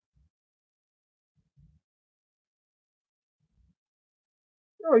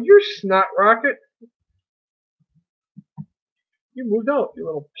 Oh, you're snot rocket. You moved out, you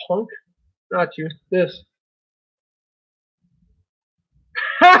little punk. Not you. This.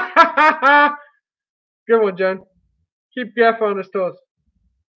 Good one, Jen. Keep Jeff on his toes.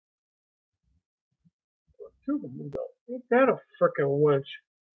 Two of them moved out. Ain't that a frickin' winch?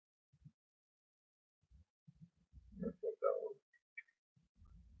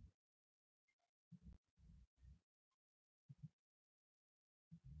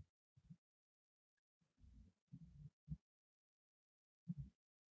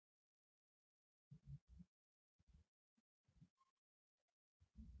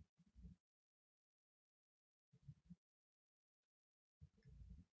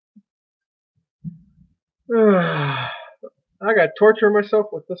 I gotta torture myself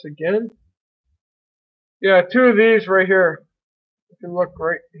with this again. Yeah, two of these right here. You can look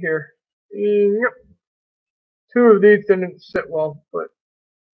right here. Yep. Two of these didn't sit well, but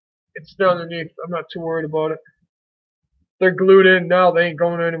it's still underneath. I'm not too worried about it. They're glued in now. They ain't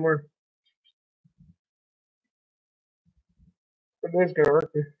going anywhere. But this is gonna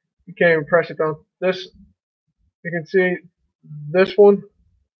hurt me. You can't even press it down. This, you can see this one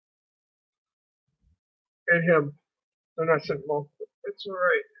and him. They're not sitting well. It's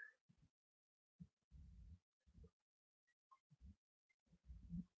alright.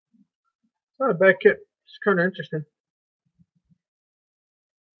 It's not a bad kit. It's kind of interesting.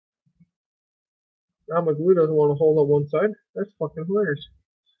 Now my glue doesn't want to hold on one side. That's fucking hilarious.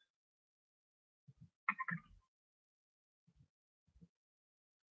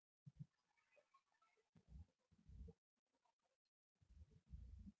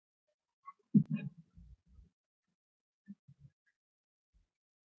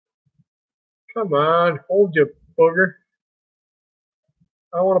 Come on, hold you booger.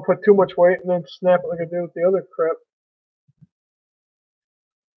 I don't want to put too much weight and then snap it like I did with the other crap.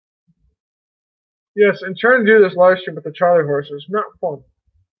 Yes, and trying to do this live stream with the Charlie horse is not fun.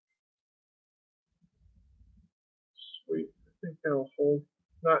 Sweet. I think that'll hold.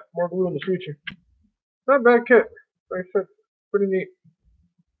 Not more glue in the future. Not a bad kit. Like I said, pretty neat.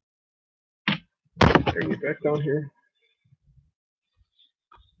 Bring it back down here.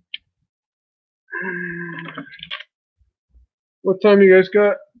 What time you guys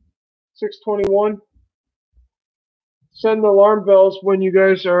got? 6:21. Send the alarm bells when you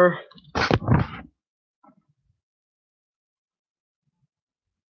guys are.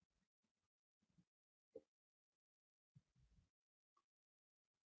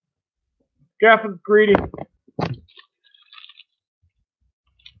 Gaff greedy.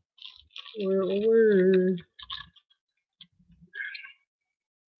 Where?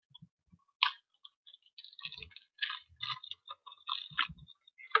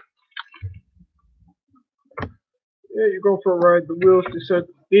 Yeah, you go for a ride. The wheels, they said,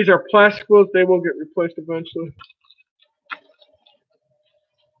 these are plastic wheels. They will get replaced eventually.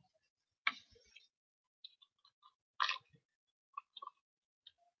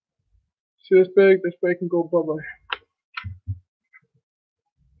 See this bag? This bag can go bye-bye.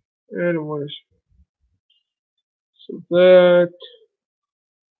 Anyways. So that,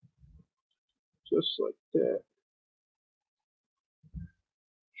 just like that.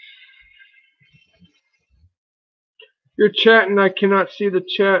 You're chatting, I cannot see the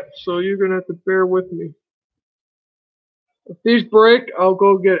chat, so you're gonna have to bear with me. If these break, I'll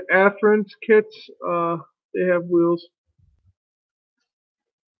go get Atheron's kits. They have wheels.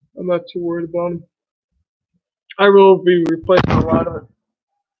 I'm not too worried about them. I will be replacing a lot of it.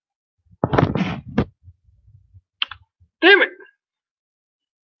 Damn it!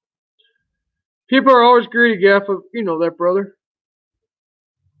 People are always greedy, Gaffa. You know that, brother.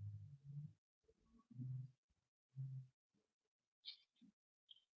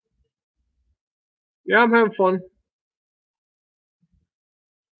 Yeah, I'm having fun.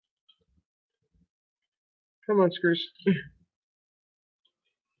 Come on, Screws.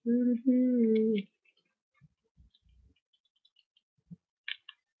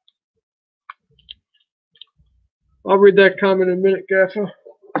 I'll read that comment in a minute, Gaffa.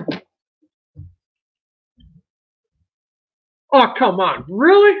 Oh, come on.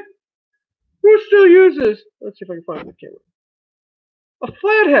 Really? Who still uses... Let's see if I can find the camera. A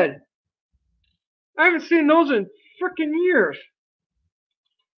flathead. I haven't seen those in frickin' years.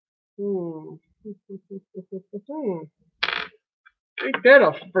 Ain't that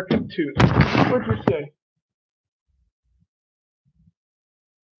a frickin' tooth? What'd you say?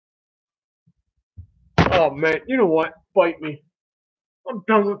 Oh, man. You know what? Bite me. I'm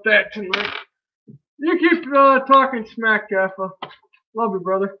done with that tonight. You keep talking smack, Gaffa. Love you,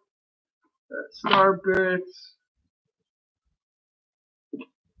 brother. Star bits.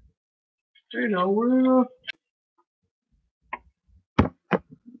 You know, we're...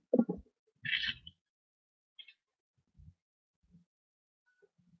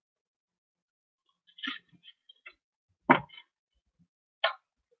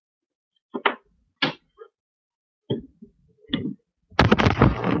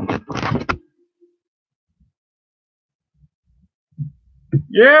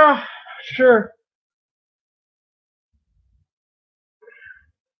 Yeah, sure.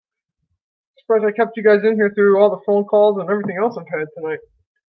 Surprised I kept you guys in here through all the phone calls and everything else I've had tonight.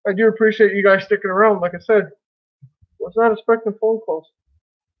 I do appreciate you guys sticking around. Like I said, was not expecting phone calls.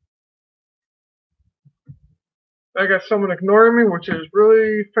 I got someone ignoring me, which is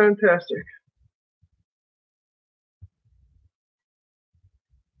really fantastic.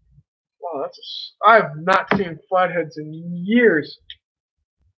 Wow, I've not seen flatheads in years.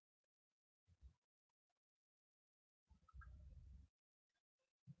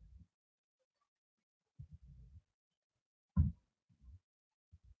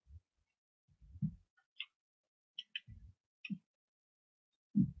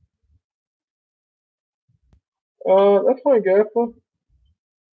 That's fine, Gaffa.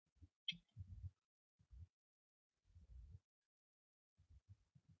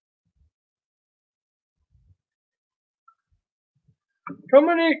 Come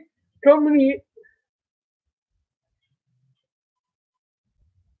and eat. Come and eat.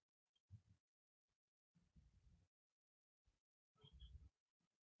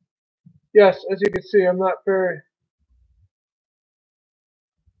 Yes, as you can see, I'm not very...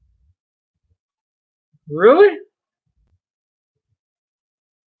 Really?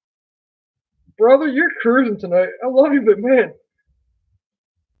 Brother, you're cruising tonight. I love you, but man,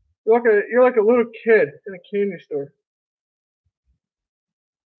 you're like a little kid in a candy store.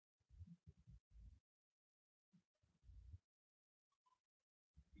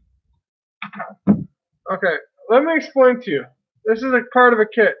 Okay, let me explain to you. This is a part of a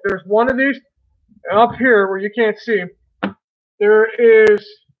kit. There's one of these, and up here where you can't see, there is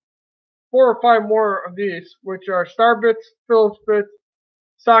 4 or 5 more of these, which are star bits, Phillips bits,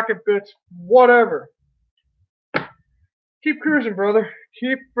 socket bits, whatever. Keep cruising, brother.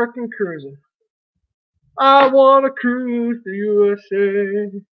 Keep freaking cruising. I wanna cruise the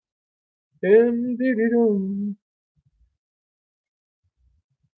USA.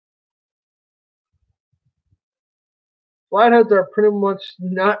 Flatheads are pretty much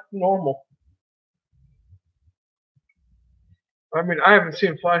not normal. I mean, I haven't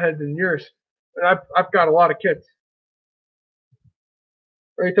seen flatheads in years, and I've got a lot of kits.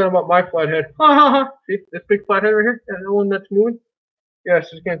 Or are you talking about my flathead? Ha ha ha! See this big flathead right here? The one that's moving? Yes,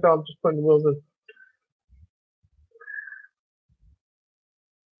 you can't tell. I'm just putting the wheels in.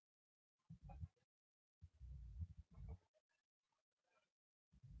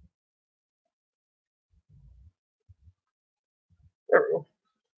 There we go.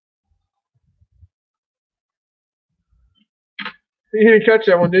 You didn't catch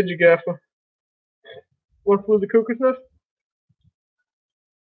that one, did you, Gaffer? What flew the cuckoo's nest?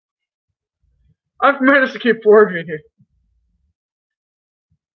 I've managed to keep 4 of you in here.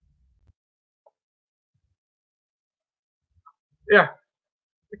 Yeah.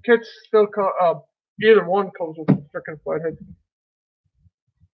 The kids still call, either one comes with a frickin' flathead.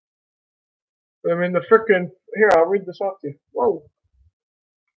 But I mean, the frickin', here, I'll read this off to you. Whoa.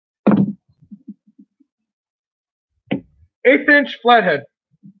 1/8" flathead.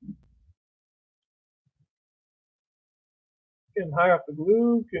 Getting high off the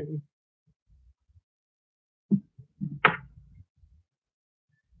glue, getting...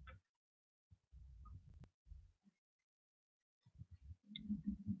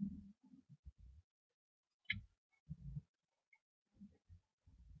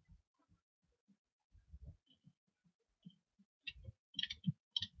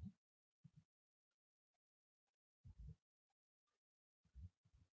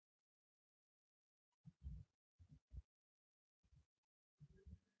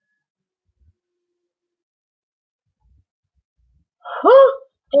 Huh?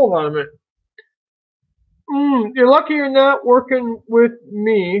 Hold on a minute. You're lucky you're not working with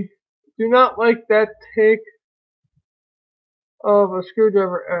me. Do not like that take of a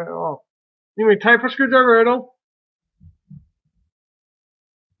screwdriver at all. You mean type of screwdriver at all?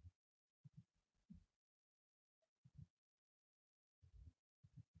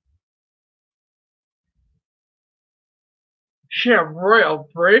 Yeah, right, I'll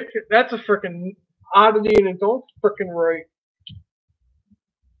break. That's a frickin' oddity in its own frickin' right.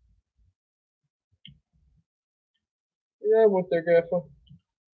 Yeah, I went there, Gaffer.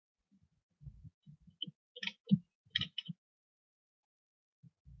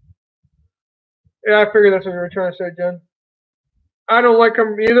 Yeah, I figured that's what you were trying to say, Jen. I don't like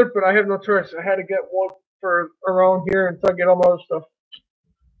them either, but I have no choice. I had to get one for around here until I get all my other stuff.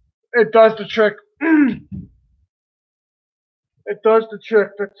 It does the trick. It does the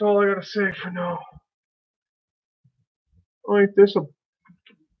trick. That's all I gotta say for now. I'll make this a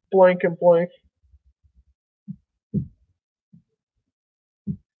blank and blank.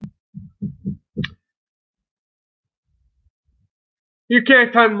 You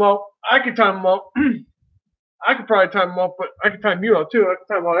can't time them out. I can time them out. I could probably time them out, but I can time you out too. I can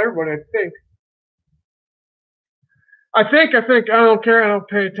time out everybody, I think. I think. I don't care. I don't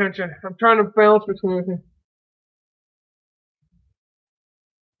pay attention. I'm trying to balance between everything.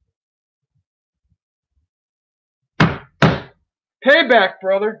 Payback,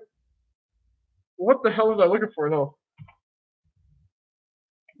 brother. What the hell was I looking for now?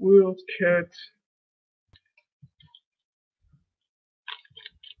 Wheels, kits.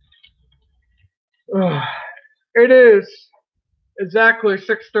 It is exactly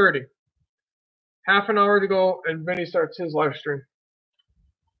 6:30. Half an hour to go, and Vinny starts his live stream.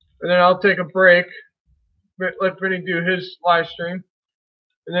 And then I'll take a break, let Vinny do his live stream.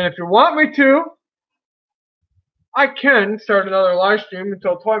 And then if you want me to, I can start another live stream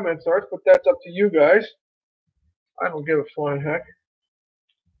until Toyman starts, but that's up to you guys. I don't give a flying heck.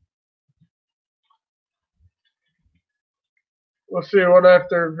 We'll see what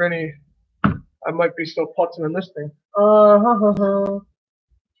after Vinny. I might be still putzing on this thing.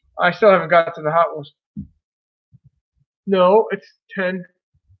 I still haven't got to the Hot Wheels. No, it's 10.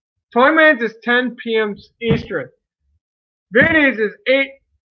 Toyman's is 10 p.m. Eastern. Vinny's is 8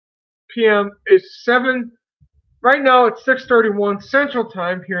 p.m. It's 7. Right now it's 6:31 Central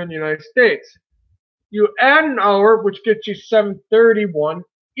Time here in the United States. You add an hour, which gets you 7:31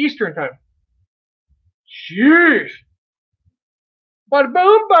 Eastern Time. Jeez. Bada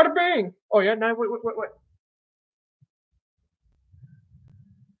boom, bada bing. Oh yeah, no, wait.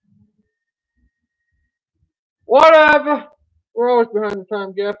 Whatever. We're always behind the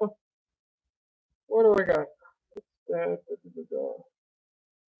time, Gaffer. What do I got? Gaffer.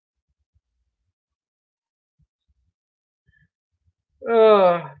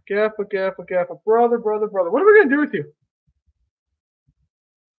 Brother. What are we going to do with you?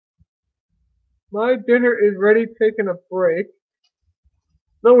 My dinner is ready, taking a break.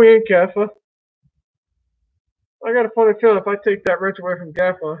 No, we ain't, Gaffer. I got a funny feeling if I take that wrench away from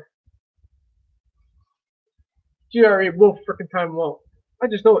Gaffer, GRE will frickin' time him out. I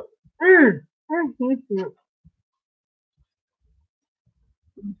just know it.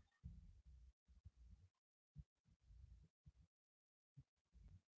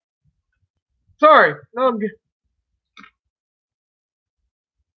 Sorry. No, I'm good.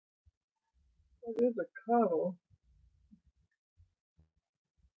 Oh, there's a cuddle.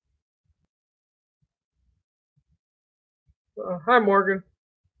 Hi, Morgan.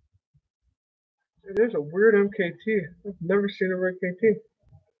 It is a weird MKT. I've never seen a MKT.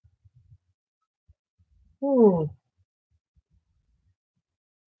 Hmm.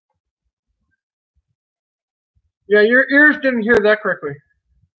 Yeah, your ears didn't hear that correctly.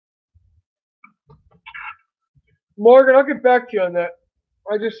 Morgan, I'll get back to you on that.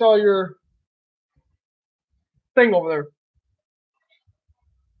 I just saw your thing over there.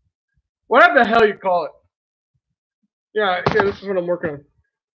 Whatever the hell you call it. Yeah, this is what I'm working on.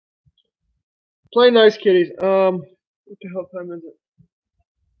 Play nice, kitties. What the hell time is it?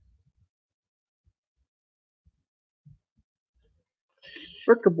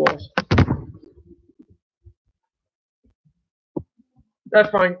 Fricker balls. That's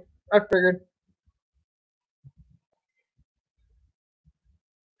fine. I figured.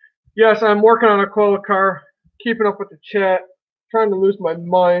 Yes, I'm working on a Aquila car, keeping up with the chat, trying to lose my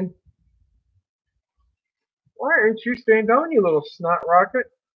mind. Why aren't you staying down, you little snot rocket?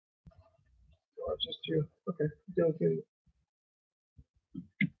 Oh, it's just you. Okay, deal with you.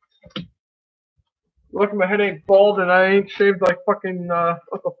 Look, my head ain't bald and I ain't shaved like fucking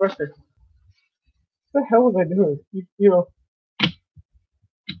Uncle Fester. What the hell was I doing? You know.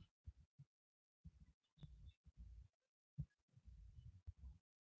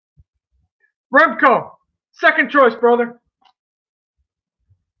 Remco! Second choice, brother!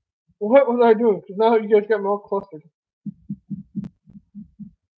 What was I doing? Because now you guys got me all clustered.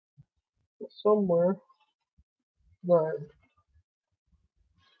 Somewhere. Nine.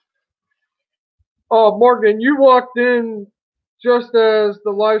 Oh, Morgan, you walked in just as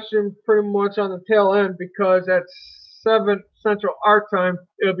the live stream pretty much on the tail end because at 7 Central our time,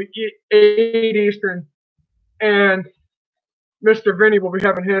 it'll be 8 Eastern, and Mr. Vinny will be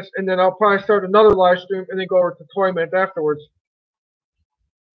having his, and then I'll probably start another live stream and then go over to Toyment afterwards.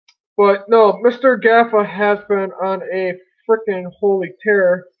 But no, Mr. Gaffa has been on a freaking holy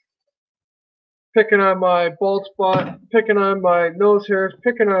tear, picking on my bald spot, picking on my nose hairs,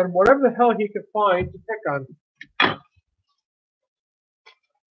 picking on whatever the hell he could find to pick on.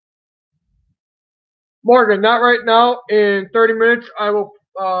 Morgan, not right now. In 30 minutes, I'll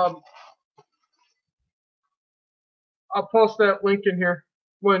post that link in here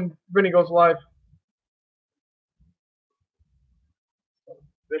when Vinny goes live.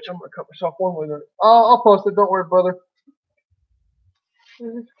 Bitch, I'm gonna cut myself one with it. I'll post it. Don't worry, brother.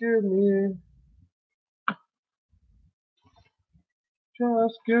 Excuse me.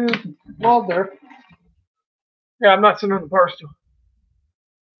 Just give. Well, there. Yeah, I'm not sitting on the bar stool.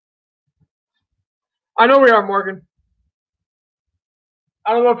 I know we are, Morgan.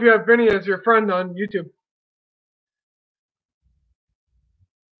 I don't know if you have Vinny as your friend on YouTube.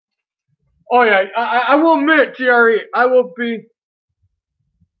 Oh yeah, I will admit, GRE, I will be.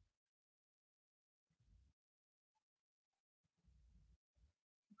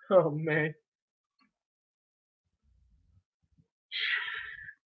 Oh man,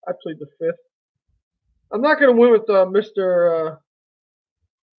 I played the fifth. I'm not gonna win with Mr.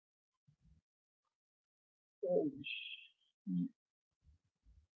 Holy shit.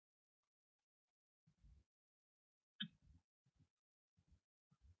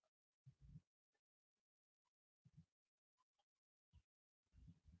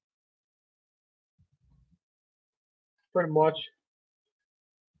 Pretty much.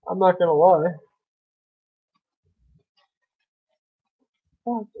 I'm not gonna lie.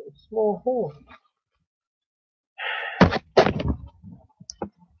 Oh, it's a small hole.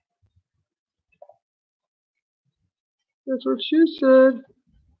 That's what she said.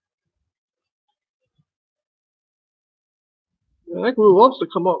 Yeah, that glue loves to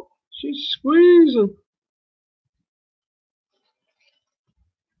come up. She's squeezing.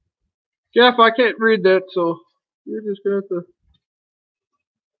 Jeff, I can't read that, so you're just gonna have to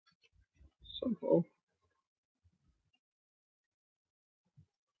somehow.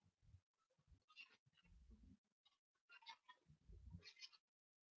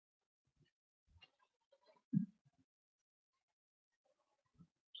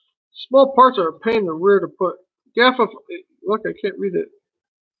 Small parts are a pain in the rear to put. Jeff, look, I can't read it.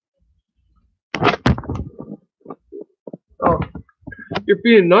 Oh, you're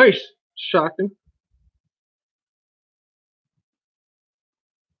being nice. Shocking.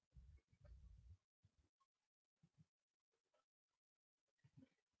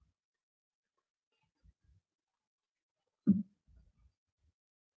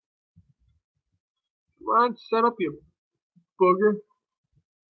 Come on, set up, you booger.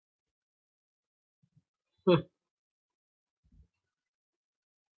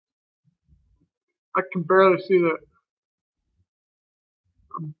 I can barely see that.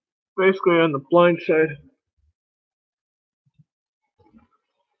 I'm basically on the blind side.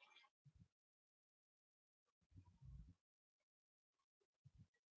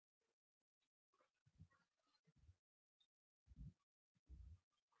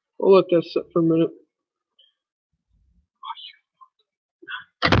 I'll let that sit for a minute.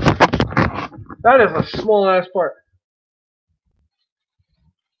 That is a small ass part.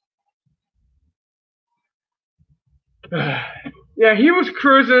 Yeah, he was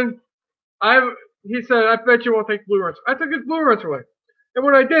cruising. He said, I bet you won't take blue runs. I took his blue runs away. And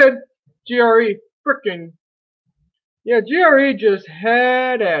when I did, GRE freaking, yeah, GRE just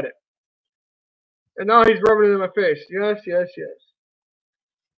had at it. And now he's rubbing it in my face. Yes, yes, yes.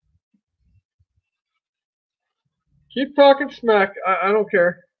 Keep talking smack. I don't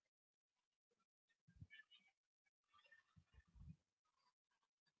care.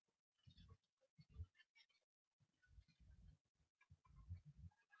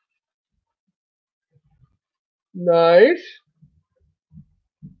 Nice.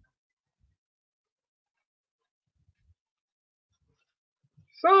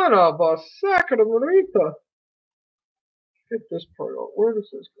 Son of a sacamarita. Get this part out. Where does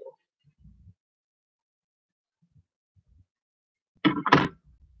this go?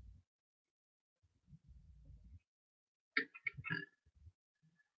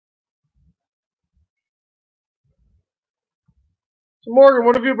 So Morgan,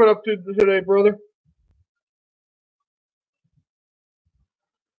 what have you been up to today, brother?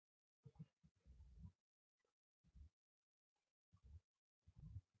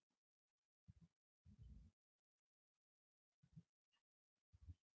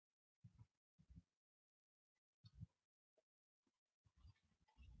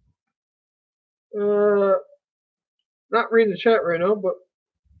 Not reading the chat right now, but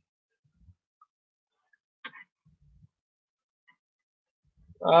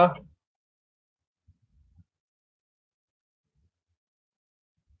I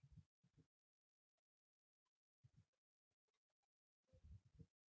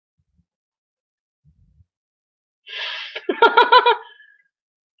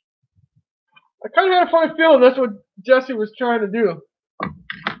kind of had a funny feeling that's what Jesse was trying to do.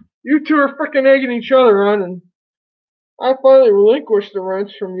 You two are freaking egging each other on, and I finally relinquished the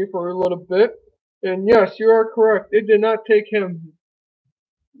wrench from you for a little bit. And yes, you are correct. It did not take him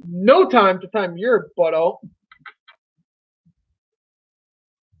no time to time your butt out.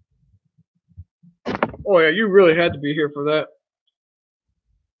 Oh yeah, you really had to be here for that.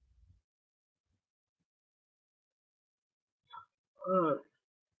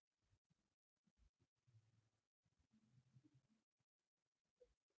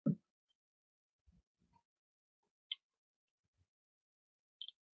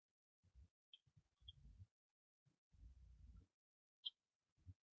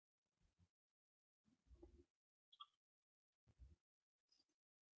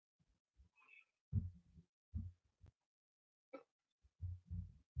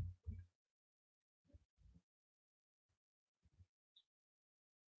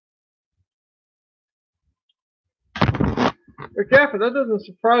 Gaffer, that doesn't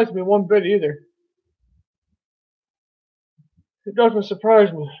surprise me one bit either. It doesn't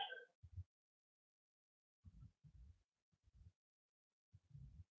surprise me.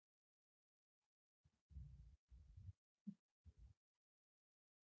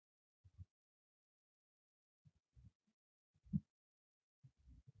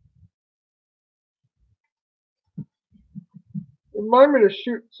 Remind me to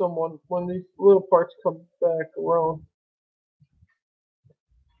shoot someone when these little parts come back around.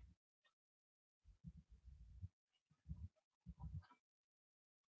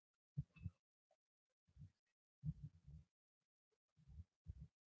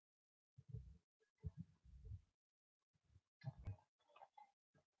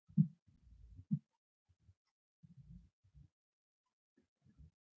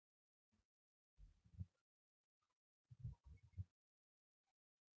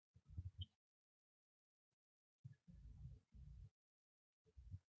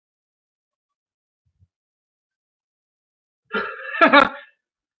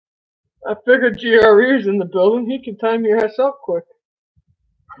 I figured GRE's in the building. He can time your ass up quick.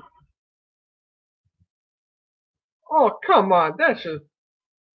 Oh, come on. That's just...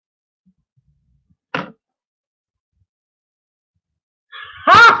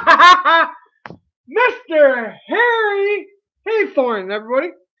 Mr. Harry Haythorne, everybody.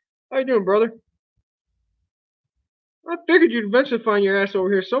 How you doing, brother? I figured you'd eventually find your ass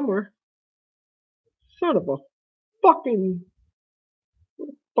over here somewhere. Son of a fucking... Where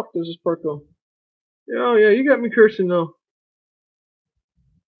the fuck does this part go? Oh yeah, you got me cursing though.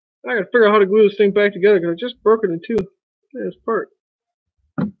 I gotta figure out how to glue this thing back together because I just broke it in two. This part.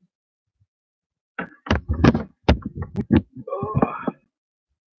 Ugh.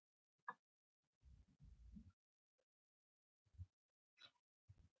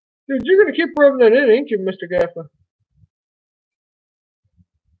 Dude, you're gonna keep rubbing that in, ain't you, Mr. Gaffer?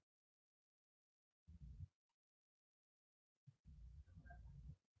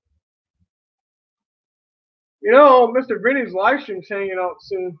 You know, Mr. Vinny's live stream's hanging out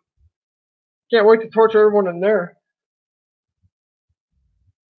soon. Can't wait to torture everyone in there.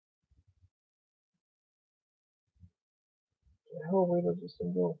 The hell, where does this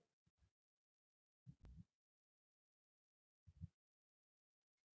thing go?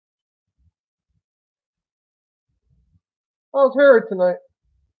 How's Harry tonight?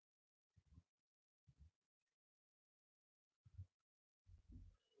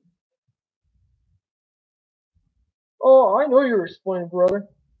 Oh, I know you're explaining, brother.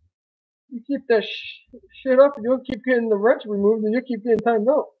 You keep that shit up and you'll keep getting the wrench removed and you'll keep getting timed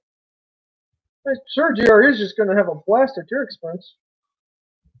out. I'm sure GRE is just gonna have a blast at your expense.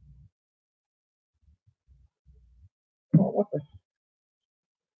 Oh, what the?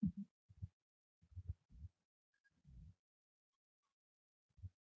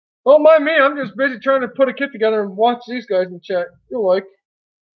 Don't mind me, I'm just busy trying to put a kit together and watch these guys in chat. You'll like.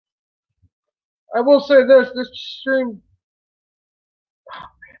 I will say this stream... Oh,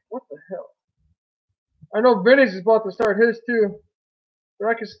 man, what the hell? I know Vinny's is about to start his too. But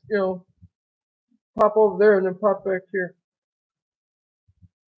I can, you know, pop over there and then pop back here.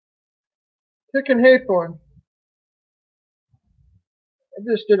 Kicking Haythorn. I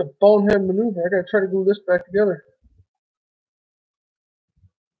just did a bonehead maneuver. I gotta try to glue this back together.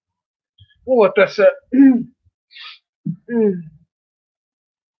 We'll let that set.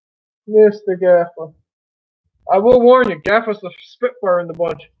 Mr. Gaffer. I will warn you, Gaffer's the Spitfire in the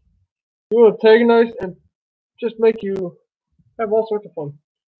bunch. He will antagonize and just make you have all sorts of fun.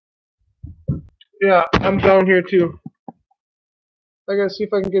 Yeah, I'm down here too. I gotta see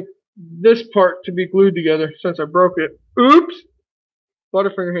if I can get this part to be glued together since I broke it. Oops!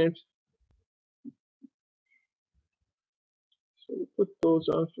 Butterfinger hands. So we'll put those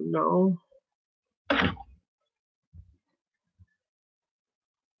on for now.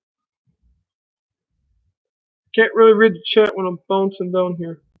 Can't really read the chat when I'm bouncing down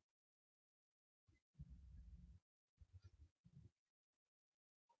here.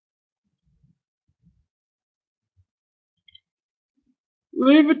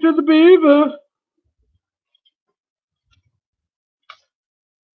 Leave it to the beaver.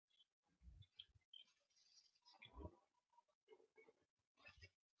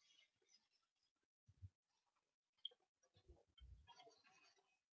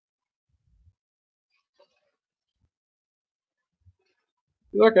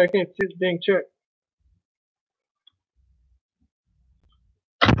 Look, I can't see the dang chat.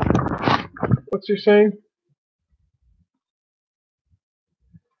 What's he saying?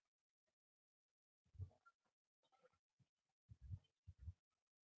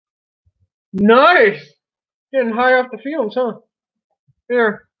 Nice! Getting high off the fumes, huh?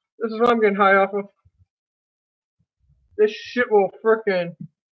 Here, this is what I'm getting high off of. This shit will frickin'...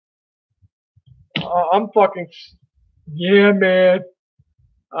 I'm fucking... Yeah, man.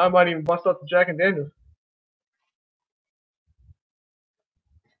 I might even bust out the Jack and Daniels.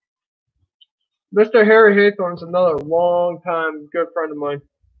 Mr. Harry Haythorn's another long time good friend of mine.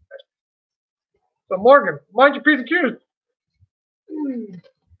 So Morgan, mind your P's and Q's.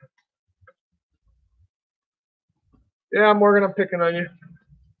 Yeah, Morgan, I'm picking on you.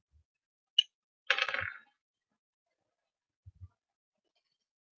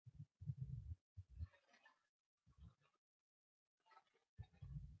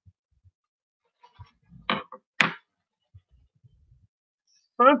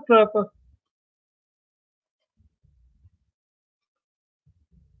 I'm tough.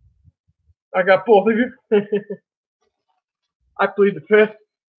 I got both of you. I plead the fifth.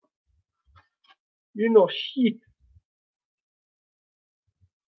 You know shit.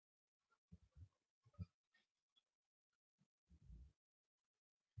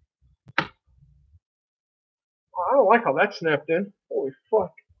 Oh, I don't like how that snapped in. Holy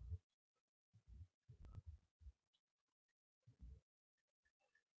fuck.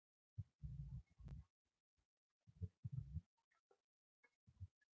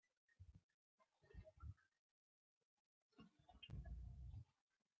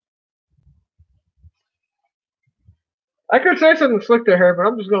 I could say something slick to her, but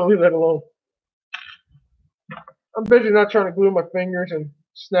I'm just gonna leave that alone. I'm busy not trying to glue my fingers and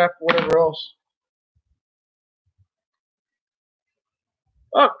snap whatever else.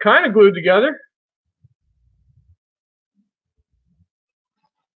 Oh, kind of glued together.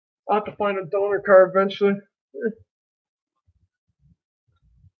 I'll have to find a donor card eventually.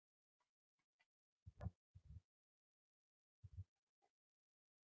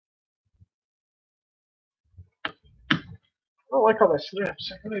 I don't like how that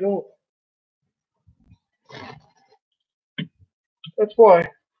snaps. I really don't. That's why.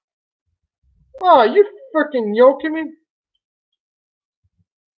 Oh, you freaking yoking me?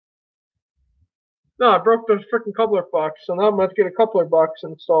 No, I broke the freaking coupler box, so now I'm going to have to get a coupler box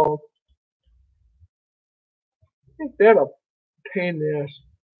installed. Ain't that a pain in the ass?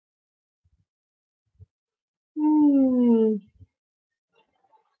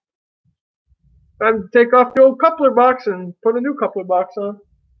 Time to take off the old coupler box and put a new coupler box on.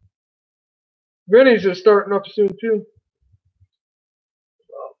 Vinny's is starting up soon too.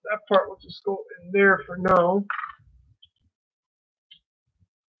 Well, that part will just go in there for now.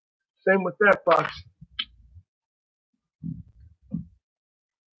 Same with that box.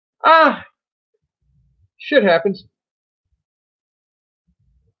 Ah! Shit happens.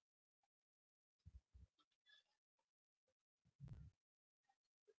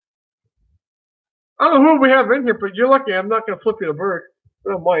 I don't know who we have in here, but you're lucky I'm not going to flip you the bird.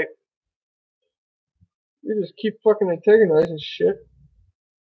 But I might. You just keep fucking antagonizing shit.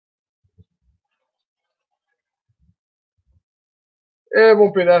 It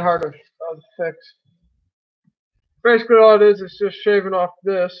won't be that hard to fix. Basically all it is just shaving off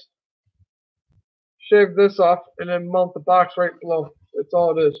this. Shave this off and then mount the box right below. That's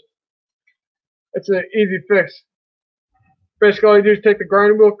all it is. It's an easy fix. Basically all you do is take the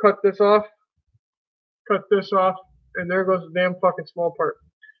grinding wheel, cut this off, and there goes the damn fucking small part.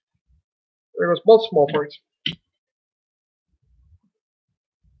 There goes both small parts.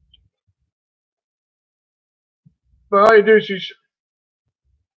 But all you do is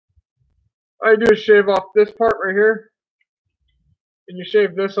shave off this part right here, and you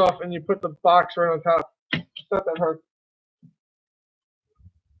shave this off, and you put the box right on top. It's not that hard. See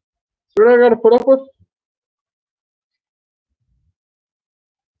what I gotta put up with?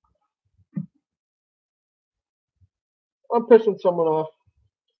 I'm pissing someone off.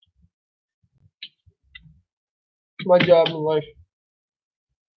 It's my job in life.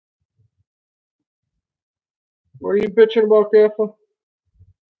 What are you bitching about, Gaffa?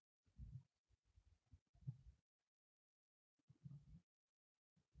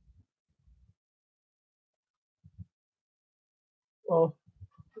 Oh,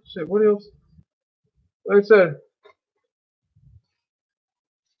 shit, what else? Like I said,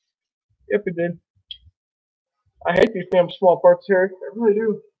 yep, it did. I hate these damn small parts here. I really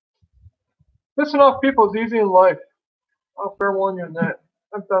do. Pissing off people is easy in life. I'll fair warn you on that.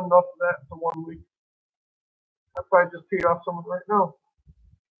 I've done enough of that for 1 week. I'd probably just peed off someone right now.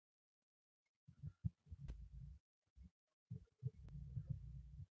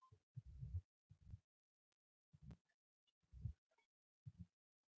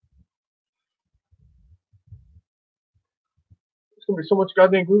 There's gonna be so much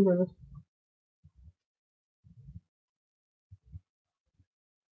goddamn glue in this.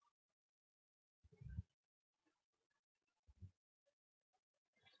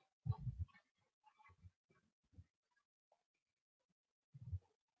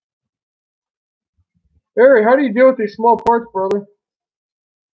 Barry, how do you deal with these small parts, brother?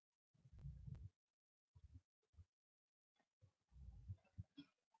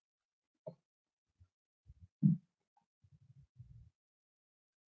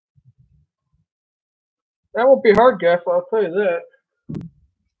 That won't be hard, Gaff, I'll tell you that.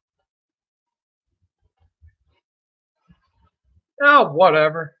 Oh,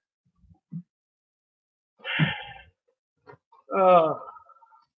 whatever.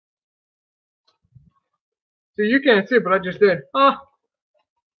 See, you can't see it, but I just did.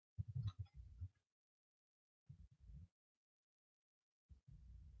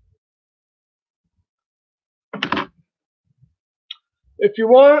 If you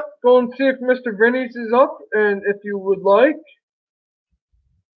want, go and see if Mr. Vinny's is up, and if you would like,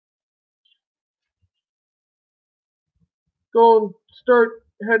 go and start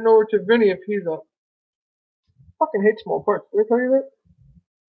heading over to Vinny if he's up. I fucking hate small parts. Did I tell you that?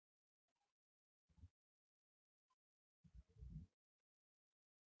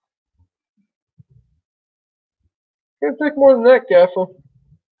 Can't take more than that, Gaffa.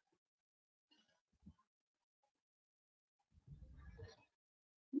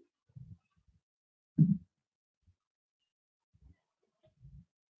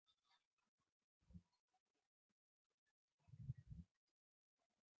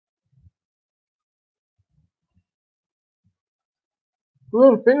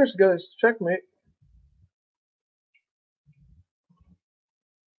 Glue the fingers together is checkmate.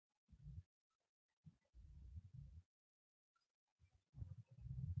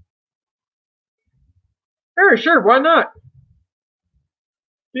 Hey, sure, why not?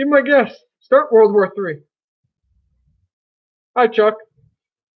 Be my guest. Start World War III. Hi, Chuck.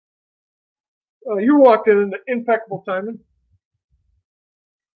 You walked in impeccable timing.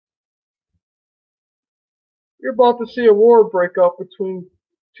 You're about to see a war break out between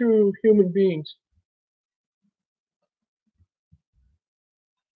two human beings.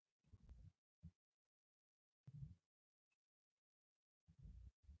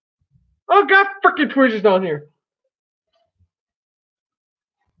 Oh, got freaking tweezers down here.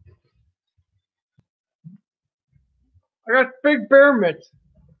 I got big bear mitts.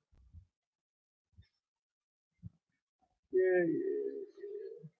 Yeah.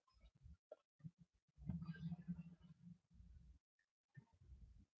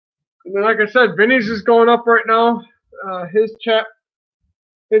 And then, like I said, Vinny's is going up right now. His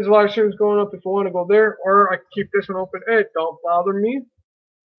live stream is going up if you want to go there, or I can keep this one open. Hey, don't bother me.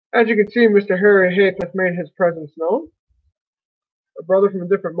 As you can see, Mr. Harry Hayes has made his presence known. A brother from a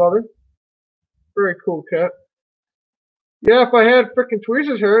different mother. Very cool cat. Yeah, if I had freaking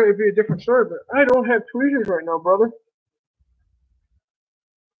tweezers here, it'd be a different story, but I don't have tweezers right now, brother.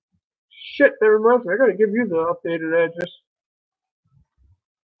 Shit, that reminds me. I gotta give you the updated address.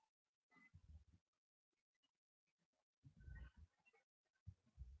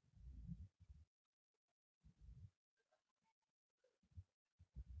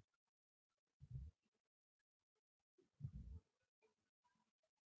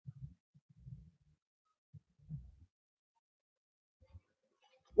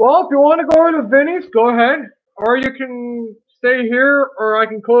 Well, if you want to go over to Vinny's, go ahead. Or you can stay here, or I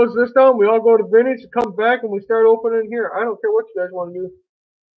can close this down. We all go to Vinny's, come back, and we start opening here. I don't care what you guys want to do.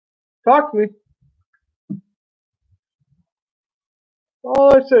 Talk to me.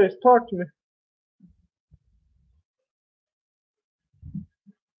 All I say is talk to me.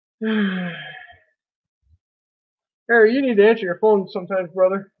 Harry, you need to answer your phone sometimes,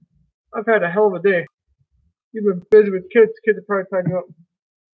 brother. I've had a hell of a day. You've been busy with kids. Kids are probably tied you up.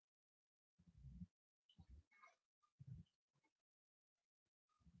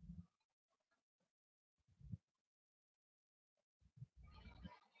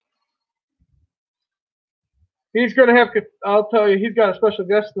 He's gonna have. I'll tell you, he's got a special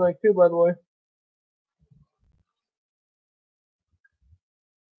guest tonight too. By the way,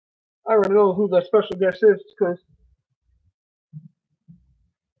 I already know who that special guest is because.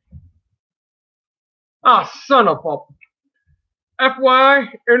 Ah, son of a. FYI,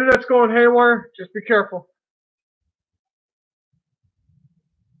 internet's going haywire. Just be careful.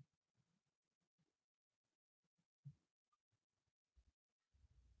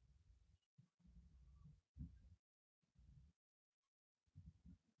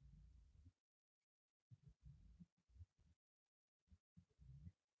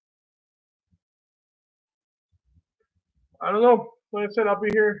 I don't know. Like I said, I'll be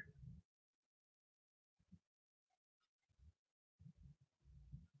here.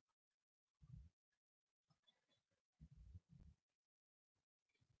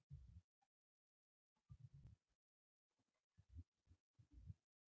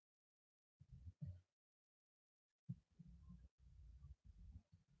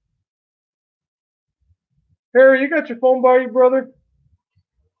 Harry, you got your phone by you, brother?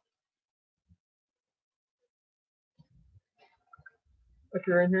 If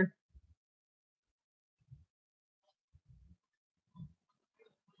you're in here.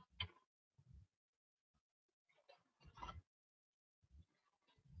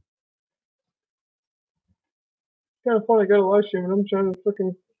 Kind of funny. I got a live stream and I'm trying to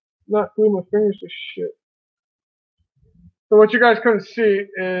freaking not glue my fingers to shit. So what you guys couldn't see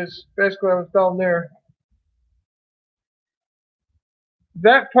is basically I was down there.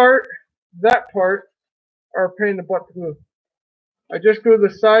 That part are a pain in the butt to glue. I just glued the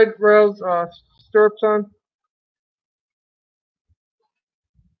side rails stirrups on.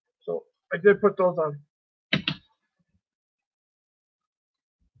 So I did put those on.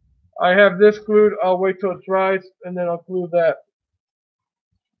 I have this glued. I'll wait till it dries and then I'll glue that.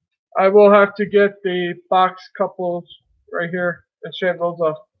 I will have to get the box couples right here and shave those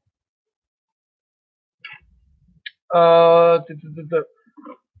off.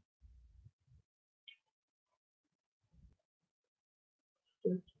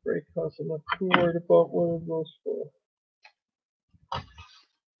 It's brake cost. I'm not too worried about what it goes for.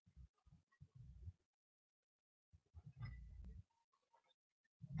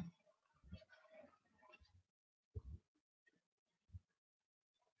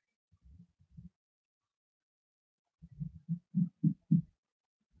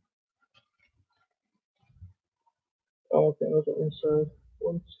 Oh, okay, those are inside.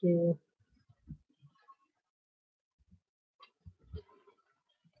 1, 2.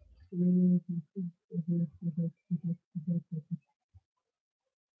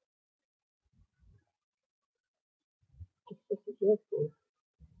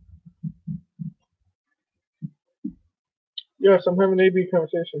 Yes, I'm having an AB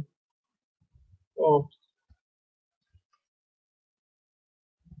conversation. Oh.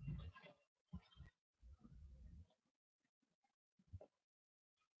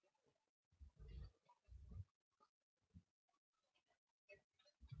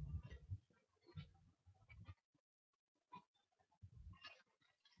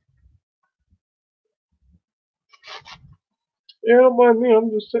 Yeah, don't mind me. I'm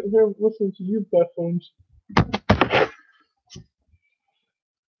just sitting here listening to you buffoons.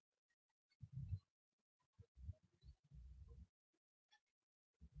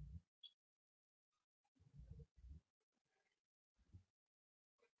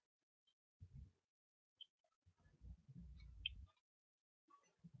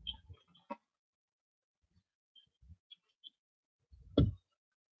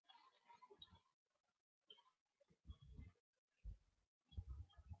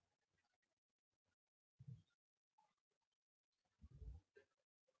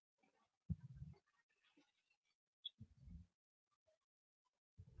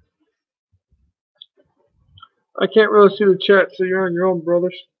 I can't really see the chat, so you're on your own,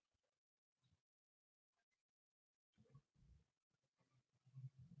 brothers.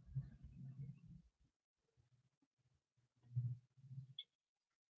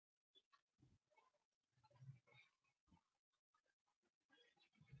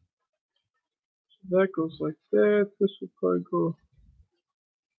 That goes like that. This would probably go.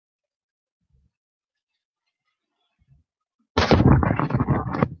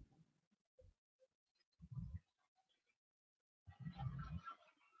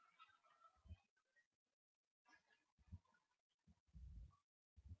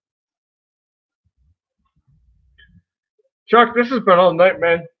 Chuck, this has been all night,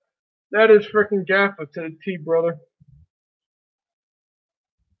 man. That is freaking Jaffa to the T, brother.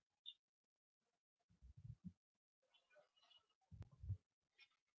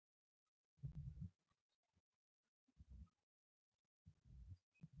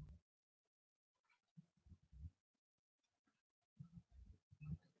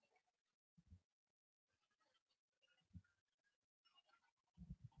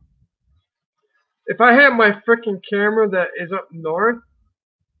 If I had my freaking camera that is up north,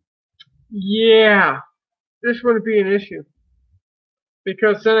 yeah, this wouldn't be an issue.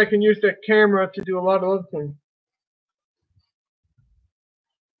 Because then I can use that camera to do a lot of other things.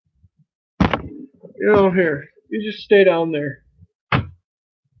 You know, here, you just stay down there.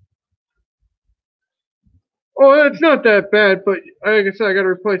 Oh, it's not that bad, but like I said, I gotta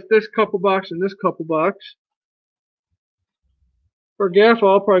replace this couple box and this couple box. For Gaffa,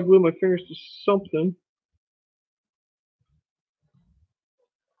 I'll probably glue my fingers to something.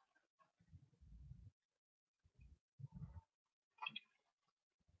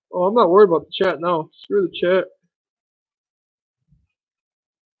 Oh, I'm not worried about the chat now. Screw the chat.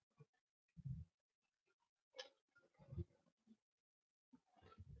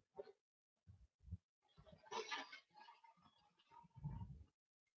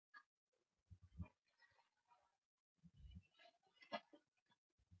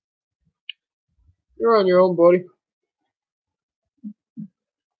 You're on your own, buddy.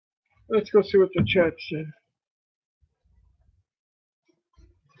 Let's go see what the chat said.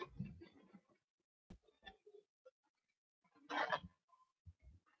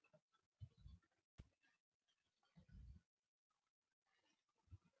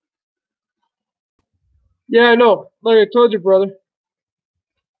 Yeah, I know. Like I told you, brother.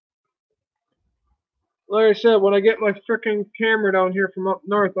 Like I said, when I get my freaking camera down here from up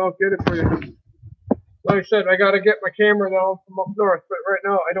north, I'll get it for you. Like I said, I gotta get my camera down from up north, but right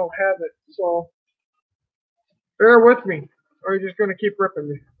now I don't have it, so bear with me. Or you're just gonna keep ripping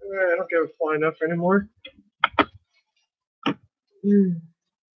me. I don't give a flying F anymore.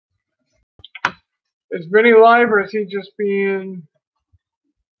 Is Vinny live or is he just being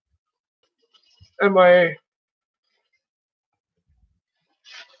MIA?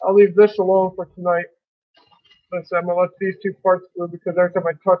 I'll leave this alone for tonight. I'm gonna let these two parts through because every time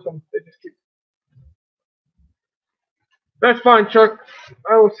I touch them, they just keep. That's fine, Chuck.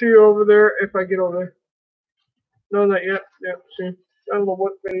 I will see you over there if I get over there. No, not yet. Yeah, see. I don't know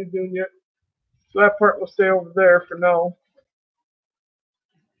what Vinny's doing yet. So that part will stay over there for now.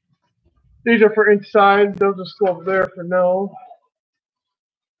 These are for inside. They'll just go over there for now.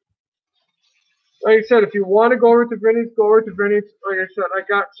 Like I said, if you want to go over to Vinny's, go over to Vinny's. Like I said, I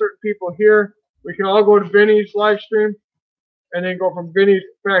got certain people here. We can all go to Vinny's live stream and then go from Vinny's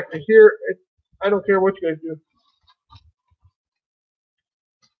back to here. I don't care what you guys do.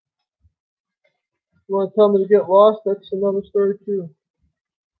 You want to tell me to get lost? That's another story too.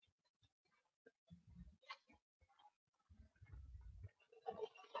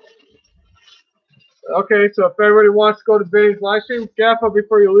 Okay, so if everybody wants to go to Vinny's live stream, Gaffa,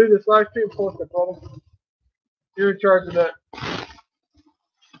 before you leave this live stream, post it, brother. You're in charge of that.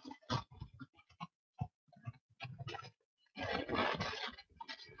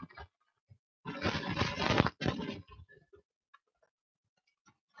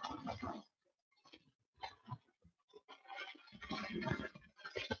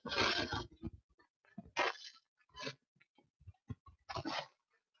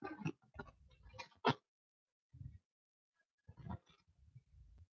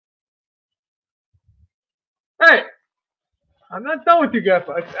 Hey, I'm not done with you,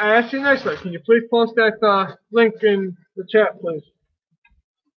 Gaffa. I asked you nicely. Can you please post that link in the chat, please?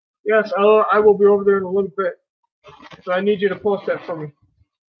 Yes, I will be over there in a little bit. So I need you to post that for me.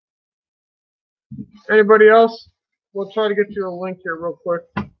 Anybody else? We'll try to get you a link here real quick,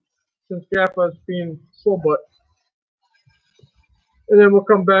 since Gaffa's being slow butt. And then we'll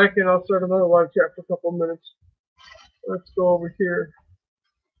come back and I'll start another live chat for a couple of minutes. Let's go over here.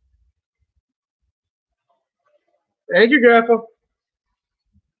 Thank you, Gaffa.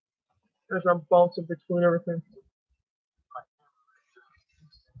 As I'm bouncing between everything.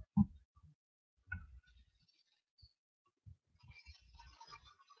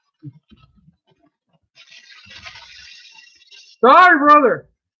 Sorry, brother.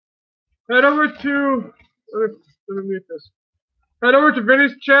 Head over to, let me mute this. Head over to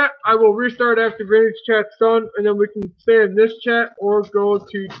Vinny's chat. I will restart after Vinny's chat's done, and then we can stay in this chat or go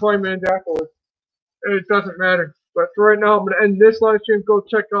to Toyman afterwards. It doesn't matter. But for right now, I'm going to end this live stream. Go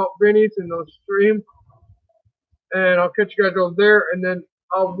check out Vinny's and those stream. And I'll catch you guys over there, and then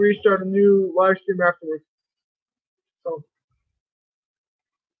I'll restart a new live stream afterwards. So.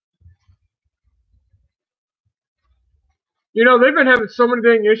 You know, they've been having so many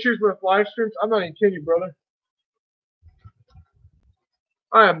dang issues with live streams. I'm not even kidding you, brother.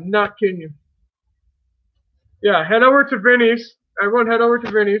 I am not kidding you. Yeah, head over to Vinny's. Everyone head over to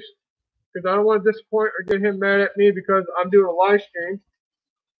Vinny's. Because I don't want to disappoint or get him mad at me because I'm doing a live stream.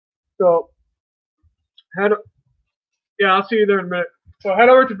 So, yeah, I'll see you there in a minute. So head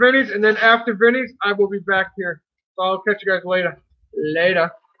over to Vinny's, and then after Vinny's, I will be back here. So I'll catch you guys later.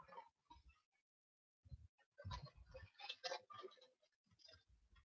 Later.